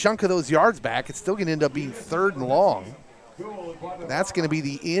good chunk of those yards back. It's still going to end up being 3rd and long. That's going to be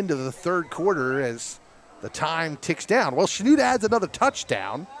the end of the 3rd quarter as the time ticks down. Well, Chanute adds another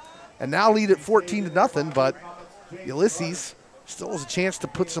touchdown and now lead at 14-0, but Ulysses still has a chance to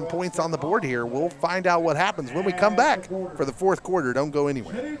put some points on the board here. We'll find out what happens when we come back for the 4th quarter. Don't go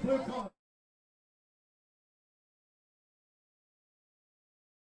anywhere.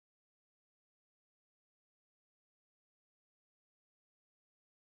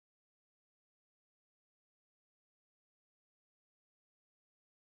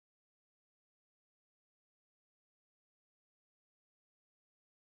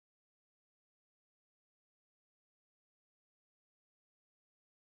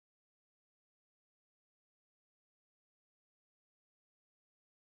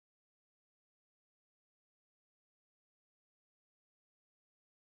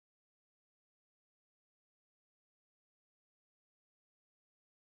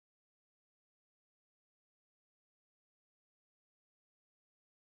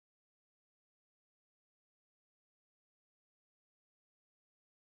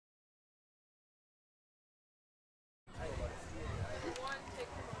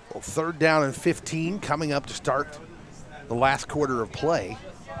 Well, 3rd down and 15 coming up to start the last quarter of play.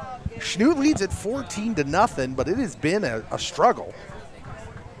 Chanute leads at 14-0, but it has been a struggle.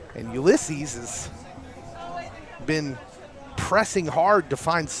 And Ulysses has been pressing hard to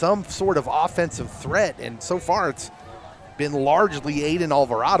find some sort of offensive threat, and so far it's been largely Aiden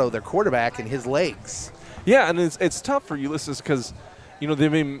Alvarado, their quarterback, and his legs. Yeah, and it's tough for Ulysses because, you know, they've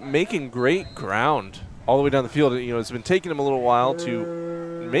been making great ground all the way down the field. You know, it's been taking them a little while to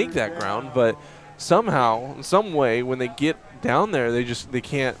make that ground, but somehow, some way, when they get down there, they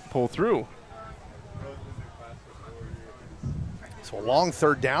can't pull through. So a long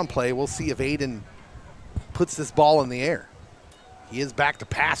 3rd down play. We'll see if Aiden puts this ball in the air. He is back to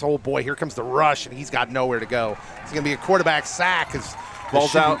pass. Oh boy, here comes the rush, and he's got nowhere to go. It's going to be a quarterback sack as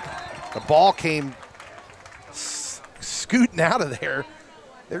ball's out. The ball came scooting out of there.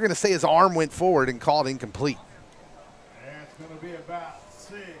 They're going to say his arm went forward and called incomplete. That's going to be about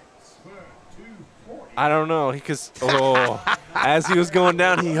 6 foot 240. I don't know, because as he was going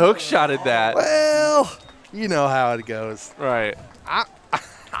down, he hook shotted that. Well, you know how it goes. Right.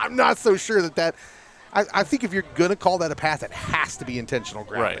 I'm not so sure that I think if you're going to call that a pass, it has to be intentional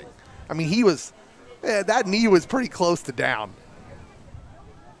grounding. Right. I mean, that knee was pretty close to down.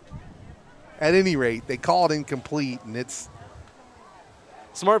 At any rate, they call it incomplete, and it's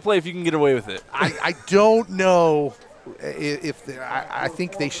smart play if you can get away with it. I don't know if I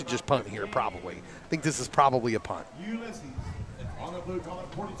think they should just punt here, probably. I think this is probably a punt. Ulysses on the blue collar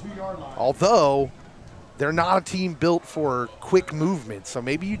 42-yard line. Although they're not a team built for quick movement, so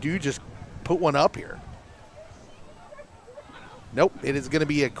maybe you do just put one up here. Nope, it is going to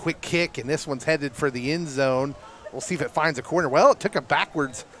be a quick kick, and this one's headed for the end zone. We'll see if it finds a corner. Well, it took a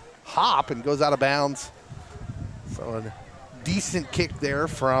backwards hop and goes out of bounds. So a decent kick there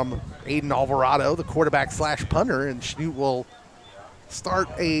from Aiden Alvarado, the quarterback / punter, and Chanute will start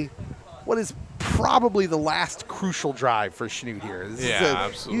what is probably the last crucial drive for Chanute here.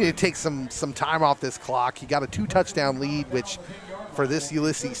 Absolutely. You need to take some time off this clock. You got a 2-touchdown lead, which for this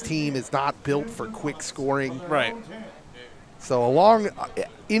Ulysses team is not built for quick scoring. Right. So along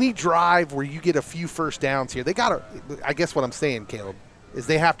any drive where you get a few first downs here, they got to, I guess what I'm saying, Caleb, is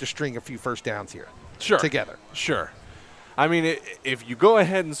they have to string a few first downs here together. Sure. I mean, if you go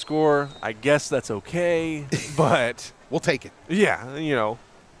ahead and score, I guess that's okay, but we'll take it. Yeah,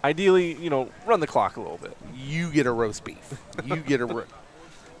 ideally, run the clock a little bit. You get a roast beef. You get a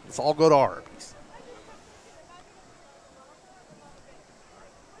let's all go to Arby's.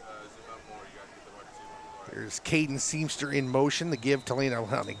 There's Caden Seamster in motion. The give to Lena.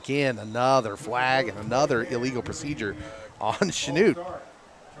 And again, another flag and another illegal procedure on Chanute.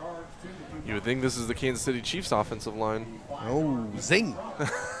 You would think this is the Kansas City Chiefs offensive line. Oh, zing.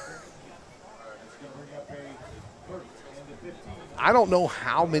 I don't know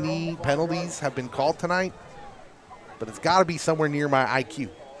how many penalties have been called tonight, but it's got to be somewhere near my IQ,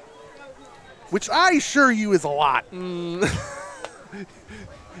 which I assure you is a lot.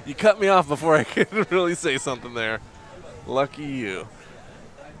 You cut me off before I could really say something there. Lucky you.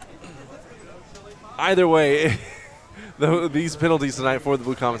 Either way, these penalties tonight for the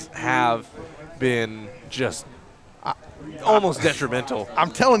Blue Comets have been just almost detrimental.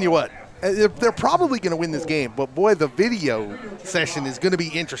 I'm telling you what, they're probably going to win this game, but boy, the video session is going to be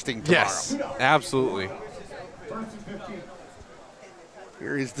interesting tomorrow. Yes, absolutely.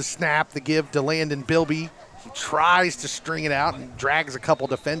 Here is the snap, the give to Landon Bilby. He tries to string it out and drags a couple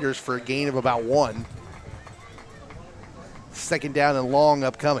defenders for a gain of about 1. Second down and long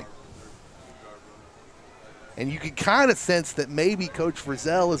upcoming. And you can kind of sense that maybe Coach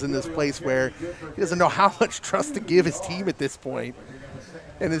Frizzell is in this place where he doesn't know how much trust to give his team at this point,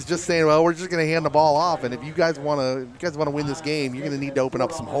 and is just saying, well, we're just going to hand the ball off, and if you guys want to win this game, you're going to need to open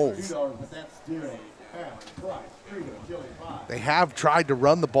up some holes. They have tried to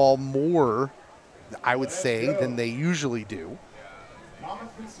run the ball more, I would say, than they usually do.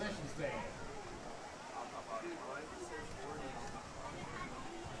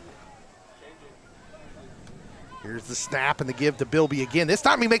 Here's the snap and the give to Bilby again. This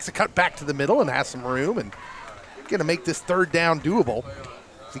time he makes a cut back to the middle and has some room, and going to make this third down doable.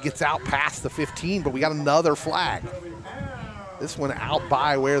 He gets out past the 15, but we got another flag. This one out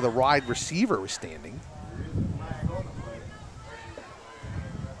by where the wide receiver was standing.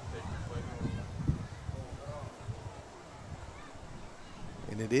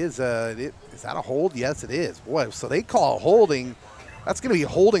 And it is, is that a hold? Yes, it is. Boy, so they call holding. That's going to be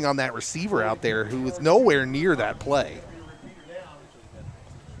holding on that receiver out there who was nowhere near that play.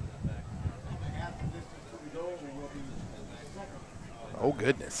 Oh,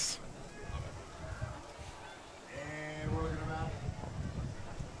 goodness.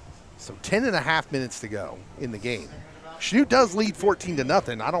 So 10.5 minutes to go in the game. Chanute does lead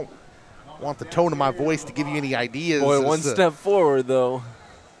 14-0. I don't want the tone of my voice to give you any ideas. Boy, one step forward, though.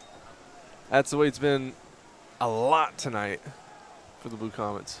 That's the way it's been a lot tonight for the Blue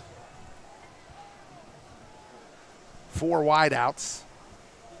Comets. 4 wideouts.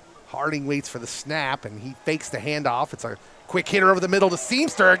 Harding waits for the snap, and he fakes the handoff. It's a quick hitter over the middle to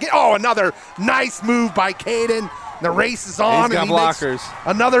Seamster. Again. Oh, another nice move by Caden. The race is on. He's got blockers.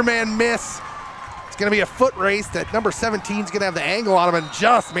 Another man miss. It's going to be a foot race that number 17 is going to have the angle on him and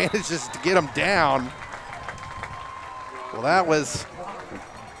just manages to get him down. Well, that was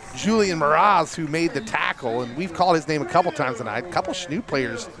Julian Miraz who made the tackle, and we've called his name a couple times tonight. A couple Chanute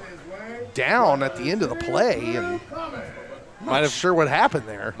players down at the end of the play, and I'm not sure what happened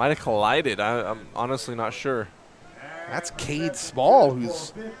there. Might have collided. I'm honestly not sure. That's Cade Small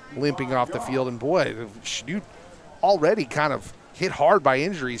who's limping off the field, and boy, Chanute already kind of hit hard by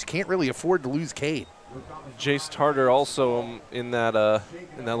injuries. Can't really afford to lose Cade. Jace Tarter also in that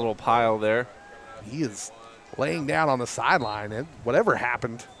little pile there. He is laying down on the sideline, and whatever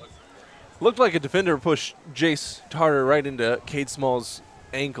happened. Looked like a defender pushed Jace Tarter right into Cade Small's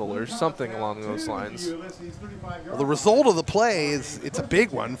ankle or something along those lines. Well, the result of the play is it's a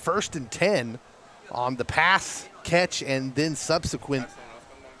big one. 1st and 10 on the pass, catch, and then subsequent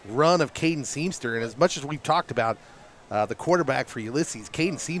run of Caden Seamster. And as much as we've talked about the quarterback for Ulysses,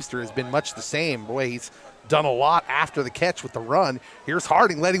 Caden Seamster has been much the same. Boy, he's done a lot after the catch with the run. Here's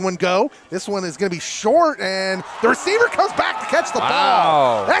Harding letting one go. This one is going to be short, and the receiver comes back to catch the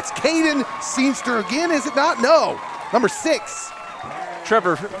ball. That's Caden Seamster again, is it not? No. Number 6,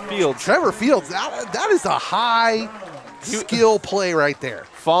 Trevor Fields. Trevor Fields, that is a high skill play right there.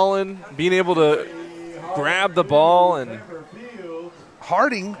 Fallen, being able to grab the ball, and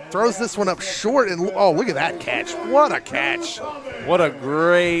Harding throws this one up short, and oh, look at that catch. What a catch. what a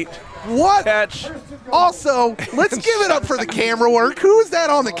great catch. Also, let's give it up for the camera work. Who is that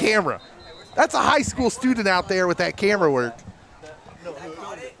on the camera? That's a high school student out there with that camera work.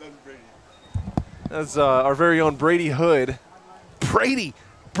 That's our very own Brady Hood.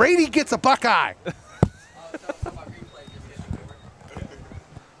 Brady gets a Buckeye.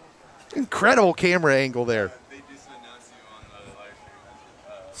 Incredible camera angle there.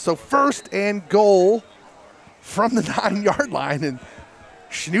 So 1st and goal from the 9-yard line, and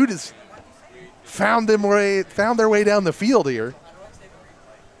Chanute has found their way down the field here,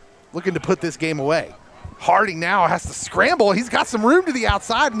 looking to put this game away. Harding now has to scramble. He's got some room to the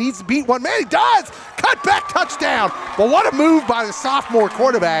outside and needs to beat one man. He does! Cut back touchdown. But what a move by the sophomore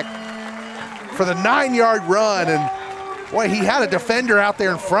quarterback for the 9-yard run. And boy, he had a defender out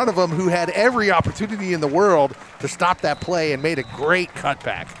there in front of him who had every opportunity in the world to stop that play and made a great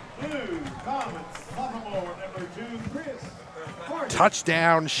cutback.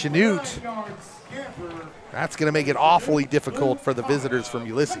 Touchdown, Chanute. That's going to make it awfully difficult for the visitors from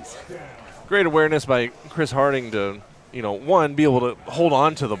Ulysses. Great awareness by Chris Harding to, one, be able to hold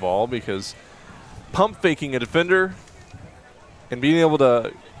on to the ball, because pump faking a defender and being able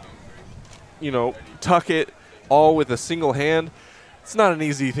to, tuck it all with a single hand, it's not an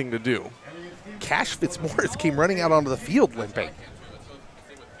easy thing to do. Cash Fitzmaurice came running out onto the field limping.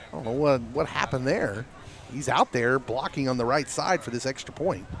 I don't know what happened there. He's out there blocking on the right side for this extra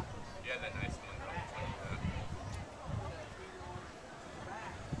point.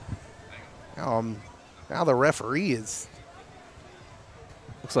 Now the referee is.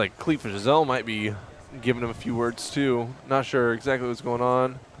 Looks like Clete Giselle might be giving him a few words too. Not sure exactly what's going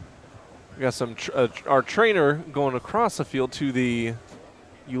on. We got some our trainer going across the field to the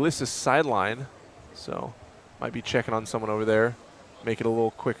Ulysses sideline, so might be checking on someone over there, make it a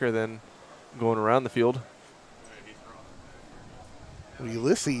little quicker than going around the field. Well,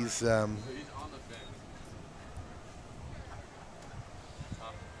 Ulysses.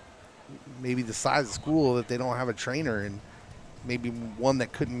 Maybe the size of school that they don't have a trainer, and maybe one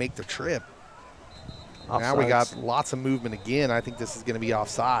that couldn't make the trip. Offsides. Now we got lots of movement again. I think this is going to be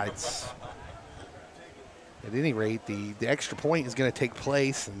offsides. At any rate, the extra point is going to take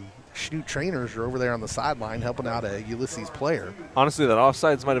place, and Chanute trainers are over there on the sideline helping out a Ulysses player. Honestly, that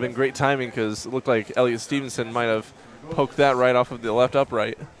offsides might have been great timing, because it looked like Elliott Stevenson might have poked that right off of the left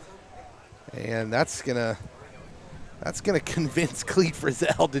upright. And that's going to convince Clete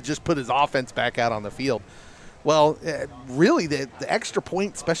Frizzell to just put his offense back out on the field. Well, really, the extra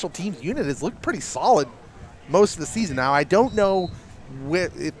point special teams unit has looked pretty solid most of the season. Now, I don't know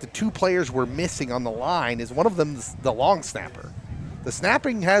if the two players we're missing on the line is one of them the long snapper. The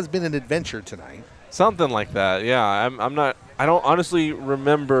snapping has been an adventure tonight. Something like that, yeah. I don't honestly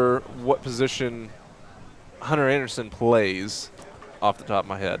remember what position Hunter Anderson plays off the top of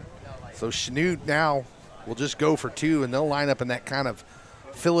my head. So Chanute now will just go for two, and they'll line up in that kind of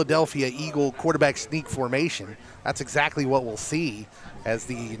Philadelphia Eagle quarterback sneak formation. That's exactly what we'll see as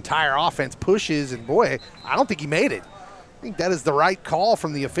the entire offense pushes, and boy, I don't think he made it. I think that is the right call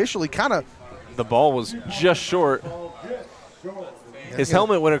from the official. He kind of... The ball was just short. His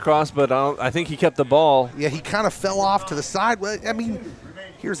helmet went across, but I think he kept the ball. Yeah, he kind of fell off to the side. Well, I mean,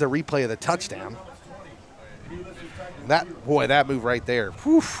 here's a replay of the touchdown. That move right there.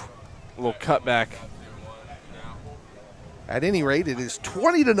 Whew. A little cutback. At any rate, it is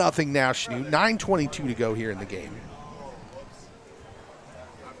 20-0 now, Chanute. 9:22 to go here in the game.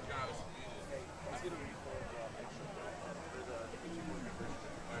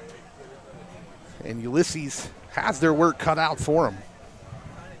 And Ulysses has their work cut out for him.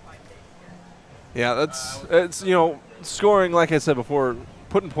 Yeah, it's scoring, like I said before,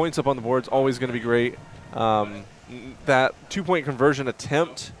 putting points up on the board is always going to be great. That 2-point conversion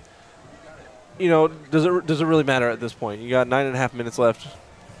attempt, does it really matter at this point? You got 9.5 minutes left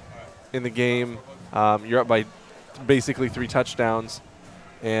in the game. You're up by basically 3 touchdowns,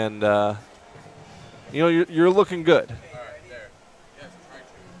 and you're looking good.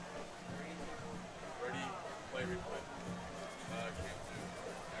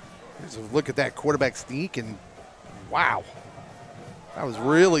 So look at that quarterback sneak, and wow, that was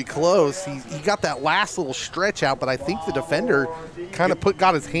really close. He got that last little stretch out, but I think the defender kind of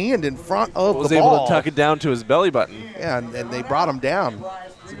got his hand in front of the ball. Was able to tuck it down to his belly button. Yeah, and they brought him down.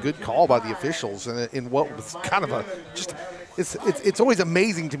 It's a good call by the officials, and in what was kind of it's always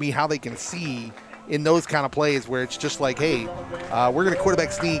amazing to me how they can see in those kind of plays where it's just like, hey, we're going to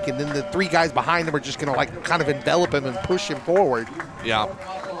quarterback sneak, and then the 3 guys behind him are just going to like kind of envelop him and push him forward. Yeah,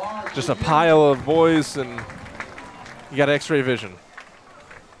 just a pile of boys, and you got X-ray vision.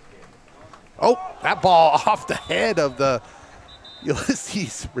 Oh, that ball off the head of the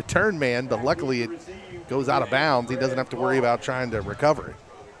Ulysses return man, but luckily it goes out of bounds. He doesn't have to worry about trying to recover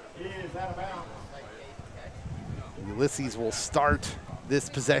it. Ulysses will start this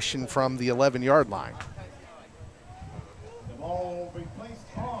possession from the 11-yard line. The ball will be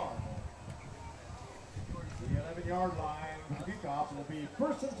placed on the 11-yard line. The kickoff will be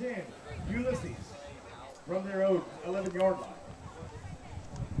 1st and 10, Ulysses, from their own 11-yard line.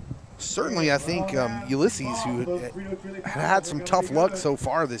 Certainly, I think Ulysses, who had some tough luck so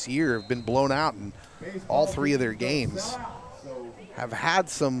far this year, have been blown out in all 3 of their games, have had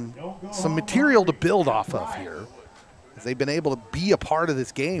some material to build off of here. They've been able to be a part of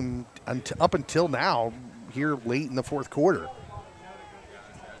this game up until now, here late in the 4th quarter.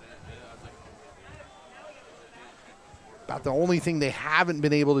 About the only thing they haven't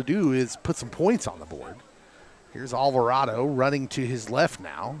been able to do is put some points on the board. Here's Alvarado running to his left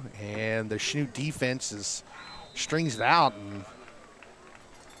now, and the Chanute defense strings it out and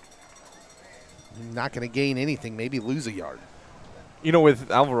not going to gain anything, maybe lose a yard. You know, with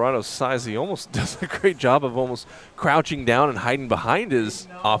Alvarado's size, he almost does a great job of almost crouching down and hiding behind his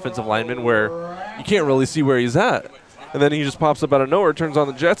offensive lineman where you can't really see where he's at. And then he just pops up out of nowhere, turns on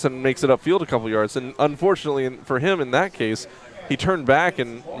the jets, and makes it upfield a couple yards. And unfortunately for him in that case, he turned back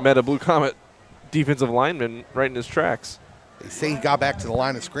and met a Blue Comet defensive lineman right in his tracks. They say he got back to the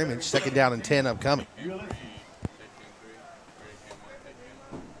line of scrimmage. 2nd down and 10 upcoming.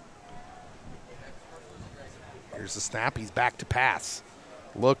 Here's the snap. He's back to pass.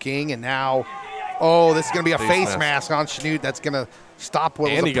 Looking, and now, oh, this is going to be a face mask on Chanute. That's going to stop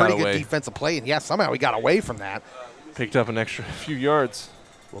what was a pretty good defensive play. And, yeah, somehow he got away from that. Picked up an extra few yards.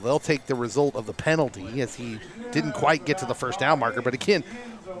 Well, they'll take the result of the penalty as he didn't quite get to the 1st down marker. But, again,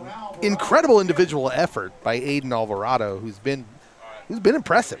 incredible individual effort by Aiden Alvarado, who's been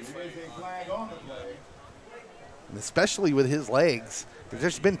impressive. And especially with his legs.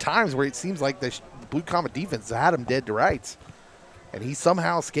 There's been times where it seems like the Blue Comet defense had him dead to rights, and he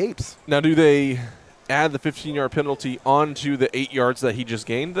somehow escapes. Now, do they add the 15-yard penalty onto the 8 yards that he just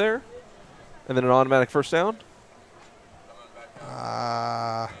gained there, and then an automatic 1st down?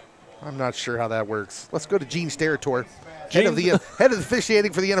 I'm not sure how that works. Let's go to Gene Steratore, head of the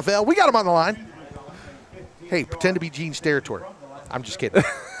officiating for the NFL. We got him on the line. Hey, pretend to be Gene Steratore. I'm just kidding.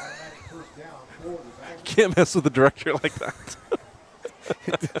 Can't mess with the director like that.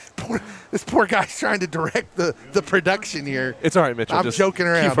 This poor guy's trying to direct the production here. It's all right, Mitchell. I'm joking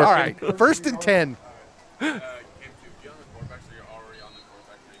around. All right, 1st and 10.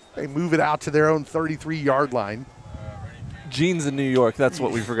 They move it out to their own 33-yard line. Gene's in New York. That's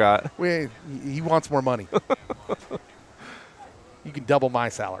what we forgot. He wants more money. You can double my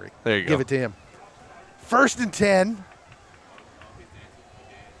salary. There you go. Give it to him. 1st and 10.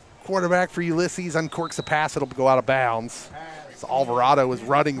 Quarterback for Ulysses uncorks a pass. It'll go out of bounds. So Alvarado is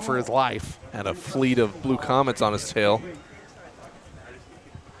running for his life. Had a fleet of Blue Comets on his tail.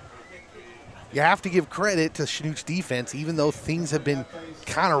 You have to give credit to Chanute's defense, even though things have been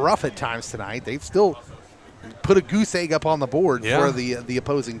kind of rough at times tonight. They've still put a goose egg up on the board for the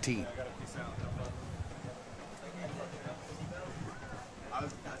opposing team.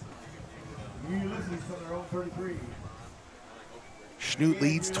 Chanute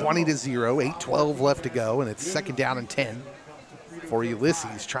leads 20-0, 8:12 left to go, and it's 2nd down and 10 for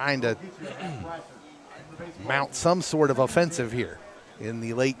Ulysses, trying to mount some sort of offensive here in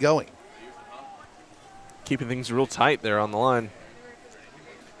the late going. Keeping things real tight there on the line.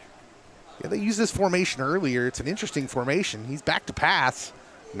 Yeah, they used this formation earlier. It's an interesting formation. He's back to pass,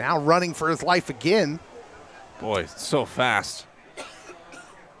 now running for his life again. Boy, so fast.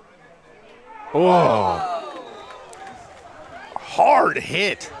 Oh. Hard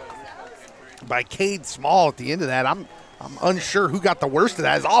hit by Cade Small at the end of that. I'm unsure who got the worst of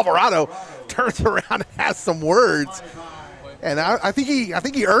that as Alvarado turns around and has some words. And I think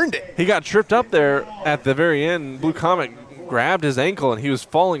he earned it. He got tripped up there at the very end. Blue Comet grabbed his ankle and he was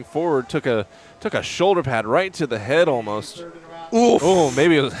falling forward, took a shoulder pad right to the head almost. Oof. Oh,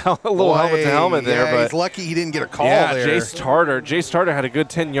 maybe it was a little helmet to helmet there, but he's lucky he didn't get a call there. Jace Tarter had a good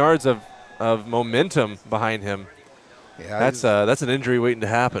 10 yards of momentum behind him. Yeah, that's an injury waiting to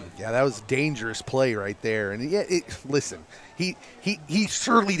happen. Yeah, that was a dangerous play right there. And listen, he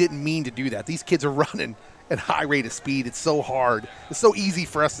surely didn't mean to do that. These kids are running at high rate of speed. It's so hard. It's so easy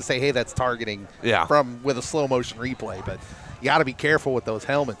for us to say, hey, that's targeting with a slow motion replay. But you got to be careful with those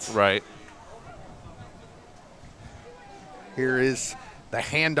helmets. Right. Here is the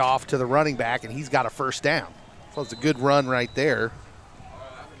handoff to the running back, and he's got a first down. So it's a good run right there.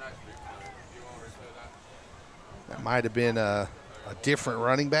 That might have been a different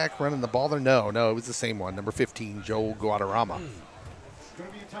running back running the ball there. No, it was the same one, number 15, Joel Guadarrama. It's going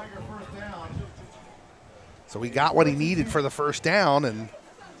to be a Tiger first down. So he got what he needed for the first down, and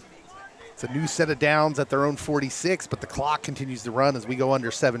it's a new set of downs at their own 46, but the clock continues to run as we go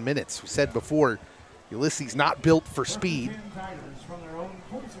under 7 minutes. We said before, Ulysses not built for speed.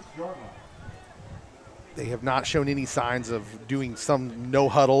 They have not shown any signs of doing some no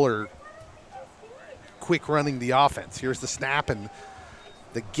huddle or quick running the offense. Here's the snap and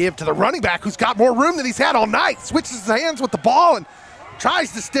the give to the running back, who's got more room than he's had all night. Switches his hands with the ball and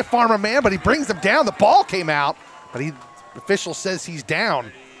tries to stiff arm a man, but he brings him down. The ball came out, but the official says he's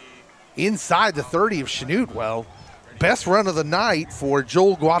down inside the 30 of Chanute. Well, best run of the night for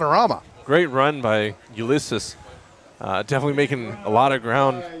Joel Guadarrama. Great run by Ulysses. Definitely making a lot of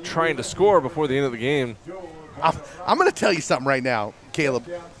ground, trying to score before the end of the game. I'm going to tell you something right now, Caleb.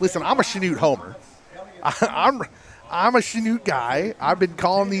 Listen, I'm a Chanute homer. I'm a Chanute guy. I've been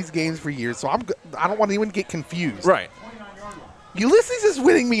calling these games for years, so I don't want anyone to get confused. Right. Ulysses is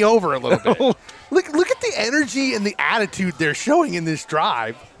winning me over a little bit. Look at the energy and the attitude they're showing in this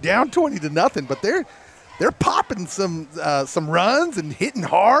drive. Down 20-0, but they're popping some runs and hitting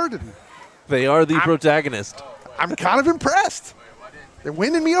hard. And they are the protagonist. I'm kind of impressed. They're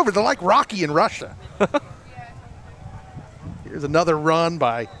winning me over. They're like Rocky in Russia. Here's another run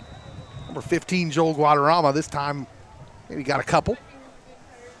by number 15, Joel Guadarrama. This time, maybe got a couple.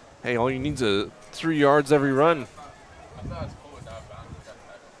 Hey, all you need is 3 yards every run.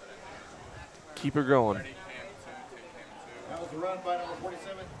 Keep her going. That was a run by number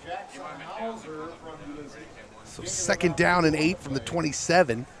 47, Jackson Hauser from Ulysses. So second down and 8 from the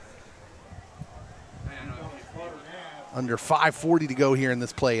 27. Under 5:40 to go here in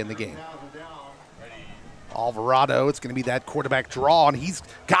this play in the game. Alvarado, it's going to be that quarterback draw, and he's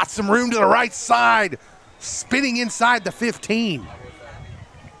got some room to the right side, spinning inside the 15.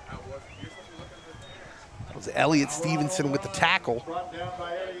 That was Elliott Stevenson with the tackle.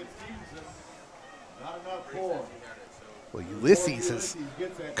 Well, Ulysses has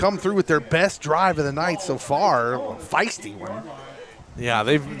come through with their best drive of the night so far, a feisty one. Yeah,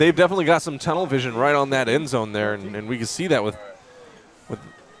 they've definitely got some tunnel vision right on that end zone there, and we can see that with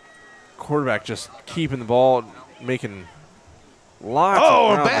quarterback just keeping the ball, making lots of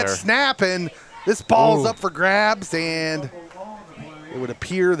ground a bad there. Snap, and this ball's up for grabs, and it would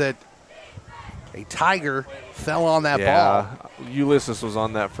appear that a Tiger fell on that ball. Ulysses was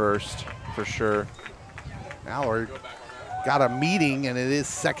on that first, for sure. Now we're got a meeting, and it is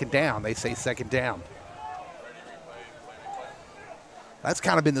second down. They say second down. That's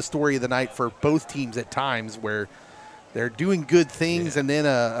kind of been the story of the night for both teams at times, where they're doing good things and then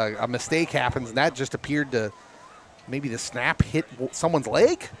a mistake happens, and that just appeared to maybe the snap hit someone's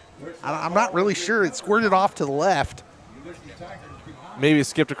leg. I'm not really sure. It squirted off to the left. Maybe it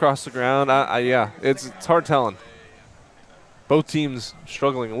skipped across the ground. Yeah, it's hard telling. Both teams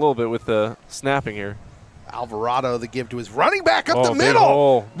struggling a little bit with the snapping here. Alvarado, the give to his running back up the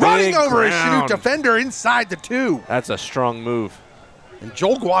middle. Running over a Chanute defender inside the 2. That's a strong move. And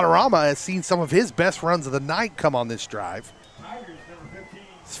Joel Guadarrama has seen some of his best runs of the night come on this drive.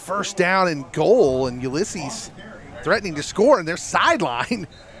 It's first down and goal, and Ulysses threatening to score, and their sideline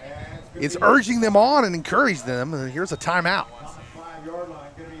is urging them on and encouraging them. And here's a timeout.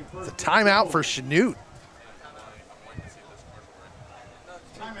 It's a timeout for Chanute.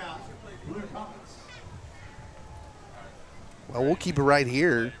 Well, we'll keep it right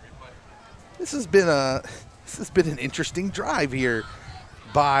here. This has been an interesting drive here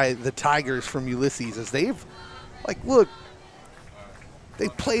by the Tigers from Ulysses, as they've, look,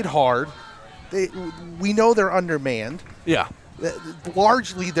 they've played hard. We know they're undermanned. Yeah.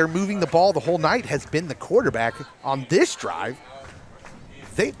 Largely, they're moving the ball the whole night has been the quarterback on this drive.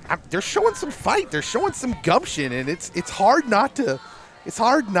 They're showing some fight. They're showing some gumption, and it's hard not to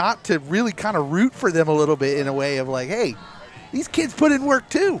really kind of root for them a little bit in a way of like, hey, these kids put in work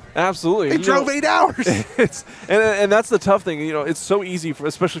too. Absolutely. They drove 8 hours. And that's the tough thing. You know, it's so easy,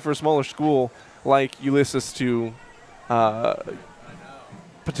 especially for a smaller school like Ulysses, to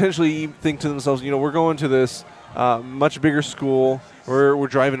potentially think to themselves, we're going to this much bigger school. We're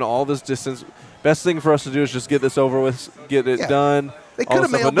driving all this distance. Best thing for us to do is just get this over with, get it done. They could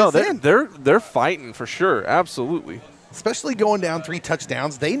have mailed this in. They're fighting for sure. Absolutely. Especially going down 3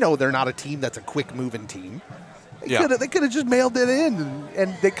 touchdowns. They know they're not a team that's a quick-moving team. They could have just mailed it in,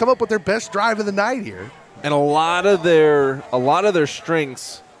 and they come up with their best drive of the night here. And a lot of their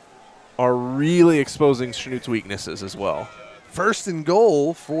strengths are really exposing Chanute's weaknesses as well. First and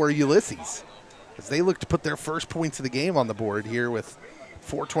goal for Ulysses as they look to put their first points of the game on the board here with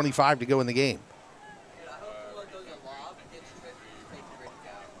 4:25 to go in the game.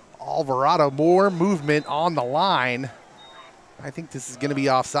 Alvarado, more movement on the line. I think this is going to be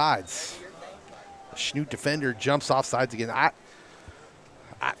offsides. The Chanute defender jumps offsides again.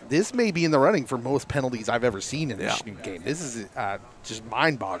 This may be in the running for most penalties I've ever seen in this Chanute game. This is just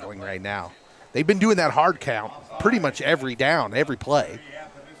mind-boggling right now. They've been doing that hard count pretty much every down, every play.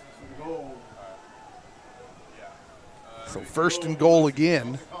 So first and goal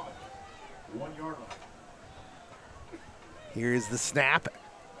again. Here's the snap.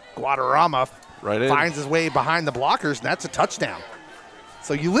 Guadarrama finds his way behind the blockers, and that's a touchdown.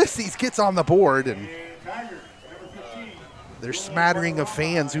 So Ulysses gets on the board, and there's smattering of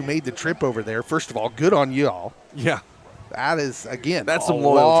fans who made the trip over there. First of all, good on you all. Yeah. That is, again, that's a some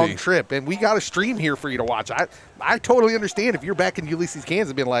loyalty. Long trip, and we got a stream here for you to watch. I totally understand if you're back in Ulysses,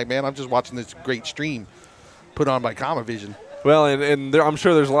 Kansas, being like, man, I'm just watching this great stream put on by Comavision. Well, and I'm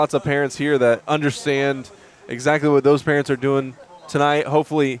sure there's lots of parents here that understand exactly what those parents are doing tonight.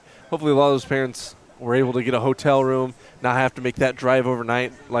 Hopefully a lot of those parents were able to get a hotel room, not have to make that drive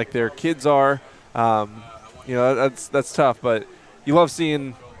overnight like their kids are. You know, that's tough, but you love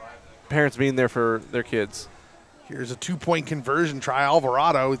seeing parents being there for their kids. Here's a two-point conversion try.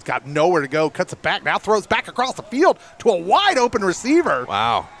 Alvarado, he's got nowhere to go, cuts it back, now throws back across the field to a wide-open receiver.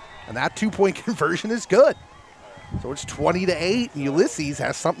 Wow. And that two-point conversion is good. So it's 20-8, and Ulysses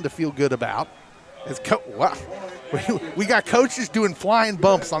has something to feel good about. Wow. We got coaches doing flying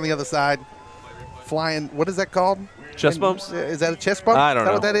bumps on the other side. Flying, what is that called? Chest bumps? Is that a chest bump? I don't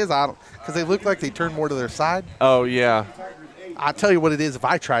know. Is that what that is? I don't, because they look like they turn more to their side. Oh, yeah. I'll tell you what it is if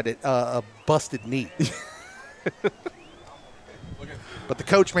I tried it, a busted knee. But the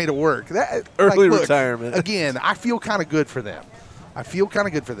coach made it work. Early retirement. Again, I feel kind of good for them.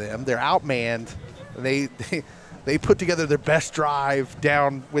 They're outmanned. They put together their best drive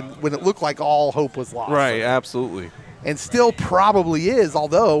down when it looked like all hope was lost. Right, absolutely. And still probably is,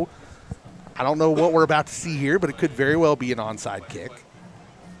 although I don't know what we're about to see here, but it could very well be an onside kick.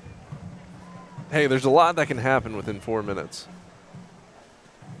 Hey, there's a lot that can happen within 4 minutes.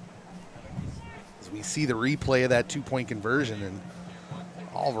 As we see the replay of that two-point conversion, and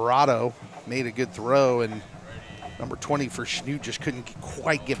Alvarado made a good throw, and number 20 for Chanute just couldn't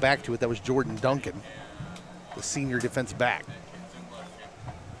quite get back to it. That was Jordan Duncan, the senior defensive back.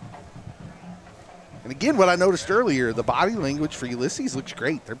 And again, what I noticed earlier, the body language for Ulysses looks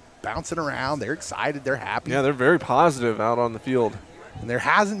great. They're bouncing around. They're excited. They're happy. Yeah, they're very positive out on the field. And there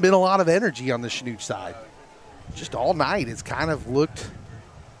hasn't been a lot of energy on the Chanute side. Just all night, it's kind of looked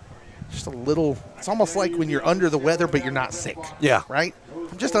just a little, it's almost like when you're under the weather, but you're not sick. Yeah. Right?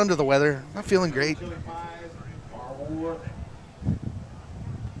 I'm just under the weather. I'm not feeling great.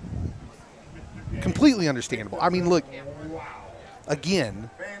 Completely understandable. I mean, look, again,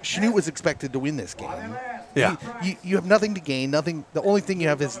 Chanute was expected to win this game. Yeah. You have nothing to gain, nothing. The only thing you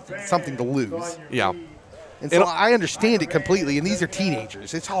have is something to lose. Yeah. And so I understand it completely, and these are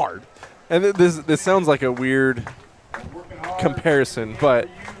teenagers. It's hard. And this sounds like a weird comparison, but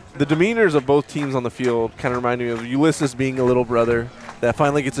the demeanors of both teams on the field kind of remind me of Ulysses being a little brother that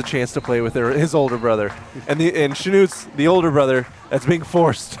finally gets a chance to play with his older brother, and Chanute's the older brother that's being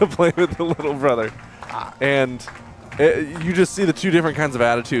forced to play with the little brother. And you just see the two different kinds of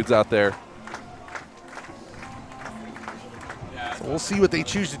attitudes out there. So we'll see what they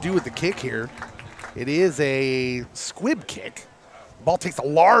choose to do with the kick here. It is a squib kick. The ball takes a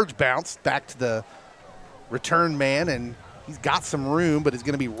large bounce back to the return man, and he's got some room, but is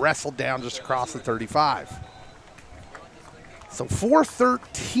going to be wrestled down just across the 35. So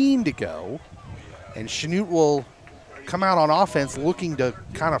 4:13 to go, and Chanute will come out on offense looking to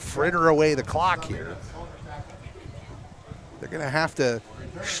kind of fritter away the clock here. They're going to have to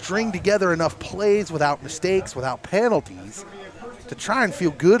string together enough plays without mistakes, without penalties, to try and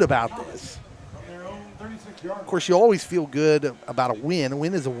feel good about this. Of course, you always feel good about a win. A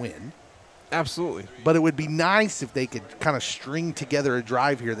win is a win. Absolutely. But it would be nice if they could kind of string together a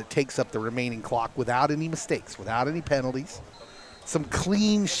drive here that takes up the remaining clock without any mistakes, without any penalties. Some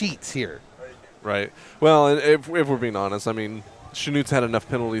clean sheets here. Right. Well, and if we're being honest, I mean, Chanute's had enough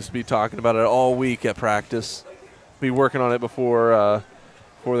penalties to be talking about it all week at practice. Be working on it before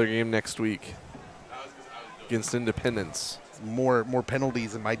their game next week against Independence. More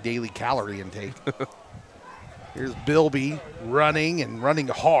penalties in my daily calorie intake. Here's Bilby running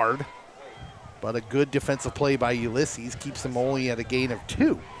hard. But a good defensive play by Ulysses keeps them only at a gain of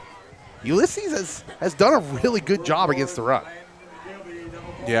 2. Ulysses has done a really good job against the run.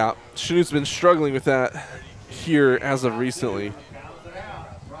 Yeah, Chanute's been struggling with that here as of recently.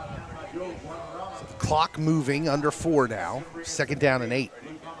 So the clock moving under 4 now. 2nd down and 8.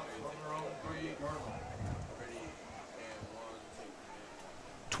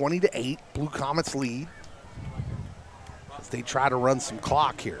 (20-8), Blue Comets lead as they try to run some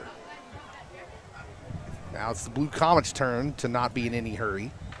clock here. Now it's the Blue Comets' turn to not be in any hurry,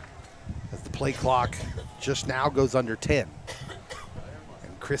 as the play clock just now goes under 10.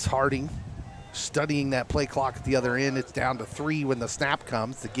 And Chris Harding studying that play clock at the other end. It's down to 3 when the snap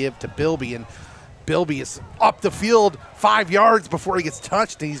comes to give to Bilby, and Bilby is up the field 5 yards before he gets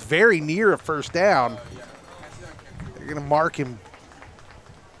touched, and he's very near a first down. They're going to mark him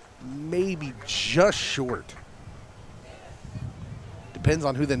maybe just short. Depends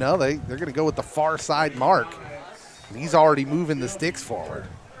on who they know. They're going to go with the far side mark. And he's already moving the sticks forward.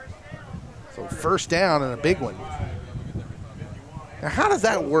 So first down and a big one. Now, how does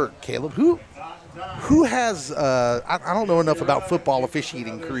that work, Caleb? Who has? I don't know enough about football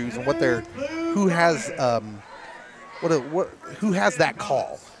officiating crews and who has that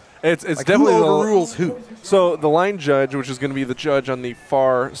call. It's like definitely who overrules who. So the line judge, which is going to be the judge on the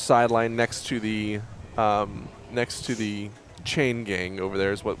far sideline next to the chain gang over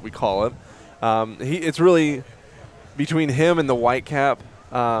there, is what we call it. It's really between him and the white cap.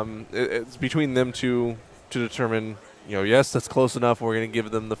 It's between them two to determine, yes, that's close enough, we're going to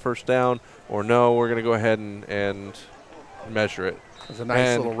give them the first down, or no, we're going to go ahead and measure it. It's a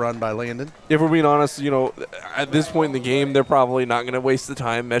nice little run by Landon. If we're being honest, at this point in the game, they're probably not going to waste the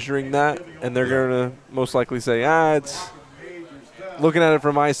time measuring that, and they're going to most likely say, it's looking at it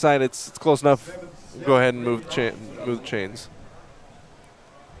from my side, it's close enough. Go ahead and move the chains.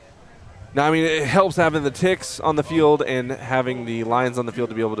 Now, I mean, it helps having the ticks on the field and having the lines on the field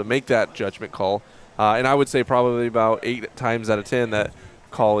to be able to make that judgment call. And I would say probably about 8 times out of 10 that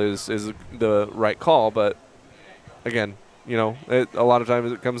call is the right call. But, again, a lot of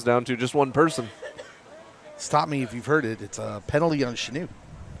times it comes down to just one person. Stop me if you've heard it. It's a penalty on Chanute.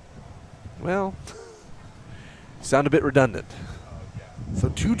 Well, sound a bit redundant. So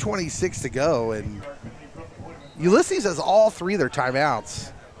 2:26 to go, and Ulysses has all 3 of their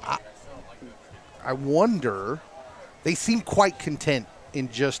timeouts. I wonder, they seem quite content in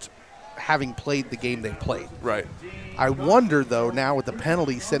just having played the game they played. Right. I wonder, though, now with the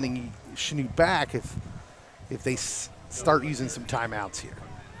penalty sending Chanute back, if they start using some timeouts here.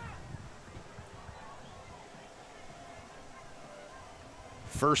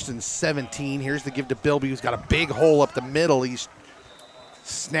 First and 17. Here's the give to Bilby, who's got a big hole up the middle. He's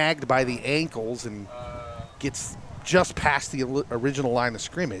snagged by the ankles and gets just past the original line of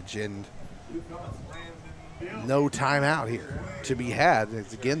scrimmage, and no timeout here to be had.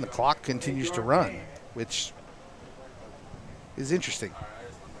 As again, the clock continues to run, which is interesting.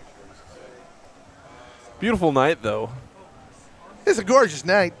 Beautiful night, though. It's a gorgeous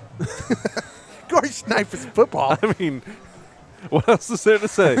night. Gorgeous night for some football. I mean, what else is there to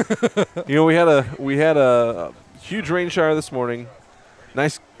say? We had a huge rain shower this morning.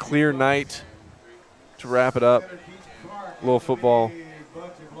 Nice clear night to wrap it up. A little football.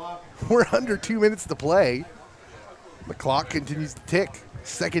 We're under 2 minutes to play. The clock continues to tick.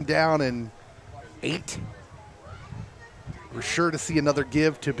 2nd down and 8. We're sure to see another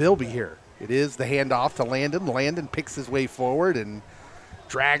give to Bilby here. It is the handoff to Landon. Landon picks his way forward and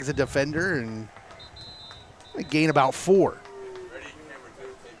drags a defender, and they gain about 4.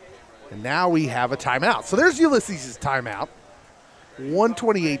 And now we have a timeout. So there's Ulysses' timeout.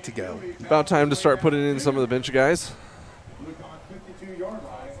 1:28 to go. About time to start putting in some of the bench guys.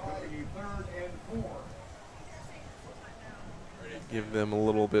 Give them a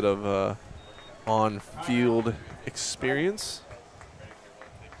little bit of on-field experience.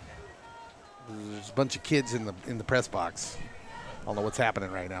 There's a bunch of kids in the press box. I don't know what's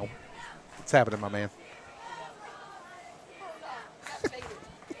happening right now. What's happening, my man?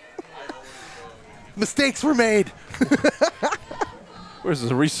 Mistakes were made. Where's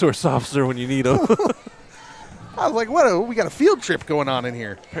the resource officer when you need him? I was like, we got a field trip going on in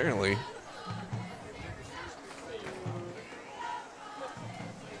here. Apparently.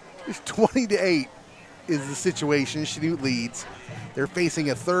 It's 20-8 is the situation. Chanute leads. They're facing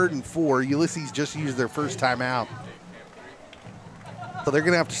a 3rd and 4. Ulysses just used their first timeout. So they're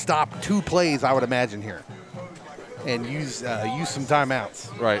going to have to stop 2 plays, I would imagine, here, and use some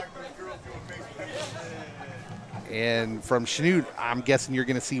timeouts. Right. And from Chanute, I'm guessing you're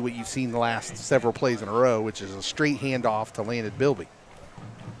going to see what you've seen the last several plays in a row, which is a straight handoff to Landon Bilby.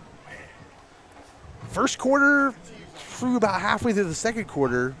 First quarter, through about halfway through the second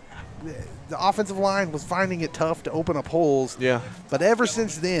quarter, the offensive line was finding it tough to open up holes. Yeah. But ever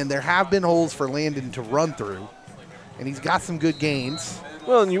since then, there have been holes for Landon to run through, and he's got some good gains.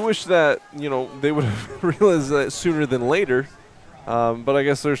 Well, and you wish that, they would have realized that sooner than later. But I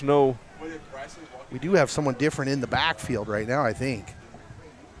guess there's no. We do have someone different in the backfield right now, I think.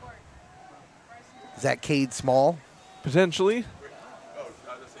 Is that Cade Small? Potentially.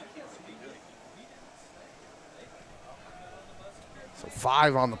 So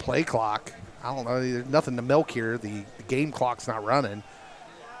 5 on the play clock. I don't know. There's nothing to milk here. The game clock's not running.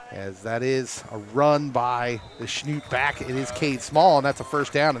 As that is a run by the Chanute back. It is Cade Small, and that's a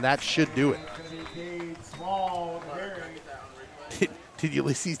first down, and that should do it. Did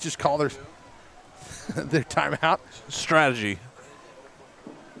Ulysses just call their timeout? Strategy.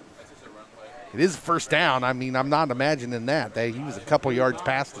 It is a first down. I mean, I'm not imagining that. He was a couple yards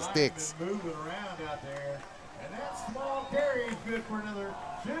past the sticks. Moving around out there. And that small carry is good for another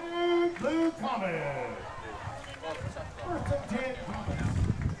Chanute Blue Comet. First and 10 Comets.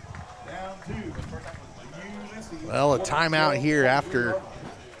 Down 2. Ulysses. Well, a timeout here after.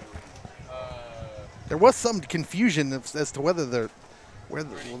 There was some confusion as to whether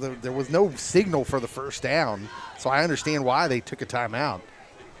there was no signal for the first down. So I understand why they took a timeout.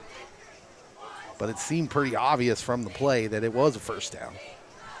 But it seemed pretty obvious from the play that it was a first down.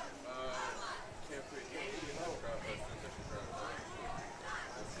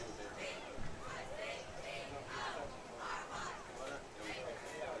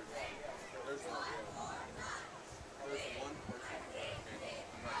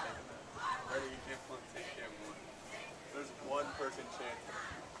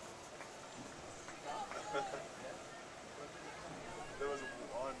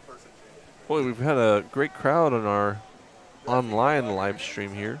 Boy, we've had a great crowd on our online live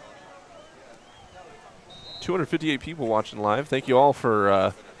stream here. 258 people watching live. Thank you all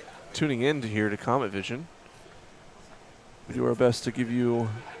for tuning in here to Comet Vision. We do our best to give you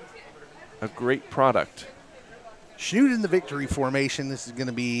a great product. Chanute in the victory formation. This is going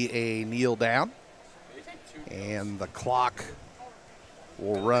to be a kneel down. And the clock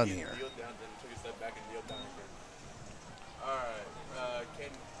will run here.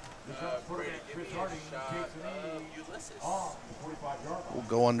 We'll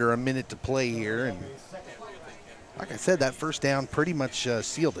go under a minute to play here, and like I said, that first down pretty much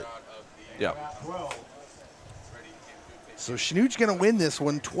sealed it. Yeah. So Chanute's going to win this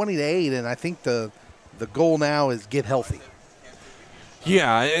one 20-8, and I think the goal now is get healthy.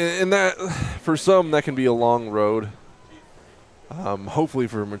 Yeah, and that for some that can be a long road. Hopefully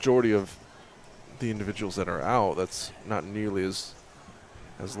for a majority of the individuals that are out, that's not nearly as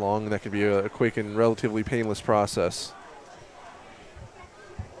long. That can be a quick and relatively painless process.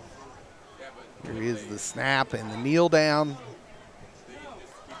 Here is the snap and the kneel down.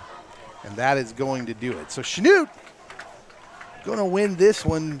 And that is going to do it. So Chanute going to win this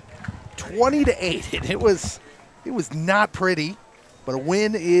one 20-8. And it was not pretty, but a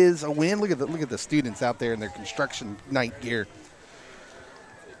win is a win. Look at the students out there in their construction night gear.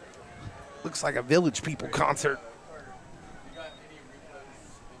 Looks like a Village People concert.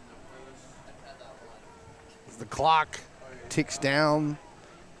 As the clock ticks down,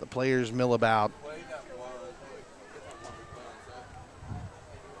 the players mill about.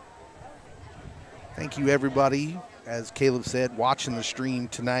 Thank you, everybody, as Caleb said, watching the stream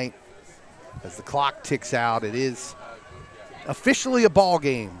tonight. As the clock ticks out, it is officially a ball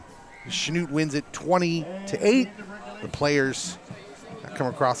game. Chanute wins it 20-8. The players come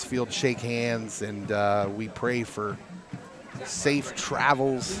across the field to shake hands, and we pray for safe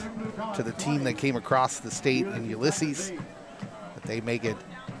travels to the team that came across the state in Ulysses, that they make it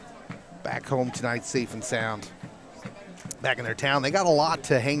back home tonight safe and sound, back in their town. They got a lot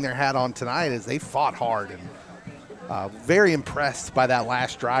to hang their hat on tonight as they fought hard, and very impressed by that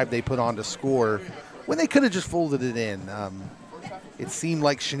last drive they put on to score when they could have just folded it in. It seemed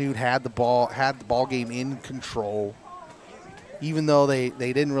like Chanute had the ball game in control, even though they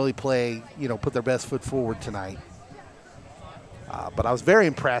didn't really play, put their best foot forward tonight. But I was very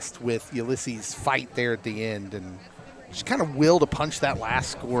impressed with Ulysses' fight there at the end, and just kind of will to punch that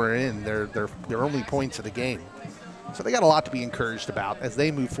last score in, their only points of the game. So they got a lot to be encouraged about as they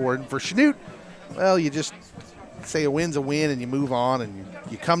move forward. And for Chanute, well, you just say a win's a win and you move on, and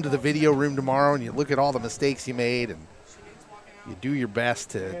you come to the video room tomorrow and you look at all the mistakes you made and you do your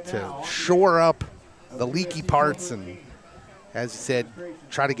best to shore up the leaky parts and, as you said,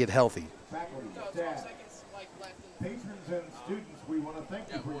 try to get healthy.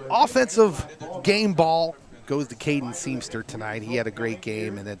 Offensive game ball goes to Caden Seamster tonight. He had a great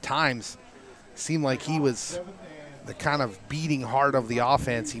game, and at times seemed like he was the kind of beating heart of the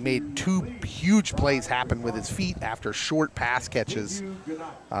offense. He made 2 huge plays happen with his feet after short pass catches,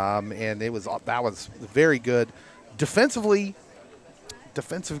 and that was very good. Defensively,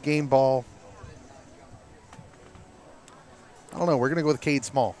 defensive game ball. I don't know. We're going to go with Cade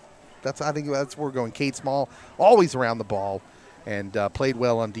Small. I think that's where we're going. Cade Small, always around the ball, and played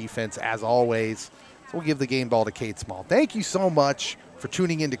well on defense as always. So we'll give the game ball to Cade Small. Thank you so much for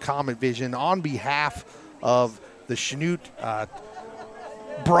tuning into Common Vision on behalf of the Chanute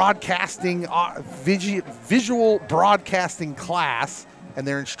broadcasting, visual broadcasting class and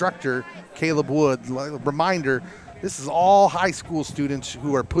their instructor, Caleb Wood. Reminder, this is all high school students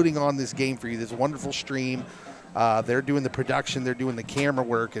who are putting on this game for you, this wonderful stream. They're doing the production, they're doing the camera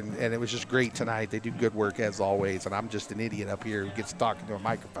work, and it was just great tonight. They do good work as always, and I'm just an idiot up here who gets talking to a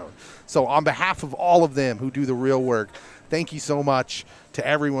microphone. So on behalf of all of them who do the real work, thank you so much to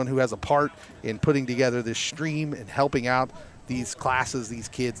everyone who has a part in putting together this stream and helping out these classes, these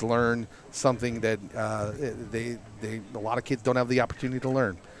kids learn something that a lot of kids don't have the opportunity to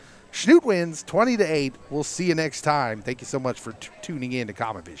learn. Chanute wins 20-8. We'll see you next time. Thank you so much for tuning in to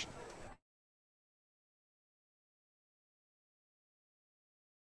Common Vision.